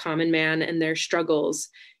it the common man and their struggles?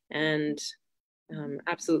 And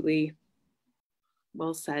absolutely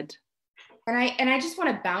well said. And I just want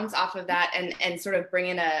to bounce off of that and sort of bring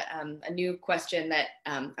in a new question that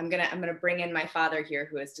I'm gonna bring in my father here,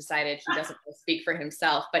 who has decided he doesn't speak for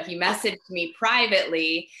himself, but he messaged me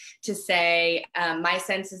privately to say, my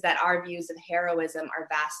sense is that our views of heroism are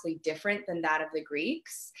vastly different than that of the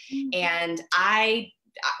Greeks. And I'm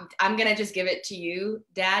gonna just give it to you,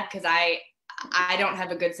 Dad, because I don't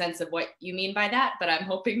have a good sense of what you mean by that, but I'm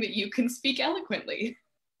hoping that you can speak eloquently.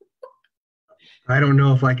 I don't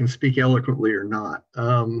know if I can speak eloquently or not,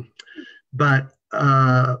 but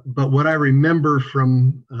what I remember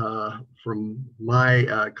from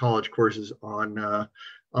my college courses on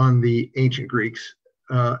the ancient Greeks,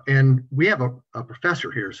 and we have a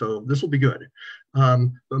professor here, so this will be good. But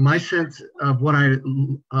my sense of what I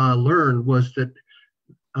learned was that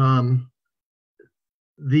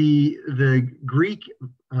the Greek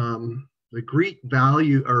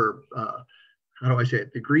value, or how do I say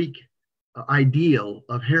it? The Greek ideal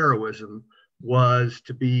of heroism was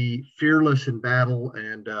to be fearless in battle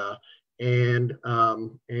and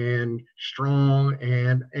strong,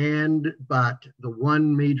 but the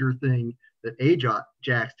one major thing that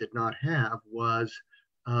Ajax did not have was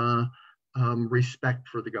respect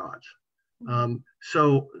for the gods.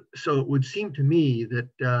 So it would seem to me that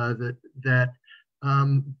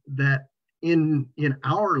in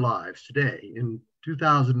our lives today, in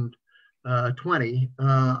 2020,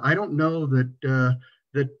 I don't know that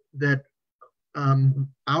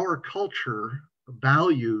our culture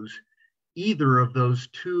values either of those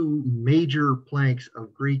two major planks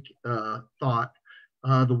of Greek thought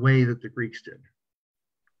the way that the Greeks did.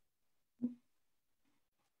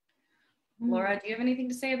 Laura, do you have anything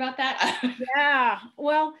to say about that? Yeah,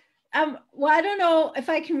 well, I don't know if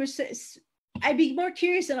I can I'd be more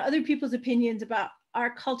curious on other people's opinions about our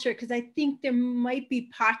culture, because I think there might be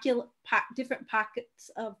different pockets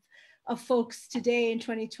of folks today in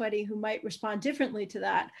 2020 who might respond differently to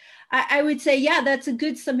that. I would say, yeah, that's a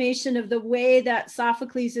good summation of the way that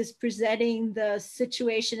Sophocles is presenting the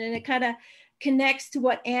situation, and it kind of connects to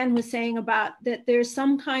what Anne was saying about that there's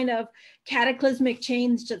some kind of cataclysmic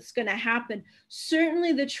change that's going to happen.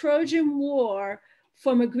 Certainly the Trojan War,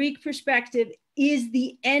 from a Greek perspective, is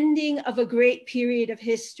the ending of a great period of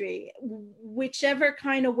history, whichever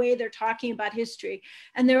kind of way they're talking about history.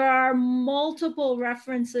 And there are multiple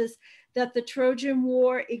references that the Trojan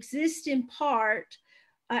War exists in part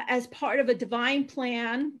as part of a divine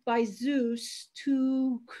plan by Zeus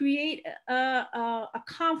to create a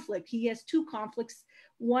conflict. He has two conflicts,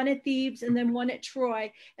 one at Thebes and then one at Troy.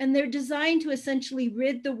 And they're designed to essentially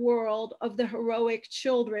rid the world of the heroic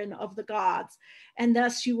children of the gods. And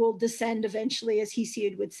thus you will descend eventually, as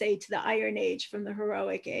Hesiod would say, to the Iron Age from the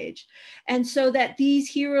heroic age. And so that these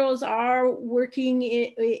heroes are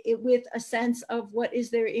working with a sense of what is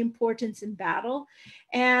their importance in battle.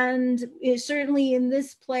 And certainly in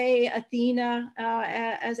this play, Athena,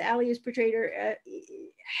 as Aili has portrayed her,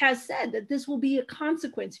 has said that this will be a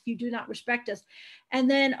consequence if you do not respect us.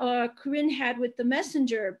 And then Corinne had with the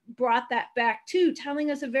messenger brought that back too,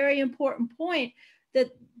 telling us a very important point, that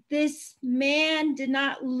this man did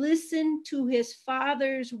not listen to his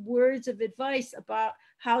father's words of advice about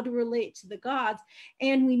how to relate to the gods.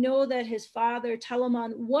 And we know that his father,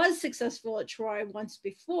 Telamon, was successful at Troy once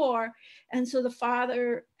before. And so the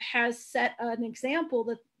father has set an example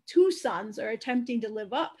that two sons are attempting to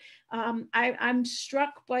live up. I'm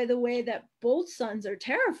struck by the way that both sons are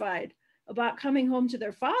terrified about coming home to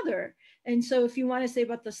their father. And so if you want to say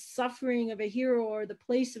about the suffering of a hero or the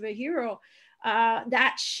place of a hero,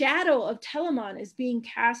 that shadow of Telamon is being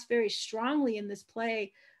cast very strongly in this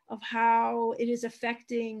play, of how it is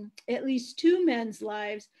affecting at least two men's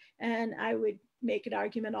lives. And I would make an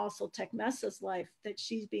argument also Tecmessa's life, that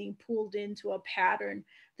she's being pulled into a pattern,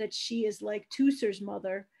 that she is like Teucer's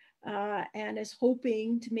mother, and is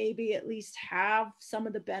hoping to maybe at least have some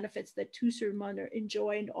of the benefits that Teucer's mother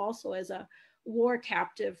enjoyed also as a war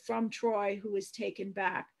captive from Troy, who was taken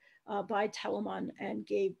back by Telamon and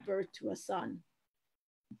gave birth to a son.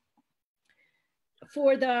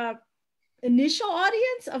 For the initial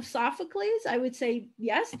audience of Sophocles, I would say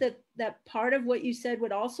yes, that part of what you said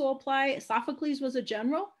would also apply. Sophocles was a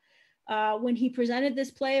general. When he presented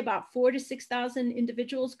this play, about 4,000 to 6,000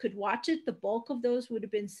 individuals could watch it. The bulk of those would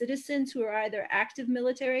have been citizens who are either active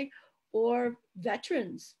military or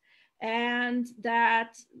veterans. And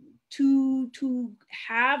that to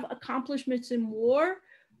have accomplishments in war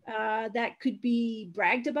that could be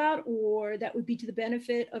bragged about or that would be to the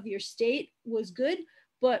benefit of your state was good.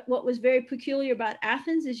 But what was very peculiar about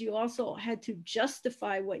Athens is you also had to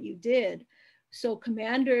justify what you did. So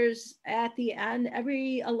commanders at the end,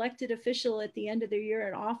 every elected official at the end of their year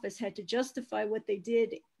in office had to justify what they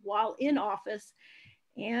did while in office.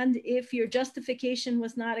 And if your justification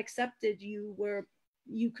was not accepted, you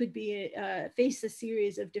could be face a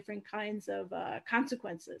series of different kinds of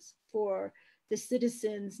consequences for the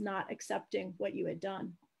citizens not accepting what you had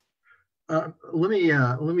done. Let me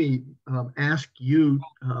ask you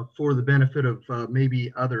for the benefit of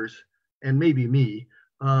maybe others and maybe me.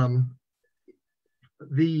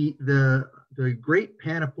 The great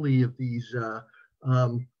panoply of these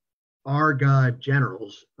Argive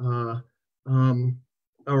generals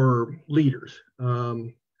or leaders,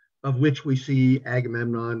 of which we see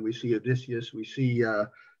Agamemnon, we see Odysseus, we see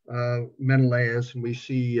Menelaus, and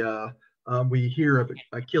we hear of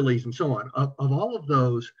Achilles and so on. Of all of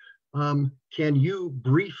those, can you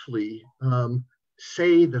briefly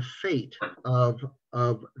say the fate of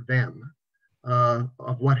them,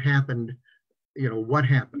 of what happened? What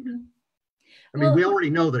happened? Mm-hmm. I mean, we already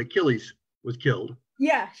know that Achilles was killed.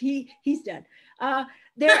 Yeah, he's dead.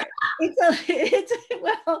 He's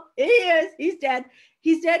dead.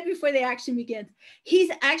 He's dead before the action begins. He's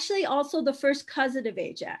actually also the first cousin of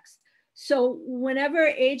Ajax. So whenever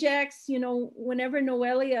Ajax, whenever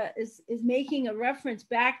Noelia is making a reference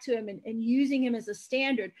back to him and using him as a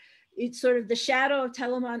standard, it's sort of the shadow of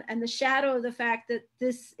Telamon and the shadow of the fact that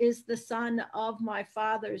this is the son of my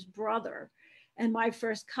father's brother and my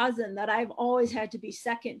first cousin that I've always had to be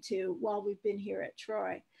second to while we've been here at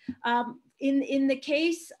Troy. In the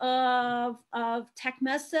case of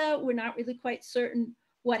Tecmessa, we're not really quite certain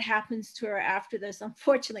what happens to her after this,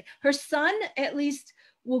 unfortunately. Her son, at least,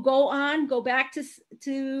 will go back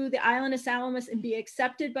to the island of Salamis and be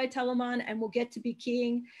accepted by Telamon and will get to be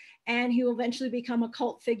king. And he will eventually become a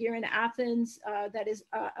cult figure in Athens that is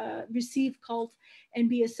receive cult and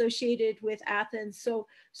be associated with Athens. So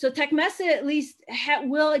Tecmessa at least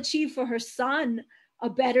will achieve for her son a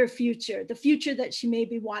better future, the future that she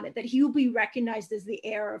maybe wanted, that he will be recognized as the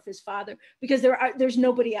heir of his father, because there's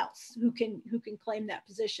nobody else who can claim that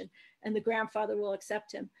position, and the grandfather will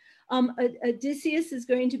accept him. Odysseus is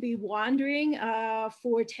going to be wandering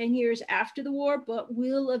for 10 years after the war, but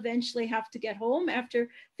will eventually have to get home after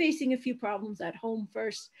facing a few problems at home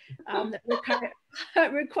first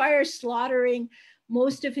that require slaughtering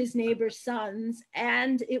most of his neighbors' sons,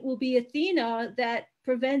 and it will be Athena that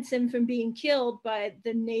prevents him from being killed by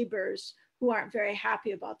the neighbors who aren't very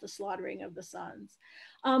happy about the slaughtering of the sons.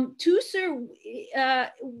 Teucer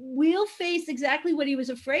will face exactly what he was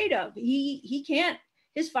afraid of. He can't,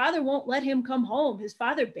 his father won't let him come home. His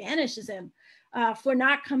father banishes him for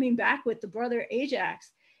not coming back with the brother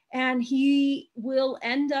Ajax. And he will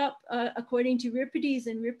end up, according to Euripides,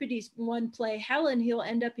 in Euripides' one play, Helen, he'll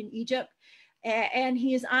end up in Egypt. And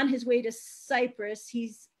he is on his way to Cyprus.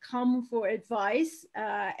 He's come for advice,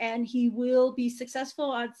 and he will be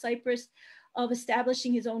successful on Cyprus of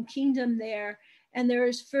establishing his own kingdom there. And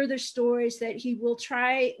there's further stories that he will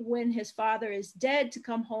try when his father is dead to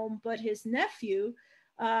come home, but his nephew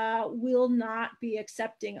will not be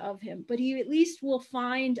accepting of him. But he at least will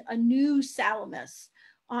find a new Salamis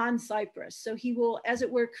on Cyprus. So he will, as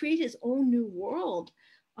it were, create his own new world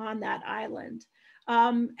on that island.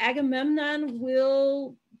 Agamemnon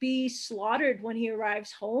will be slaughtered when he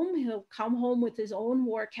arrives home. He'll come home with his own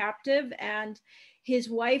war captive, and his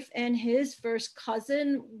wife and his first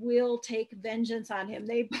cousin will take vengeance on him.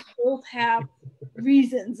 They both have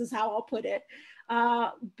reasons, is how I'll put it,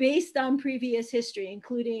 based on previous history,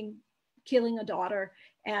 including killing a daughter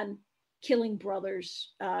and killing brothers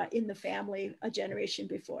in the family a generation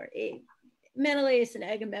before. Menelaus and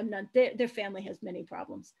Agamemnon, their family has many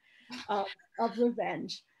problems of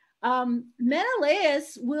revenge.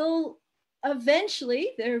 Menelaus will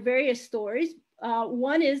eventually, there are various stories.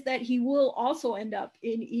 One is that he will also end up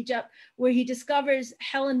in Egypt, where he discovers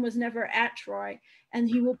Helen was never at Troy, and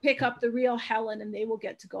he will pick up the real Helen, and they will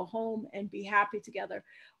get to go home and be happy together.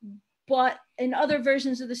 But in other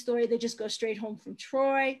versions of the story, they just go straight home from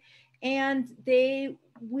Troy, and they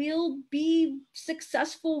will be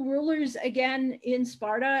successful rulers again in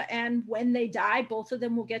Sparta. And when they die, both of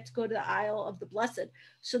them will get to go to the Isle of the Blessed.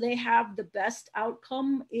 So they have the best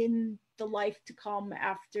outcome in the life to come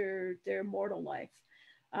after their mortal life.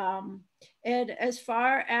 And as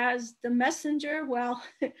far as the messenger, well,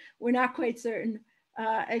 we're not quite certain,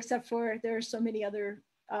 except for there are so many other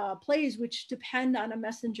plays which depend on a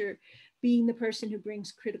messenger being the person who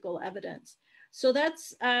brings critical evidence. So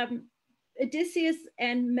that's Odysseus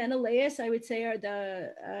and Menelaus, I would say, are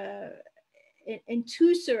and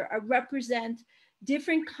Teucer represent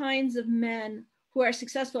different kinds of men who are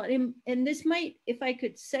successful. And this might, if I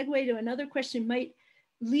could segue to another question, might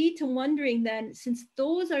lead to wondering then, since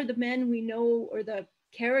those are the men we know, or the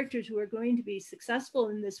characters who are going to be successful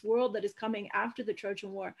in this world that is coming after the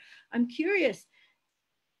Trojan War, I'm curious,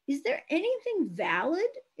 is there anything valid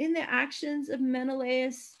in the actions of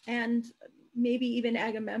Menelaus and maybe even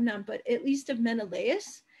Agamemnon, but at least of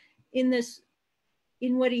Menelaus in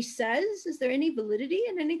what he says? Is there any validity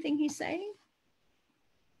in anything he's saying?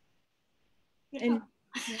 Yeah. And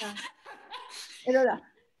yeah, I don't know.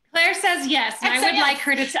 Claire says yes, and I would like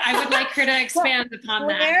her to expand upon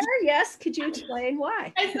that. Claire, yes, could you explain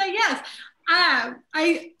why? I say yes.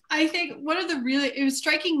 I think one of the it was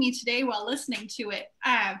striking me today while listening to it,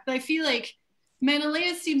 but I feel like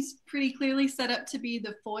Menelaus seems pretty clearly set up to be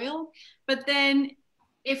the foil, but then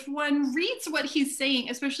if one reads what he's saying,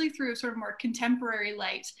 especially through a sort of more contemporary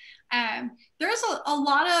light, there's a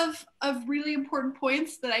lot of really important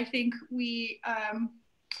points that I think we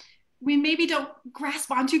maybe don't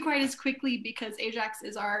grasp onto quite as quickly because Ajax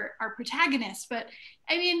is our protagonist. But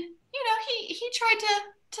I mean, you know, he tried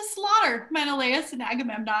to slaughter Menelaus and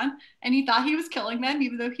Agamemnon, and he thought he was killing them,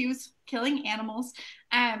 even though he was killing animals.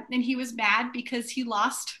 And he was mad because he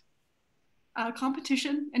lost a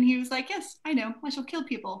competition, and he was like, yes, I know, I shall kill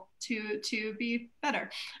people to be better.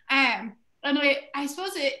 And I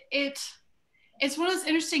suppose it's one of those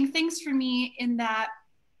interesting things for me, in that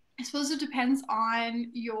I suppose it depends on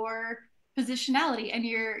your positionality and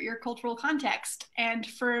your cultural context. And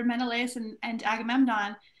for Menelaus and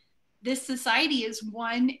Agamemnon, this society is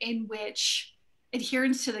one in which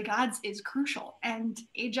adherence to the gods is crucial, and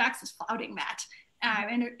Ajax is flouting that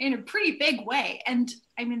in a pretty big way. And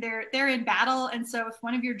I mean, they're in battle, and so if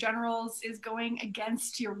one of your generals is going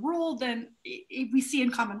against your rule, then we see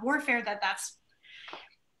in common warfare that's,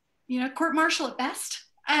 you know, court-martial at best.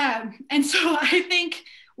 And so I think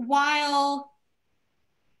while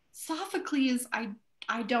Sophocles,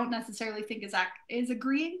 I don't necessarily think is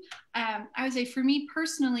agreeing, I would say for me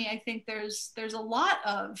personally, I think there's a lot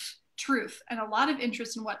of truth and a lot of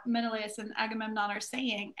interest in what Menelaus and Agamemnon are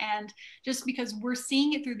saying. And just because we're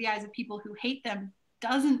seeing it through the eyes of people who hate them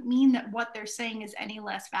doesn't mean that what they're saying is any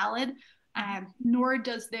less valid, nor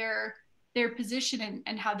does their position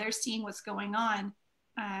and how they're seeing what's going on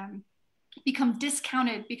become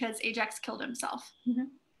discounted because Ajax killed himself. Mm-hmm.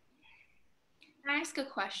 Can I ask a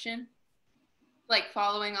question? Like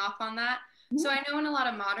following off on that. Mm-hmm. So I know in a lot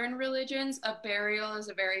of modern religions, a burial is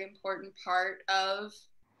a very important part of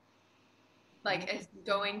like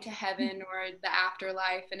going to heaven or the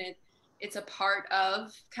afterlife, and it's a part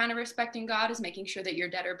of kind of respecting God, is making sure that your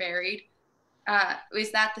dead are buried.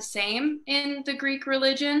 Is that the same in the Greek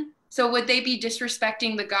religion? So would they be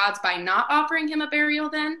disrespecting the gods by not offering him a burial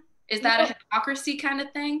then? Is that a hypocrisy kind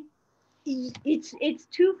of thing? It's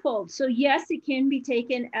twofold. So yes, it can be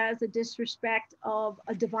taken as a disrespect of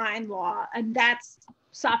a divine law, and that's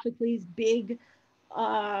Sophocles' big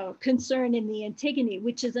concern in the Antigone,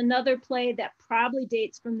 which is another play that probably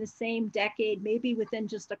dates from the same decade, maybe within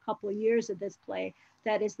just a couple of years of this play,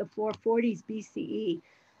 that is the 440s BCE.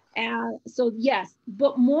 And so yes,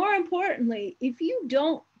 but more importantly, if you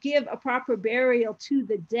don't give a proper burial to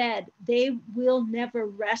the dead, they will never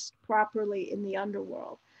rest properly in the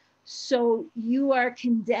underworld. So you are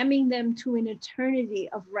condemning them to an eternity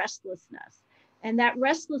of restlessness. And that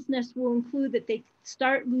restlessness will include that they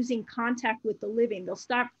start losing contact with the living. They'll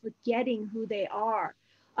start forgetting who they are.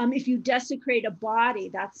 If you desecrate a body,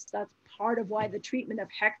 that's part of why the treatment of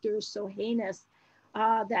Hector is so heinous,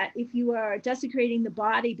 that if you are desecrating the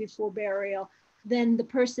body before burial, then the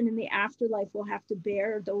person in the afterlife will have to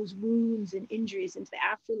bear those wounds and injuries into the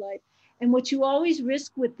afterlife. And what you always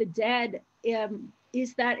risk with the dead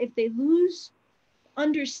is that if they lose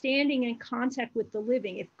understanding and contact with the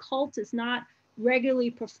living, if cult is not regularly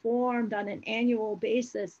performed on an annual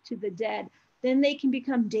basis to the dead, then they can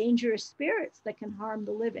become dangerous spirits that can harm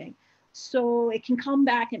the living. So it can come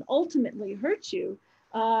back and ultimately hurt you,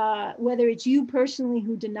 whether it's you personally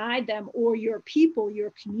who denied them or your people,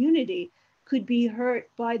 your community could be hurt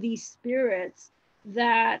by these spirits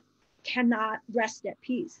that cannot rest at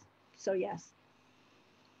peace. So yes.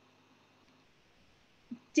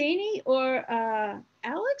 Danny or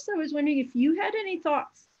Alex, I was wondering if you had any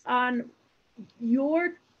thoughts on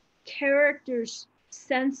your character's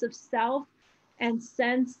sense of self and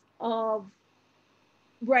sense of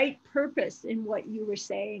right purpose in what you were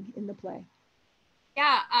saying in the play.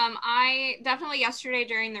 Yeah, I definitely yesterday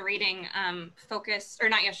during the reading focused, or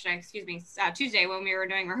not yesterday, excuse me, Tuesday when we were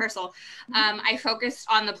doing rehearsal, I focused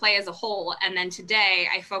on the play as a whole. And then today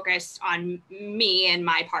I focused on me and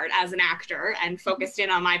my part as an actor and focused in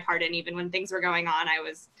on my part. And even when things were going on, I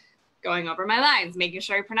was going over my lines, making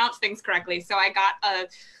sure I pronounced things correctly. So I got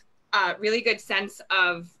a really good sense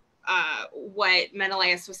of what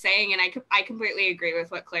Menelaus was saying, and I completely agree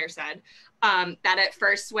with what Claire said. That at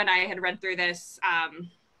first, when I had read through this,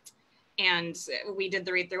 and we did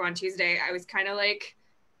the read through on Tuesday, I was kind of like,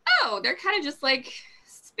 oh, they're kind of just like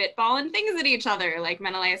spitballing things at each other, like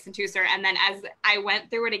Menelaus and Teucer. And then as I went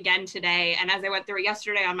through it again today, and as I went through it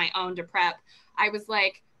yesterday on my own to prep, I was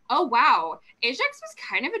like, oh wow, Ajax was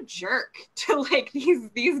kind of a jerk to like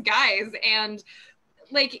these guys, and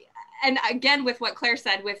like. And again, with what Claire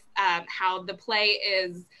said, with how the play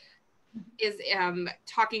is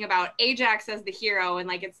talking about Ajax as the hero, and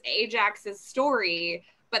like it's Ajax's story,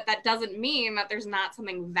 but that doesn't mean that there's not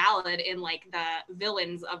something valid in like the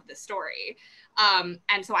villains of the story.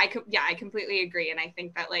 And so I completely agree, and I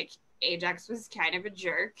think that like Ajax was kind of a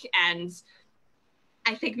jerk, and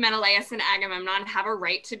I think Menelaus and Agamemnon have a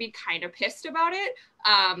right to be kind of pissed about it.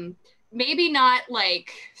 Maybe not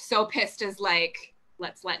like so pissed as like,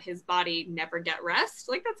 let's let his body never get rest.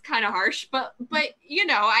 Like that's kind of harsh, but you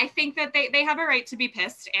know, I think that they have a right to be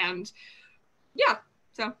pissed, and yeah.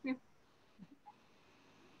 So yeah.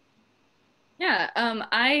 Yeah,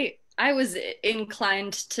 I was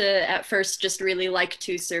inclined to at first just really like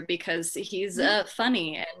Teucer because he's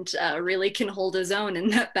funny and really can hold his own in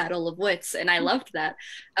that battle of wits, and I loved that.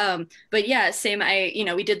 But yeah, same.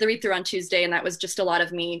 We did the read through on Tuesday, and that was just a lot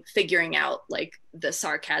of me figuring out like the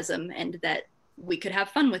sarcasm and that we could have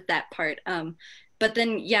fun with that part. But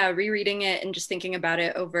then, yeah, rereading it and just thinking about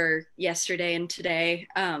it over yesterday and today.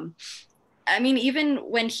 I mean, even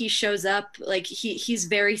when he shows up, like he's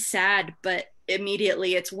very sad, but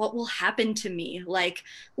immediately it's what will happen to me. Like,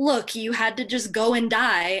 look, you had to just go and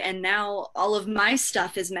die, and now all of my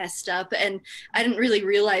stuff is messed up. And I didn't really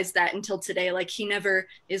realize that until today. Like, he never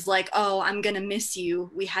is like, oh, I'm gonna miss you,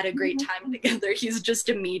 we had a great time together. He's just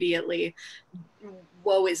immediately,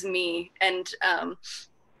 woe is me. And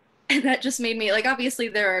that just made me like, obviously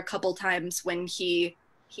there are a couple times when he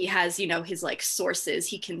has, his like sources,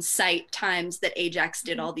 he can cite times that Ajax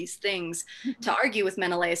did all these things to argue with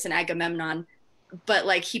Menelaus and Agamemnon, but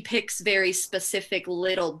like he picks very specific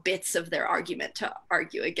little bits of their argument to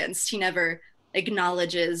argue against. He never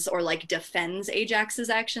acknowledges or like defends Ajax's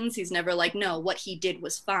actions. He's never like, no, what he did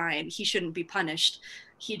was fine, he shouldn't be punished.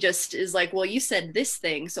 He just is like, well, you said this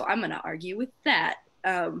thing, so I'm gonna argue with that.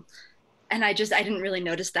 And I didn't really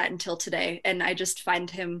notice that until today, and I just find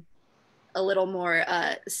him a little more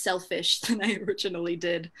selfish than I originally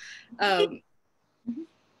did. Sorry.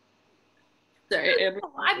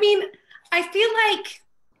 I mean, I feel like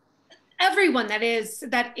everyone that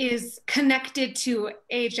is connected to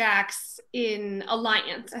Ajax in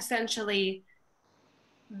alliance essentially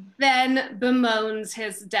then bemoans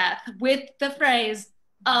his death with the phrase,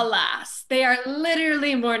 alas. They are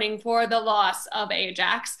literally mourning for the loss of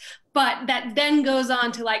Ajax, but that then goes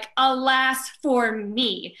on to like, alas for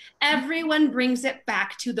me. Everyone brings it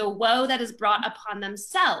back to the woe that is brought upon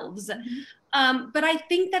themselves. But I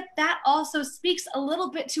think that also speaks a little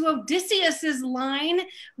bit to Odysseus's line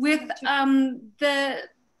with the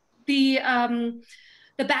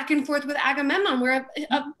back and forth with Agamemnon, where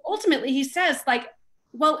ultimately he says like,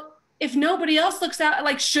 well, if nobody else looks out,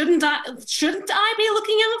 like, shouldn't I be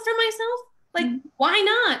looking out for myself? Like, why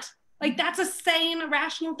not? Like, that's a sane,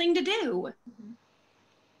 rational thing to do.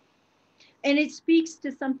 And it speaks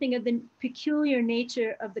to something of the peculiar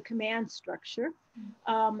nature of the command structure,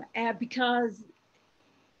 because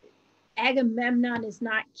Agamemnon is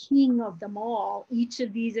not king of them all. Each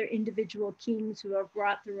of these are individual kings who have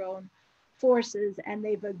brought their own forces, and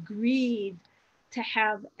they've agreed to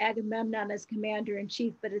have Agamemnon as commander in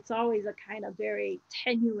chief, but it's always a kind of very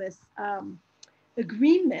tenuous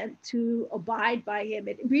agreement to abide by him.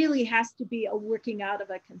 It really has to be a working out of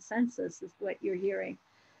a consensus, is what you're hearing.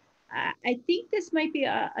 I think this might be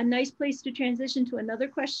a nice place to transition to another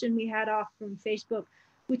question we had off from Facebook,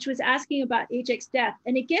 which was asking about Ajax's death.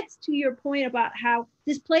 And it gets to your point about how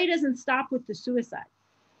this play doesn't stop with the suicide,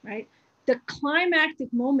 right? The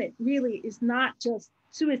climactic moment really is not just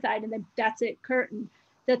suicide and then that's it, curtain,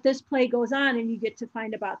 that this play goes on and you get to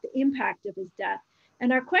find about the impact of his death.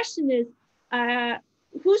 And our question is,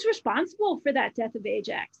 who's responsible for that death of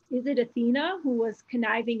Ajax? Is it Athena, who was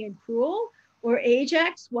conniving and cruel, or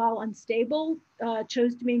Ajax, while unstable,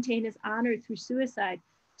 chose to maintain his honor through suicide?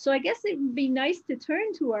 So I guess it would be nice to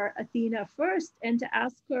turn to our Athena first and to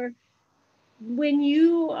ask her, when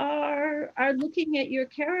you are looking at your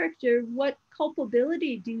character, what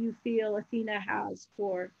culpability do you feel Athena has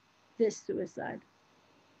for this suicide?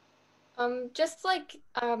 Just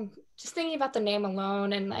thinking about the name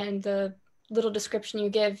alone and the little description you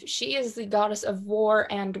give, she is the goddess of war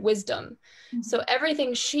and wisdom. Mm-hmm. So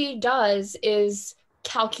everything she does is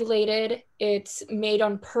calculated, it's made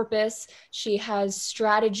on purpose. She has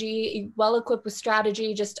strategy, well equipped with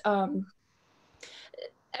strategy. Just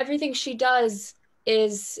everything she does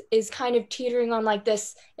is kind of teetering on like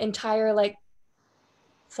this entire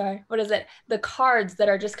the cards that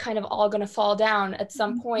are just kind of all going to fall down at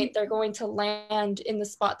some point. They're going to land in the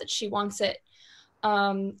spot that she wants it.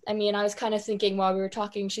 I mean, I was kind of thinking while we were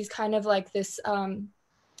talking, she's kind of like this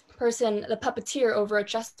person, the puppeteer over a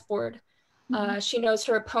chessboard. She knows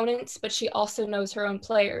her opponents, but she also knows her own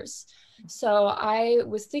players. So I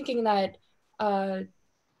was thinking that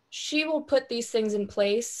she will put these things in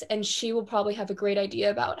place, and she will probably have a great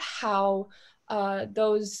idea about how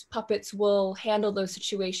those puppets will handle those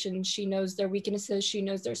situations. She knows their weaknesses, she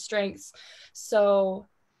knows their strengths. So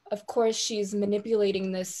of course she's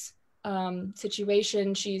manipulating this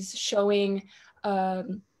situation. She's showing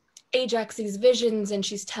Ajax these visions, and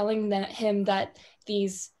she's telling him that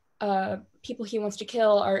these people he wants to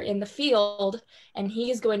kill are in the field, and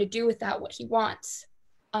he is going to do with that what he wants.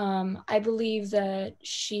 I believe that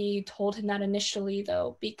she told him that initially,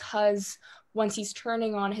 though, because once he's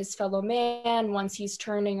turning on his fellow man, once he's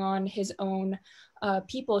turning on his own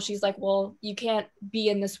people, she's like, well, you can't be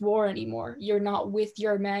in this war anymore. You're not with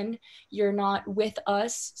your men. You're not with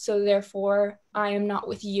us. So therefore, I am not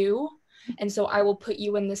with you. And so I will put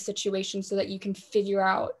you in this situation so that you can figure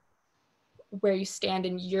out where you stand,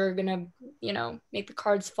 and you're gonna, make the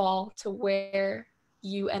cards fall to where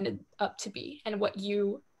you ended up to be and what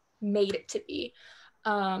you made it to be.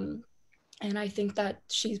 And I think that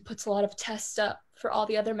she puts a lot of tests up for all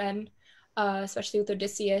the other men, especially with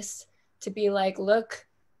Odysseus, to be like, look,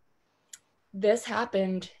 this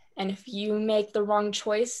happened, and if you make the wrong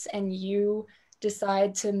choice and you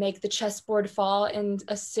decide to make the chessboard fall in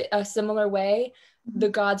a similar way, the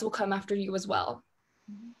gods will come after you as well.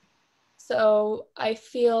 So I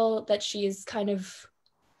feel that she is kind of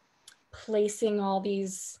placing all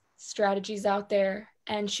these strategies out there,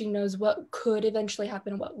 and she knows what could eventually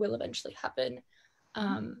happen, what will eventually happen.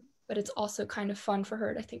 But it's also kind of fun for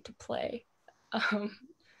her, I think, to play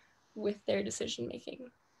with their decision making.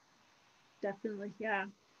 Definitely, yeah.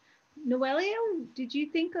 Noelia, did you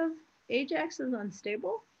think of Ajax as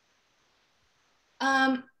unstable?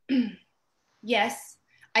 Yes,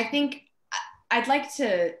 I think I'd like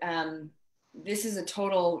to, this is a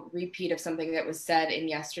total repeat of something that was said in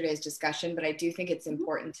yesterday's discussion, but I do think it's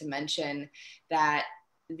important to mention that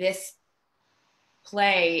this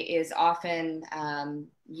play is often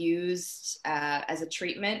used as a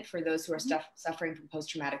treatment for those who are suffering from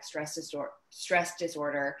post-traumatic stress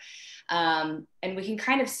disorder. And we can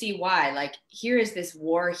kind of see why. Like, here is this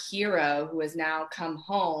war hero who has now come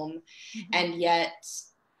home, and yet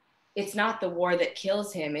it's not the war that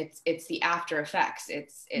kills him. It's the after effects.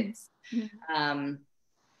 It's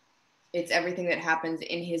everything that happens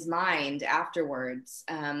in his mind afterwards.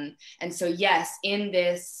 And so, yes, in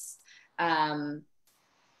this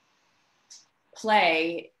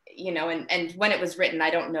play, and when it was written, I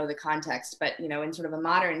don't know the context, but, in sort of a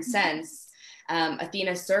modern sense,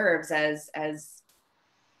 Athena serves as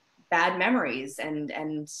bad memories and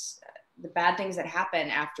the bad things that happen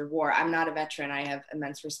after war. I'm not a veteran. I have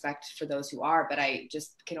immense respect for those who are, but I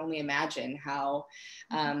just can only imagine how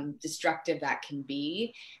destructive that can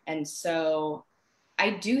be. And so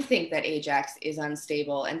I do think that Ajax is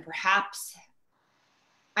unstable, and perhaps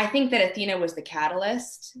I think that Athena was the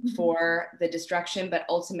catalyst for the destruction, but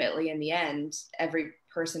ultimately in the end, every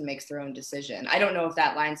person makes their own decision. I don't know if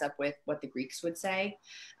that lines up with what the Greeks would say,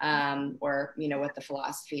 or, you know, what the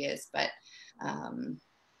philosophy is, but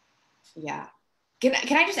yeah. Can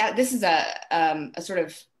I just add, this is a sort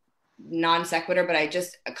of non sequitur, but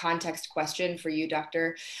a context question for you,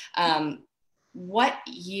 Doctor. What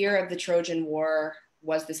year of the Trojan War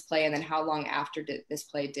was this play, and then how long after this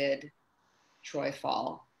play did Troy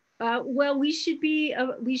fall? Well, we should be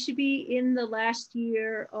in the last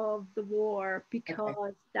year of the war,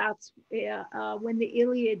 because that's when the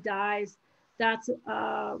Iliad dies. That's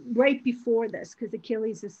right before this, because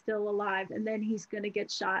Achilles is still alive, and then he's going to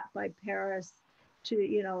get shot by Paris to,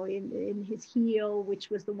 you know, in his heel,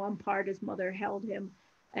 which was the one part his mother held him,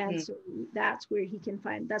 and so that's where he can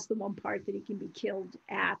find. That's the one part that he can be killed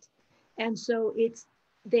at, and so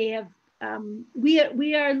they have.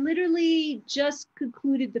 We are literally just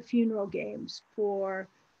concluded the funeral games for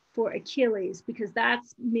Achilles, because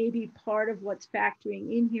that's maybe part of what's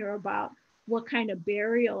factoring in here about what kind of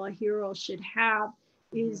burial a hero should have.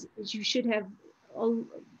 Is you should have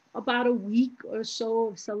about a week or so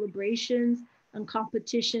of celebrations and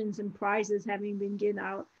competitions and prizes having been given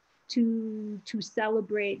out to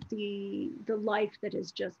celebrate the life that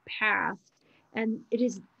has just passed. And it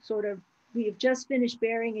is sort of, we have just finished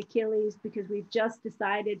burying Achilles because we've just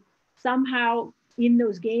decided somehow in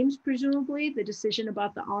those games, presumably, the decision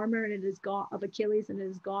about the armor and it is gone of Achilles, and it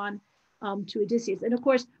has gone to Odysseus. And of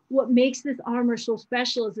course, what makes this armor so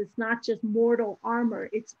special is it's not just mortal armor,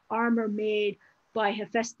 it's armor made by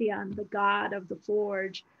Hephaestion, the god of the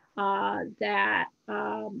forge, that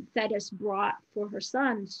Thetis brought for her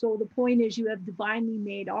son. So the point is, you have divinely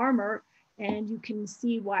made armor, and you can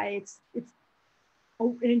see why it's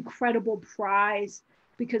an incredible prize,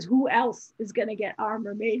 because who else is going to get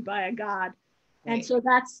armor made by a god? Right. And so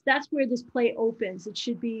that's where this play opens. It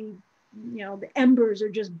should be, you know, the embers are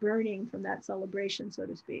just burning from that celebration, so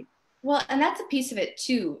to speak. Well, and that's a piece of it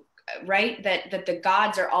too, right? That the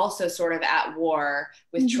gods are also sort of at war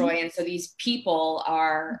with Troy, and so these people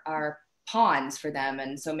are pawns for them,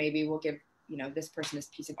 and so maybe we'll give, you know, this person this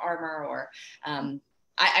piece of armor, or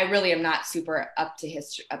I really am not super up to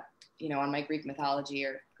history, you know, on my Greek mythology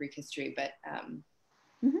or Greek history, but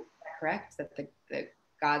is that correct? That the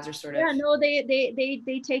gods are sort of... Yeah, no,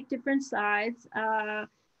 they take different sides,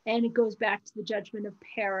 and it goes back to the judgment of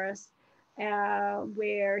Paris,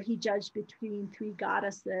 where he judged between three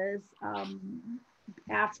goddesses,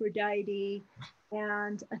 Aphrodite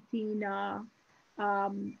and Athena,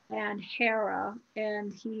 and Hera,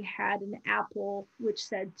 and he had an apple which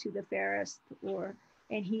said to the fairest,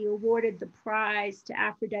 and he awarded the prize to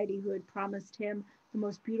Aphrodite, who had promised him the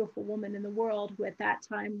most beautiful woman in the world, who at that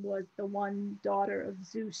time was the one daughter of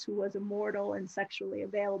Zeus, who was immortal and sexually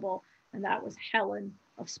available, and that was Helen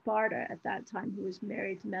of Sparta at that time, who was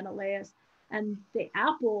married to Menelaus. And the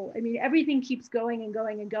apple, I mean, everything keeps going and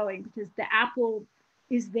going and going, because the apple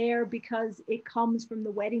is there because it comes from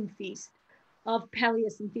the wedding feast of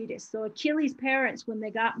Peleus and Thetis. So Achilles' parents, when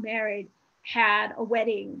they got married, had a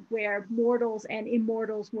wedding where mortals and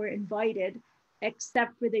immortals were invited,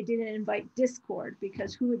 except for they didn't invite Discord,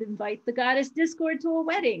 because who would invite the goddess Discord to a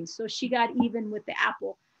wedding? So she got even with the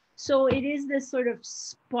apple. So it is this sort of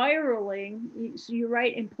spiraling. So you're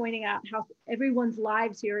right in pointing out how everyone's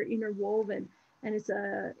lives here are interwoven, and it's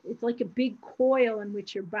like a big coil in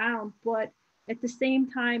which you're bound, but at the same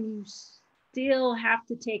time, you still have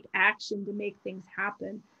to take action to make things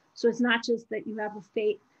happen. So it's not just that you have a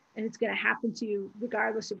fate and it's going to happen to you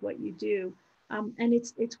regardless of what you do. And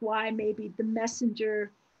it's why maybe the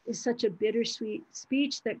messenger is such a bittersweet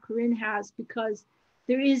speech that Corinne has, because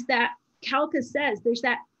there is that, Calchas says, there's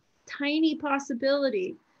that tiny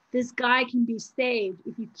possibility this guy can be saved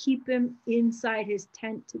if you keep him inside his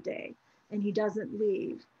tent today and he doesn't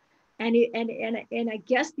leave. And I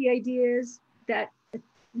guess the idea is that,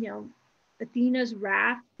 you know, Athena's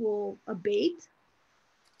wrath will abate,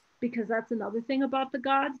 because that's another thing about the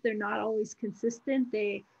gods. They're not always consistent.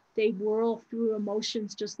 They whirl through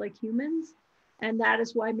emotions just like humans. And that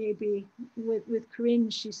is why maybe with Corinne,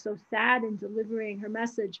 she's so sad in delivering her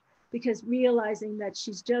message, because realizing that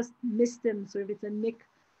she's just missed him, sort of, it's a nick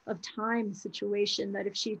of time situation, that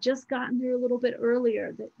if she had just gotten there a little bit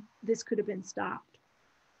earlier, that this could have been stopped.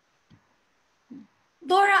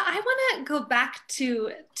 Laura, I want to go back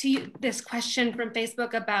to this question from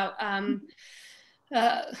Facebook about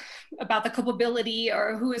about the culpability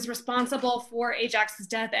or who is responsible for Ajax's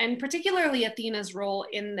death, and particularly Athena's role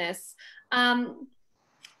in this.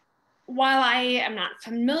 While I am not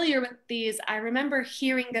familiar with these, I remember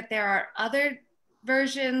hearing that there are other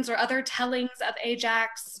versions or other tellings of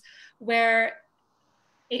Ajax where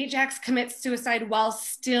Ajax commits suicide while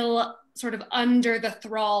still sort of under the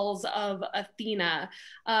thralls of Athena.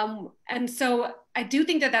 And so I do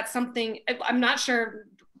think that that's something, I'm not sure,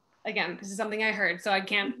 again, this is something I heard, so I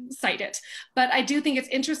can't cite it, but I do think it's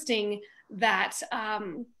interesting that,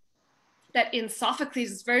 that in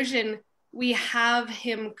Sophocles' version, we have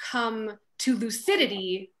him come to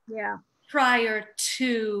lucidity prior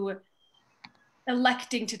to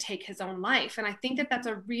electing to take his own life. And I think that that's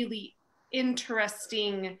a really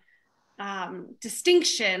interesting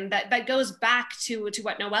distinction that goes back to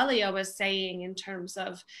what Noelia was saying in terms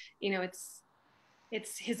of, you know,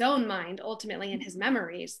 it's his own mind ultimately and his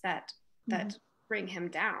memories that bring him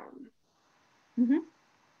down.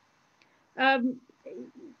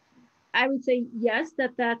 I would say yes,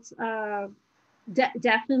 that's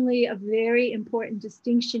definitely a very important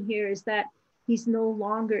distinction here, is that he's no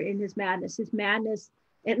longer in his madness. His madness,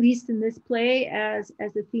 at least in this play, as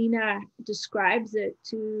Athena describes it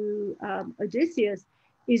to Odysseus,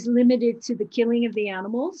 is limited to the killing of the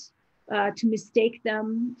animals, to mistake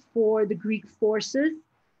them for the Greek forces.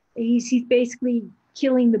 He's basically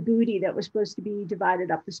killing the booty that was supposed to be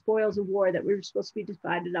divided up, the spoils of war that were supposed to be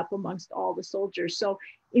divided up amongst all the soldiers. So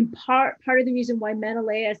in part of the reason why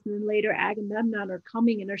Menelaus and then later Agammemnon are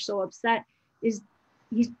coming and are so upset is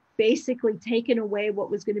he's basically taken away what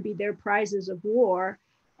was going to be their prizes of war.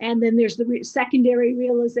 And then there's the secondary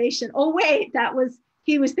realization, oh wait,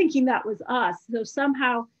 he was thinking that was us. So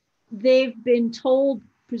somehow they've been told,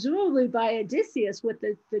 presumably by Odysseus, what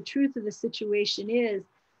the truth of the situation is,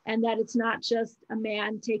 and that it's not just a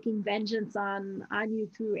man taking vengeance on you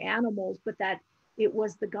through animals, but that it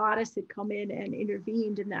was the goddess had come in and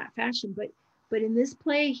intervened in that fashion. But in this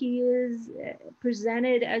play, he is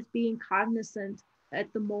presented as being cognizant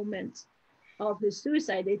at the moment of his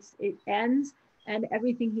suicide. It ends, and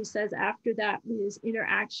everything he says after that, his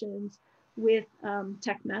interactions with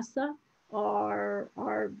Tecmessa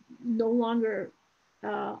are no longer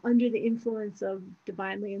under the influence of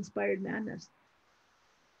divinely inspired madness.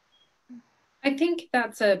 I think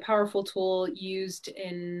that's a powerful tool used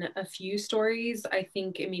in a few stories. I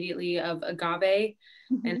think immediately of Agave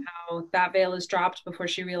and how that veil is dropped before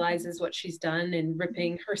she realizes what she's done in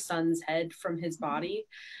ripping her son's head from his body.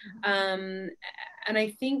 And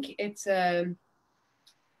I think it's a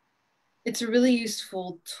really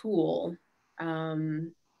useful tool.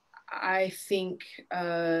 I think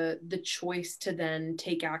the choice to then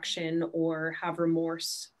take action or have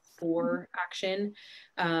remorse for action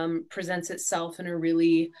presents itself in a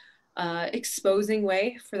really exposing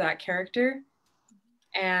way for that character.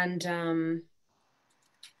 And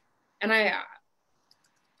I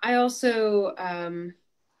also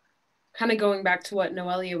kind of going back to what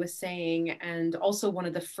Noelia was saying, and also one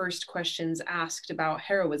of the first questions asked about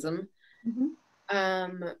heroism.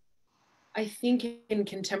 I think in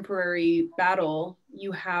contemporary battle,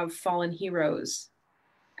 you have fallen heroes.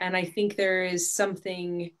 And I think there is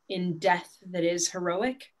something in death that is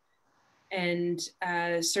heroic. And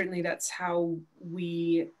certainly that's how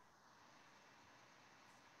we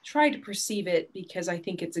try to perceive it, because I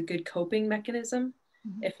think it's a good coping mechanism,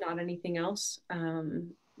 if not anything else. I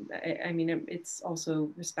mean, it's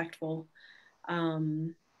also respectful.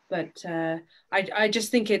 But I just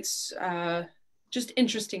think it's just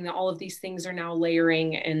interesting that all of these things are now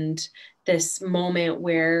layering, and this moment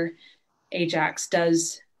where Ajax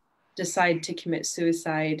does decide to commit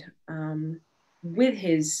suicide with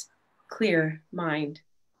his clear mind.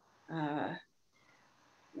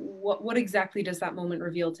 What exactly does that moment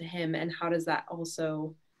reveal to him, and how does that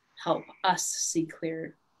also help us see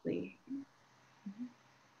clearly?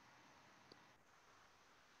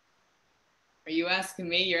 Are you asking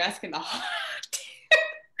me? You're asking the hard,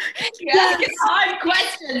 you're asking hard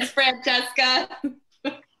questions, Francesca.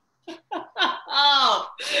 Oh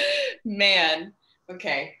man.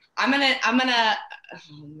 Okay. I'm gonna,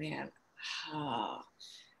 oh man. Oh.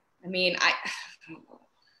 I mean,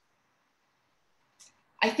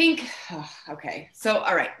 I think, okay. So,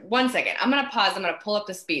 all right, 1 second. I'm gonna pause. I'm gonna pull up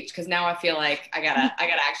the speech, because now I feel like I gotta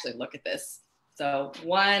actually look at this. So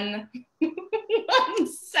 1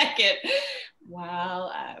 second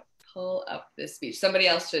while I pull up this speech. Somebody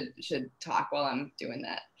else should talk while I'm doing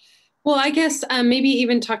that. Well, I guess maybe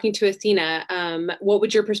even talking to Athena, what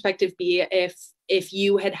would your perspective be if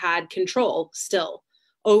you had control still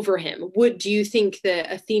over him. Do you think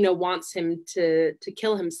that Athena wants him to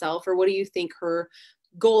kill himself, or what do you think her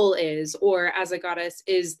goal is? Or as a goddess,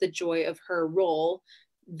 is the joy of her role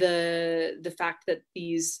the fact that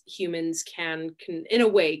these humans can in a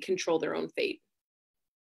way control their own fate?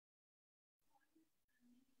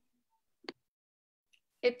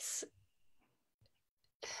 It's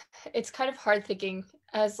kind of hard thinking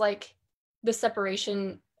as like the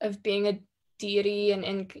separation of being a deity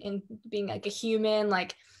and being like a human,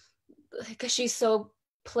 like because she's so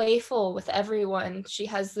playful with everyone. She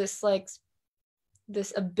has this like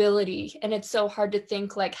this ability, and it's so hard to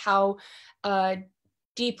think like how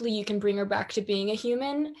deeply you can bring her back to being a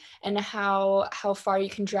human, and how far you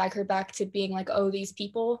can drag her back to being like, oh, these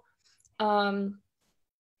people.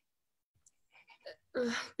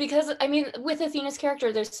 Because I mean, with Athena's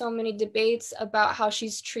character, there's so many debates about how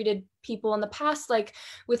she's treated people in the past, like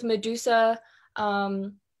with Medusa.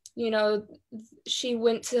 You know, she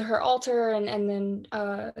went to her altar and then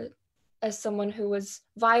as someone who was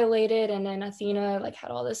violated, and then Athena like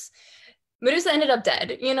had all this. Medusa ended up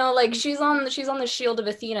dead, you know, like she's on the shield of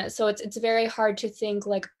Athena. So it's very hard to think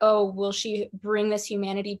like, oh, will she bring this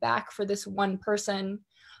humanity back for this one person?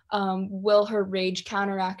 Will her rage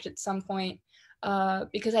counteract at some point?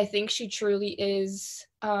 Because I think she truly is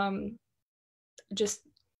just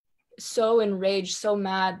so enraged, so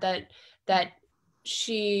mad that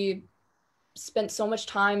she spent so much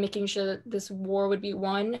time making sure that this war would be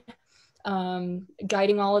won,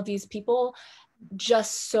 guiding all of these people,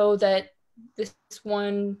 just so that this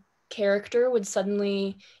one character would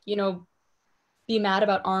suddenly, you know, be mad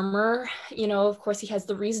about armor. You know, of course he has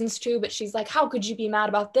the reasons to, but she's like, how could you be mad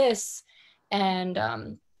about this? And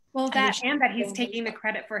well, that he's taking the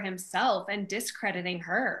credit for himself and discrediting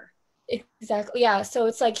her. Exactly. Yeah. So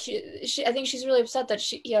it's like I think she's really upset that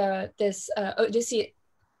Odysseus,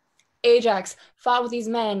 Ajax fought with these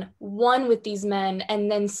men, won with these men,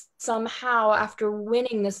 and then somehow after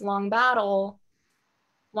winning this long battle,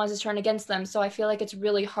 wants to turn against them. So I feel like it's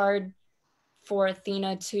really hard for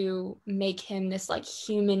Athena to make him this like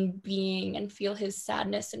human being and feel his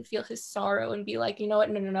sadness and feel his sorrow and be like, you know what,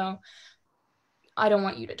 no, I don't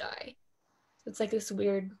want you to die. It's like this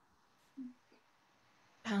weird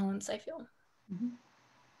balance, I feel.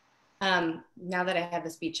 Now that I have the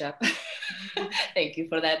speech up, thank you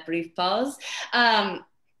for that brief pause.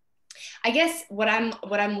 I guess what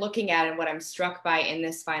I'm looking at and what I'm struck by in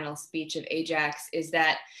this final speech of Ajax is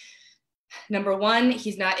that, number one,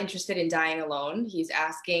 he's not interested in dying alone. He's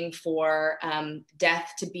asking for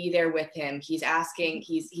death to be there with him. He's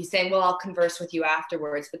saying, well, I'll converse with you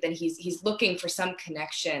afterwards, but then he's looking for some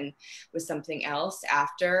connection with something else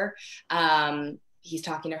after. He's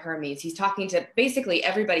talking to Hermes. He's talking to basically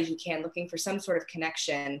everybody he can, looking for some sort of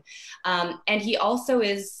connection. And he also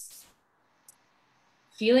is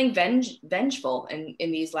feeling vengeful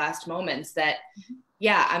in these last moments that,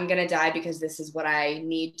 yeah, I'm going to die because this is what I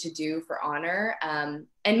need to do for honor. And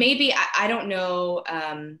maybe, I don't know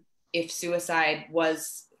if suicide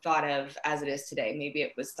was thought of as it is today. Maybe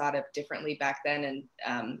it was thought of differently back then.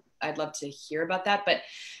 And I'd love to hear about that. But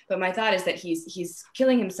my thought is that he's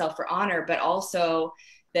killing himself for honor, but also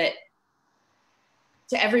that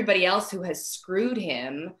to everybody else who has screwed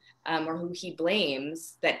him or who he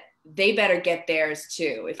blames, that they better get theirs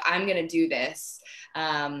too. If I'm going to do this,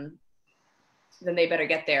 then they better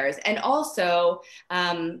get theirs. And also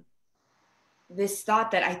this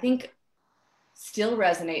thought that I think still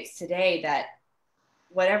resonates today, that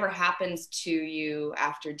whatever happens to you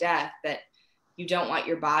after death, that you want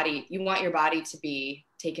your body to be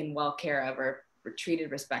taken well care of or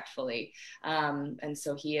treated respectfully. And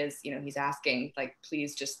so he is, he's asking, like,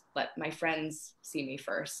 please just let my friends see me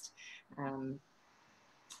first.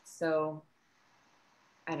 So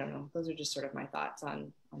I don't know. Those are just sort of my thoughts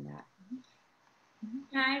on that.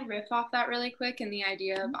 Can I riff off that really quick in the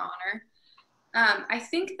idea of honor? I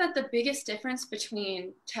think that the biggest difference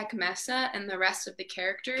between Tecmessa and the rest of the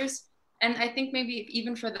characters, and I think maybe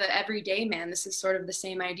even for the everyday man, this is sort of the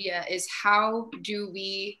same idea, is how do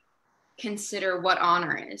we consider what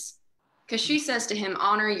honor is? Because she says to him,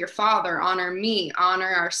 honor your father, honor me, honor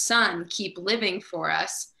our son, keep living for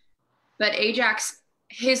us. But Ajax,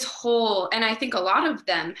 his whole, and I think a lot of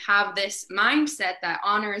them have this mindset that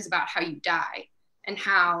honor is about how you die and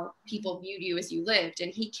how people viewed you as you lived.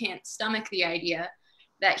 And he can't stomach the idea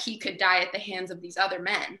that he could die at the hands of these other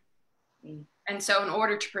men. And so in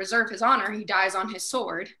order to preserve his honor, he dies on his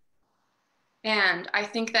sword. And I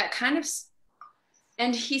think that kind of,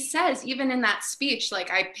 and he says, even in that speech,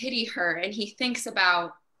 like, I pity her, and he thinks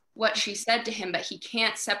about what she said to him, but he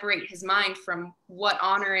can't separate his mind from what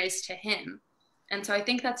honor is to him. And so I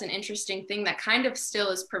think that's an interesting thing that kind of still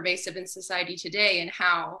is pervasive in society today, and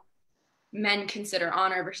how men consider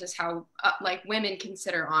honor versus how like women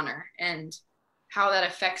consider honor, and how that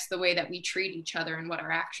affects the way that we treat each other and what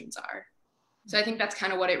our actions are. So I think that's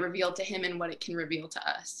kind of what it revealed to him and what it can reveal to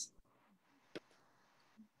us.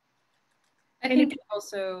 I think it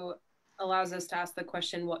also allows us to ask the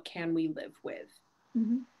question, what can we live with?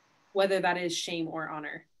 Mm-hmm. Whether that is shame or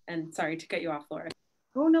honor. And sorry to cut you off, Laura.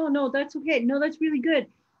 Oh, no, that's okay. No, that's really good.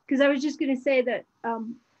 Because I was just going to say that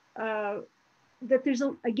that there's,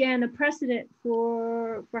 again, a precedent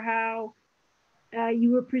for how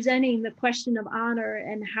you were presenting the question of honor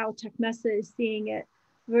and how Tecmessa is seeing it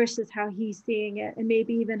versus how he's seeing it, and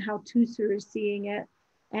maybe even how Teucer is seeing it,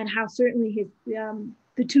 and how certainly his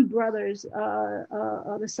the two brothers,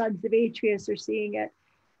 the sons of Atreus, are seeing it.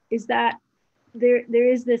 Is that there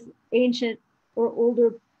is this ancient or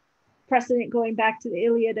older precedent going back to the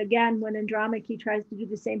Iliad again, when Andromache tries to do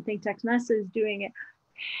the same thing Tecmessa is doing it.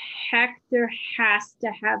 Hector has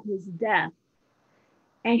to have his death.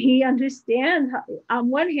 And he understands, on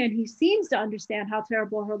one hand, he seems to understand how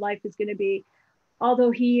terrible her life is going to be,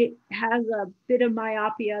 although he has a bit of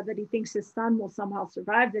myopia that he thinks his son will somehow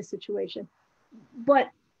survive this situation. But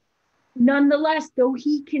nonetheless, though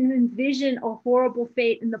he can envision a horrible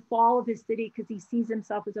fate in the fall of his city because he sees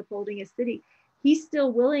himself as upholding his city, he's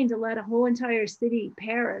still willing to let a whole entire city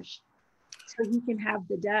perish so he can have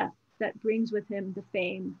the death that brings with him the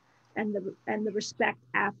fame and the respect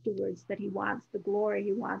afterwards that he wants, the glory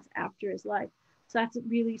he wants after his life. So that's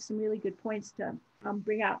really some really good points to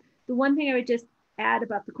bring out. The one thing I would just add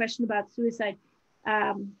about the question about suicide,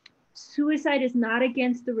 suicide is not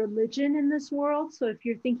against the religion in this world. So if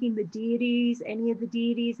you're thinking the deities, any of the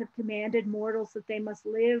deities have commanded mortals that they must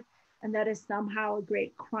live, and that is somehow a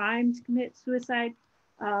great crime to commit suicide,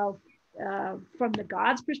 from the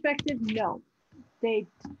gods' perspective, no, they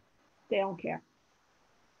don't care.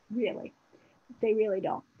 Really, they really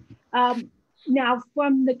don't. Now,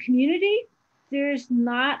 from the community, there's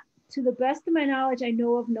not, to the best of my knowledge, I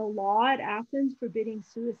know of no law at Athens forbidding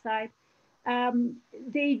suicide.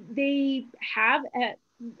 They have at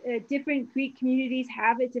different Greek communities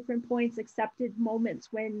have at different points accepted moments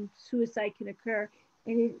when suicide can occur.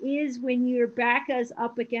 And it is when your back is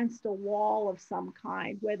up against a wall of some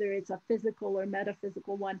kind, whether it's a physical or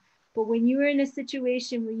metaphysical one. But when you're in a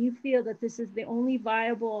situation where you feel that this is the only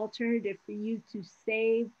viable alternative for you to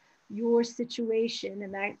save your situation,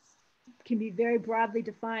 and that can be very broadly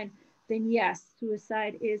defined, then yes,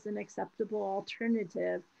 suicide is an acceptable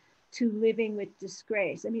alternative to living with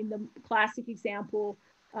disgrace. I mean, the classic example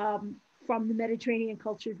from the Mediterranean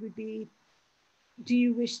cultures would be, do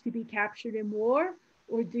you wish to be captured in war,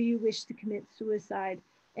 or do you wish to commit suicide?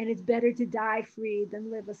 And it's better to die free than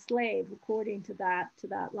live a slave, according to that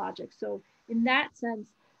logic. So in that sense,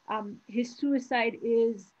 his suicide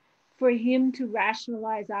is for him to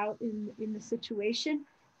rationalize out in the situation.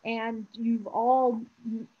 And you've all,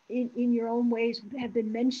 in your own ways, have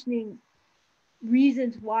been mentioning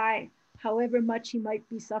reasons why, however much he might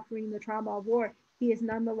be suffering the trauma of war, he is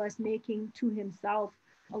nonetheless making to himself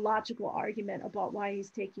a logical argument about why he's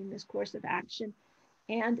taking this course of action.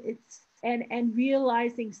 And and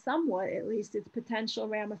realizing somewhat, at least, its potential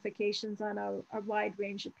ramifications on a wide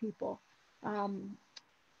range of people,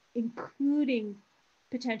 including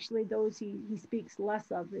potentially those he speaks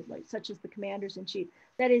less of, like such as the commanders in chief.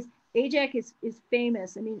 That is, Ajax is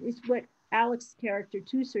famous. I mean, it's what Alex's character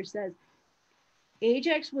Teucer says.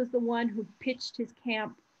 Ajax was the one who pitched his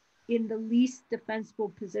camp in the least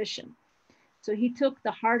defensible position. So he took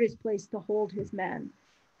the hardest place to hold his men.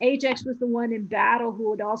 Ajax was the one in battle who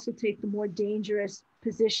would also take the more dangerous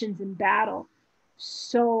positions in battle.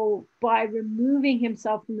 So by removing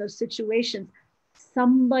himself from those situations,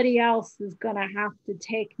 somebody else is going to have to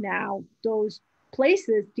take now those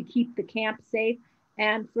places to keep the camp safe,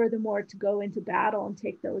 and furthermore to go into battle and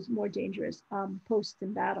take those more dangerous posts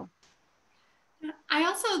in battle. I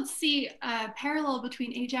also see a parallel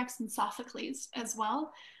between Ajax and Sophocles as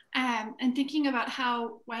well. And thinking about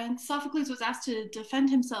how when Sophocles was asked to defend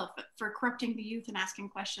himself for corrupting the youth and asking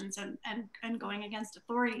questions and going against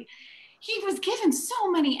authority, he was given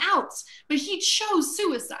so many outs, but he chose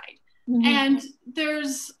suicide. Mm-hmm. And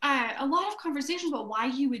there's a lot of conversations about why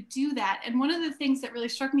he would do that. And one of the things that really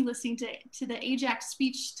struck me listening to the Ajax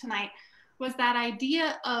speech tonight was that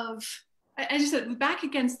idea of, I just said, back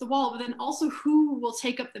against the wall, but then also who will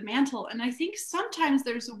take up the mantle. And I think sometimes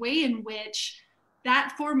there's a way in which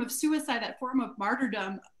that form of suicide, that form of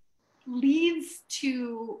martyrdom, leads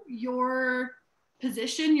to your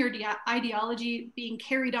position, your ideology being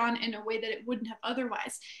carried on in a way that it wouldn't have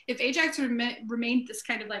otherwise. If Ajax remained this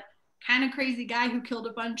kind of like kind of crazy guy who killed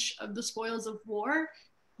a bunch of the spoils of war,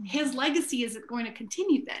 his legacy isn't going to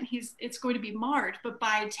continue then. It's going to be marred. But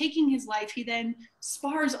by taking his life, he then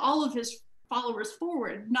spars all of his followers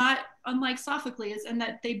forward, not unlike Sophocles, and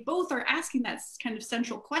that they both are asking that kind of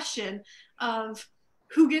central question of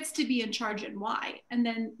who gets to be in charge and why. And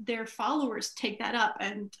then their followers take that up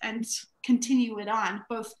and continue it on,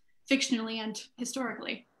 both fictionally and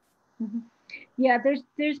historically. Mm-hmm. Yeah,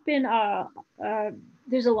 there's been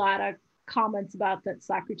there's a lot of comments about that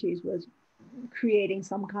Socrates was creating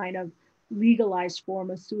some kind of legalized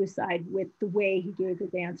form of suicide with the way he gave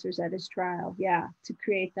his answers at his trial. Yeah, to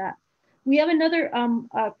create that. We have another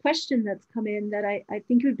question that's come in that I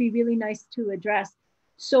think would be really nice to address.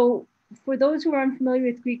 So for those who are unfamiliar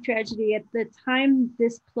with Greek tragedy, at the time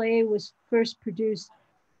this play was first produced,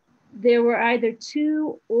 there were either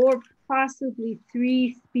 2 or possibly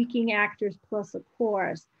 3 speaking actors plus a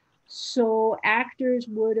chorus. So actors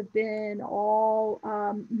would have been all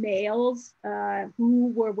males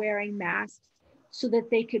who were wearing masks so that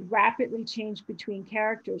they could rapidly change between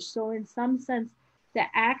characters. So in some sense, the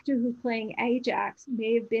actor who playing Ajax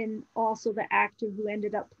may have been also the actor who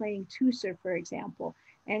ended up playing Teucer, for example.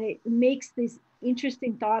 And it makes this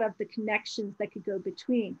interesting thought of the connections that could go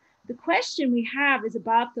between. The question we have is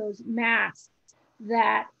about those masks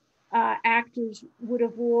that actors would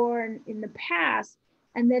have worn in the past,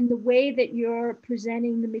 and then the way that you're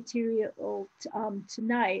presenting the material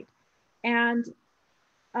tonight. And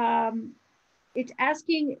it's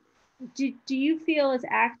asking, do you feel as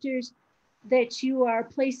actors that you are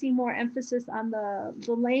placing more emphasis on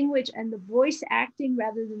the language and the voice acting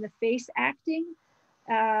rather than the face acting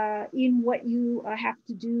in what you have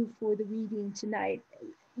to do for the reading tonight?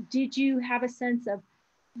 Did you have a sense of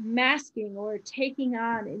masking or taking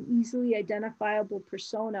on an easily identifiable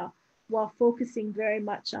persona while focusing very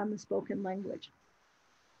much on the spoken language?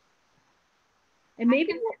 And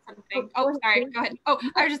maybe something. Oh, sorry, go ahead. Oh,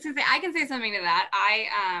 I was just gonna say, I can say something to that.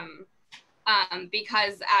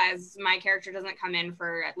 Because as my character doesn't come in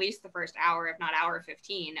for at least the first hour, if not hour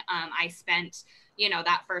 15, I spent,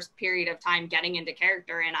 that first period of time getting into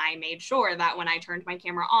character, and I made sure that when I turned my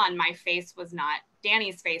camera on, my face was not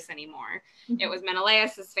Danny's face anymore. Mm-hmm. It was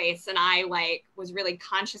Menelaus's face, and I was really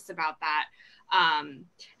conscious about that,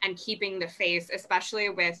 and keeping the face, especially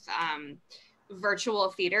with virtual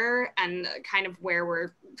theater and kind of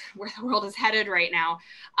where the world is headed right now.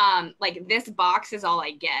 This box is all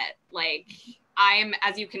I get. I'm,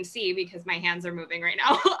 as you can see, because my hands are moving right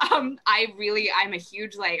now, I'm a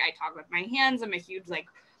huge, I talk with my hands. I'm a huge,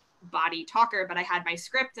 body talker, but I had my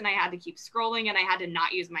script and I had to keep scrolling and I had to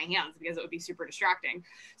not use my hands because it would be super distracting.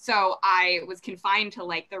 So I was confined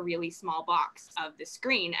to the really small box of the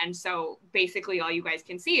screen. And so basically all you guys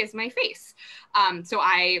can see is my face. So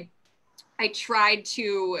I tried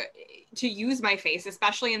to use my face,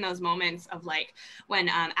 especially in those moments of when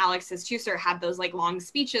Alex's Teucer had those long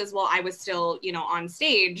speeches while I was still, on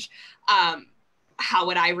stage. How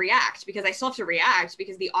would I react? Because I still have to react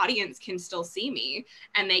because the audience can still see me,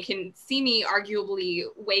 and they can see me arguably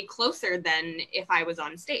way closer than if I was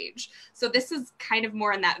on stage. So this is kind of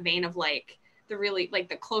more in that vein of the really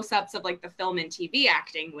the close-ups of the film and TV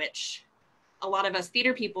acting, which a lot of us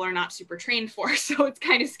theater people are not super trained for, so it's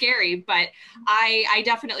kind of scary. But I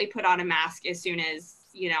definitely put on a mask as soon as,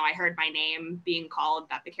 I heard my name being called,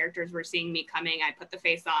 that the characters were seeing me coming. I put the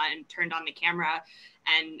face on, turned on the camera,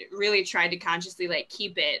 and really tried to consciously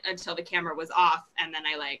keep it until the camera was off. And then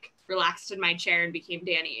I relaxed in my chair and became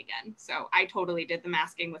Danny again. So I totally did the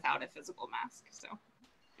masking without a physical mask. So,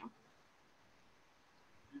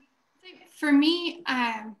 For me,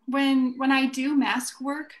 when I do mask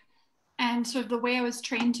work, and sort of the way I was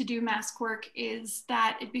trained to do mask work is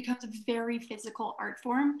that it becomes a very physical art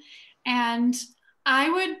form. And I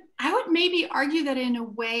would maybe argue that in a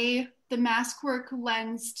way, the mask work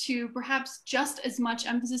lends to perhaps just as much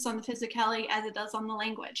emphasis on the physicality as it does on the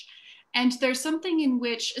language. And there's something in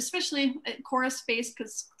which, especially chorus space,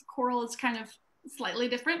 because choral is kind of slightly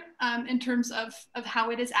different in terms of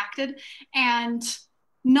how it is acted, and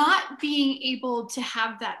not being able to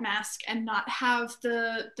have that mask and not have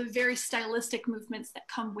the very stylistic movements that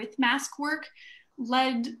come with mask work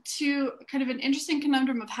led to kind of an interesting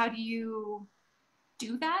conundrum of how do you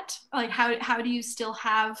do that? How do you still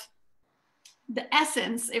have the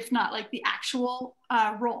essence, if not the actual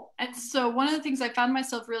role? And so one of the things I found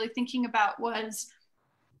myself really thinking about was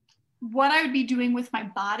what I would be doing with my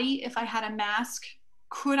body if I had a mask.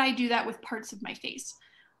 Could I do that with parts of my face?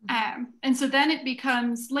 And so then it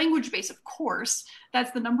becomes language-based, of course.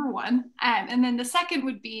 That's the number one. And then the second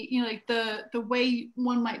would be, like the way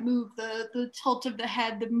one might move, the tilt of the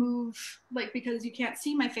head, the move, like, because you can't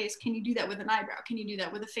see my face, can you do that with an eyebrow? Can you do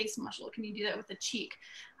that with a face muscle? Can you do that with a cheek?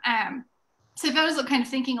 So if I was kind of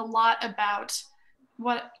thinking a lot about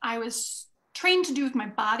what I was trained to do with my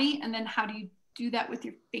body, and then how do you do that with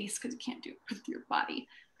your face, because you can't do it with your body.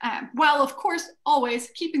 While, of course, always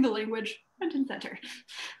keeping the language front and center.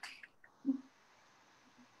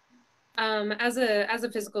 As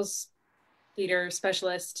a physical theater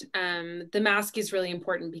specialist, the mask is really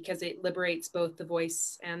important because it liberates both the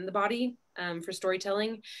voice and the body for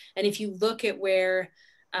storytelling. And if you look at where,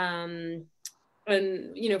 and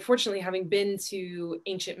fortunately, having been to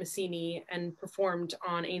ancient Messene and performed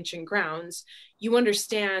on ancient grounds, you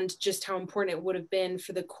understand just how important it would have been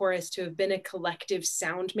for the chorus to have been a collective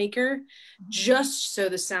sound maker, just so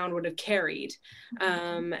the sound would have carried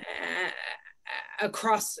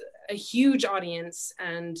across a huge audience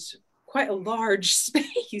and quite a large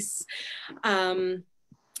space.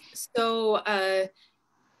 So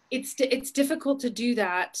it's difficult to do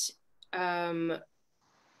that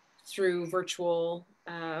through virtual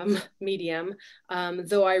medium,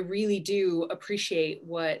 though I really do appreciate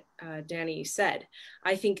what Danni said.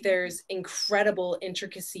 I think there's incredible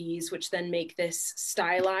intricacies which then make this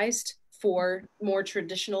stylized for more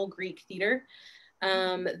traditional Greek theater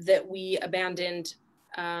that we abandoned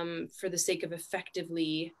for the sake of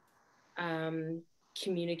effectively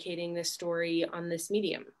communicating this story on this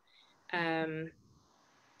medium.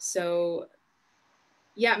 So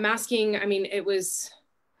yeah, masking, I mean, it was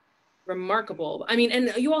remarkable. I mean,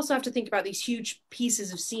 and you also have to think about these huge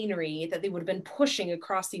pieces of scenery that they would have been pushing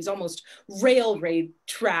across these almost railway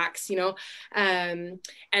tracks, and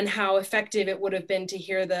how effective it would have been to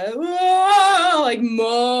hear the like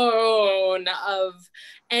moan of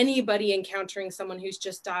anybody encountering someone who's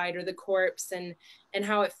just died or the corpse, and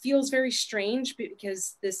how it feels very strange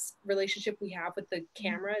because this relationship we have with the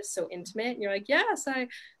camera is so intimate, and you're like, yes,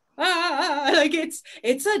 like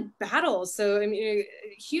it's a battle. So I mean,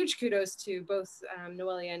 huge kudos to both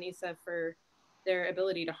Noelia and Isa for their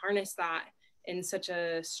ability to harness that in such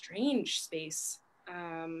a strange space.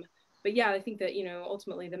 But yeah, I think that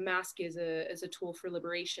ultimately the mask is a tool for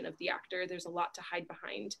liberation of the actor. There's a lot to hide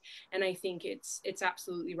behind, and I think it's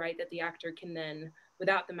absolutely right that the actor can then,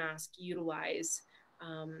 without the mask, utilize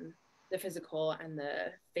the physical and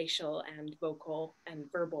the facial and vocal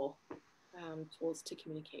and verbal tools to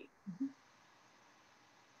communicate.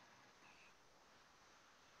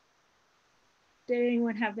 Did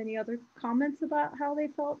anyone have any other comments about how they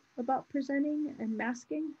felt about presenting and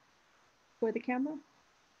masking for the camera?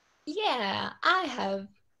 Yeah, I have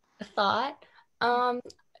a thought.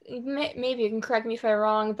 Maybe you can correct me if I'm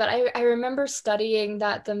wrong, but I remember studying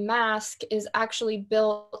that the mask is actually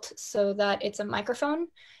built so that it's a microphone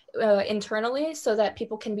internally, so that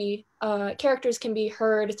people can be characters can be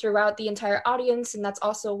heard throughout the entire audience, and that's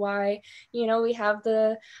also why we have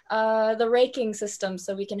the raking system,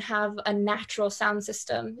 so we can have a natural sound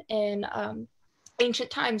system in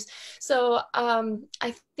ancient times. So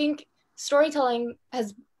I think storytelling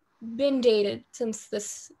has been dated since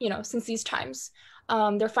these times.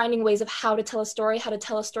 They're finding ways of how to tell a story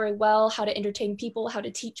well, how to entertain people, how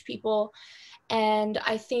to teach people, and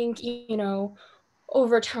I think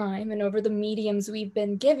over time and over the mediums we've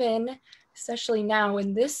been given, especially now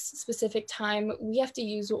in this specific time, we have to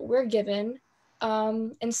use what we're given.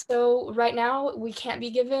 And so right now we can't be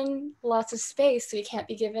given lots of space. We can't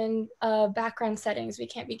be given background settings. We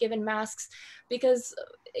can't be given masks because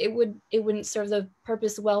it wouldn't serve the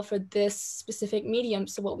purpose well for this specific medium.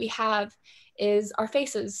 So what we have is our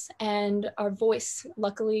faces and our voice.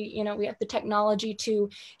 Luckily, we have the technology to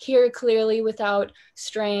hear clearly without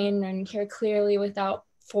strain and hear clearly without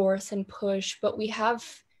force and push, but we have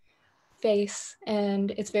face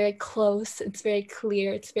and it's very close, it's very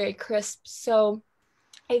clear, it's very crisp. So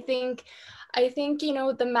I think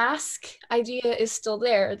the mask idea is still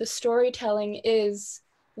there. The storytelling is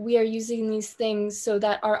we are using these things so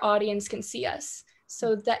that our audience can see us.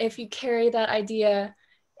 So that if you carry that idea,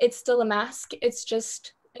 it's still a mask. It's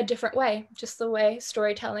just a different way, just the way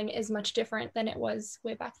storytelling is much different than it was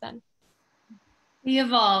way back then. We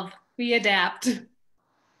evolve, we adapt,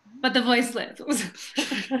 but the voice lives.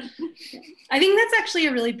 I think that's actually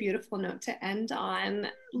a really beautiful note to end on.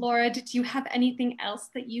 Laura, did you have anything else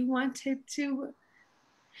that you wanted to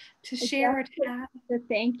share or to add? To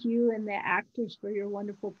thank you and the actors for your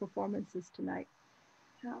wonderful performances tonight.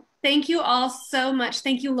 Thank you all so much.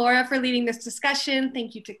 Thank you, Laura, for leading this discussion.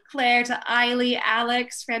 Thank you to Claire, to Aili,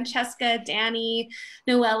 Alex, Francesca, Danni,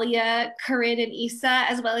 Noelia, Corinne, and Isa,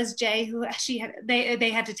 as well as Jaye, who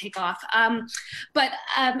they had to take off.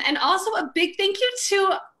 And also a big thank you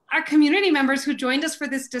to our community members who joined us for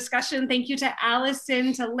this discussion. Thank you to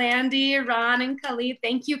Allison, to Landy, Ron, and Khalid.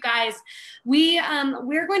 Thank you, guys.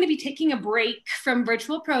 We're going to be taking a break from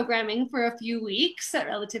virtual programming for a few weeks at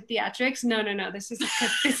Relative Theatrics. No, this is a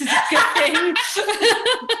good thing.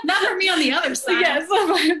 Not for me on the other side. Yes,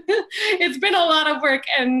 it's been a lot of work,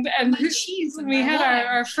 and we had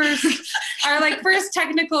our first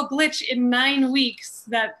technical glitch in 9 weeks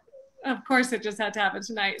that. Of course, it just had to happen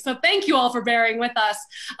tonight. So thank you all for bearing with us.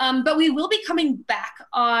 But we will be coming back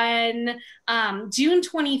on June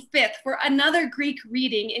 25th for another Greek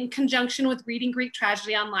reading in conjunction with Reading Greek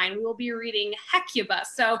Tragedy Online. We will be reading Hecuba.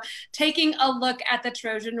 So taking a look at the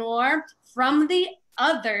Trojan War from the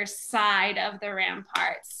other side of the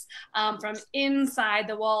ramparts, from inside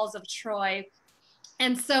the walls of Troy.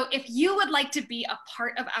 And so if you would like to be a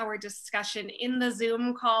part of our discussion in the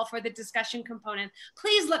Zoom call for the discussion component,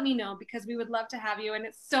 please let me know, because we would love to have you. And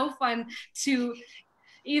it's so fun to,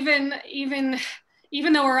 even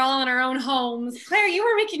though we're all in our own homes, Claire, you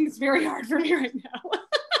are making this very hard for me right now.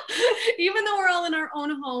 Even though we're all in our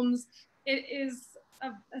own homes, it is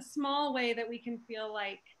a small way that we can feel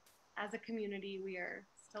like as a community, we are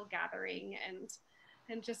still gathering and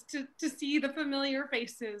just to see the familiar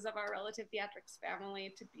faces of our Relative Theatrics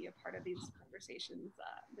family, to be a part of these conversations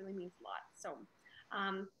really means a lot. So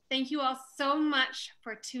thank you all so much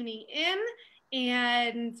for tuning in,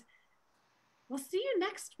 and we'll see you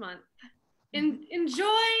next month. Enjoy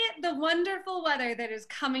the wonderful weather that is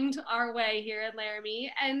coming to our way here in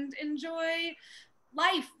Laramie, and enjoy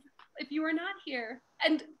life if you are not here.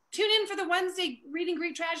 And tune in for the Wednesday Reading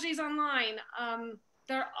Greek Tragedies Online.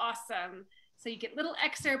 They're awesome. So you get little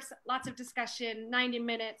excerpts, lots of discussion, 90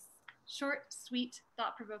 minutes, short, sweet,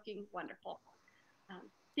 thought-provoking, wonderful.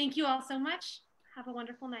 Thank you all so much. Have a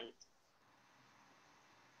wonderful night.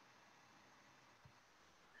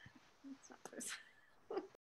 Let's stop this.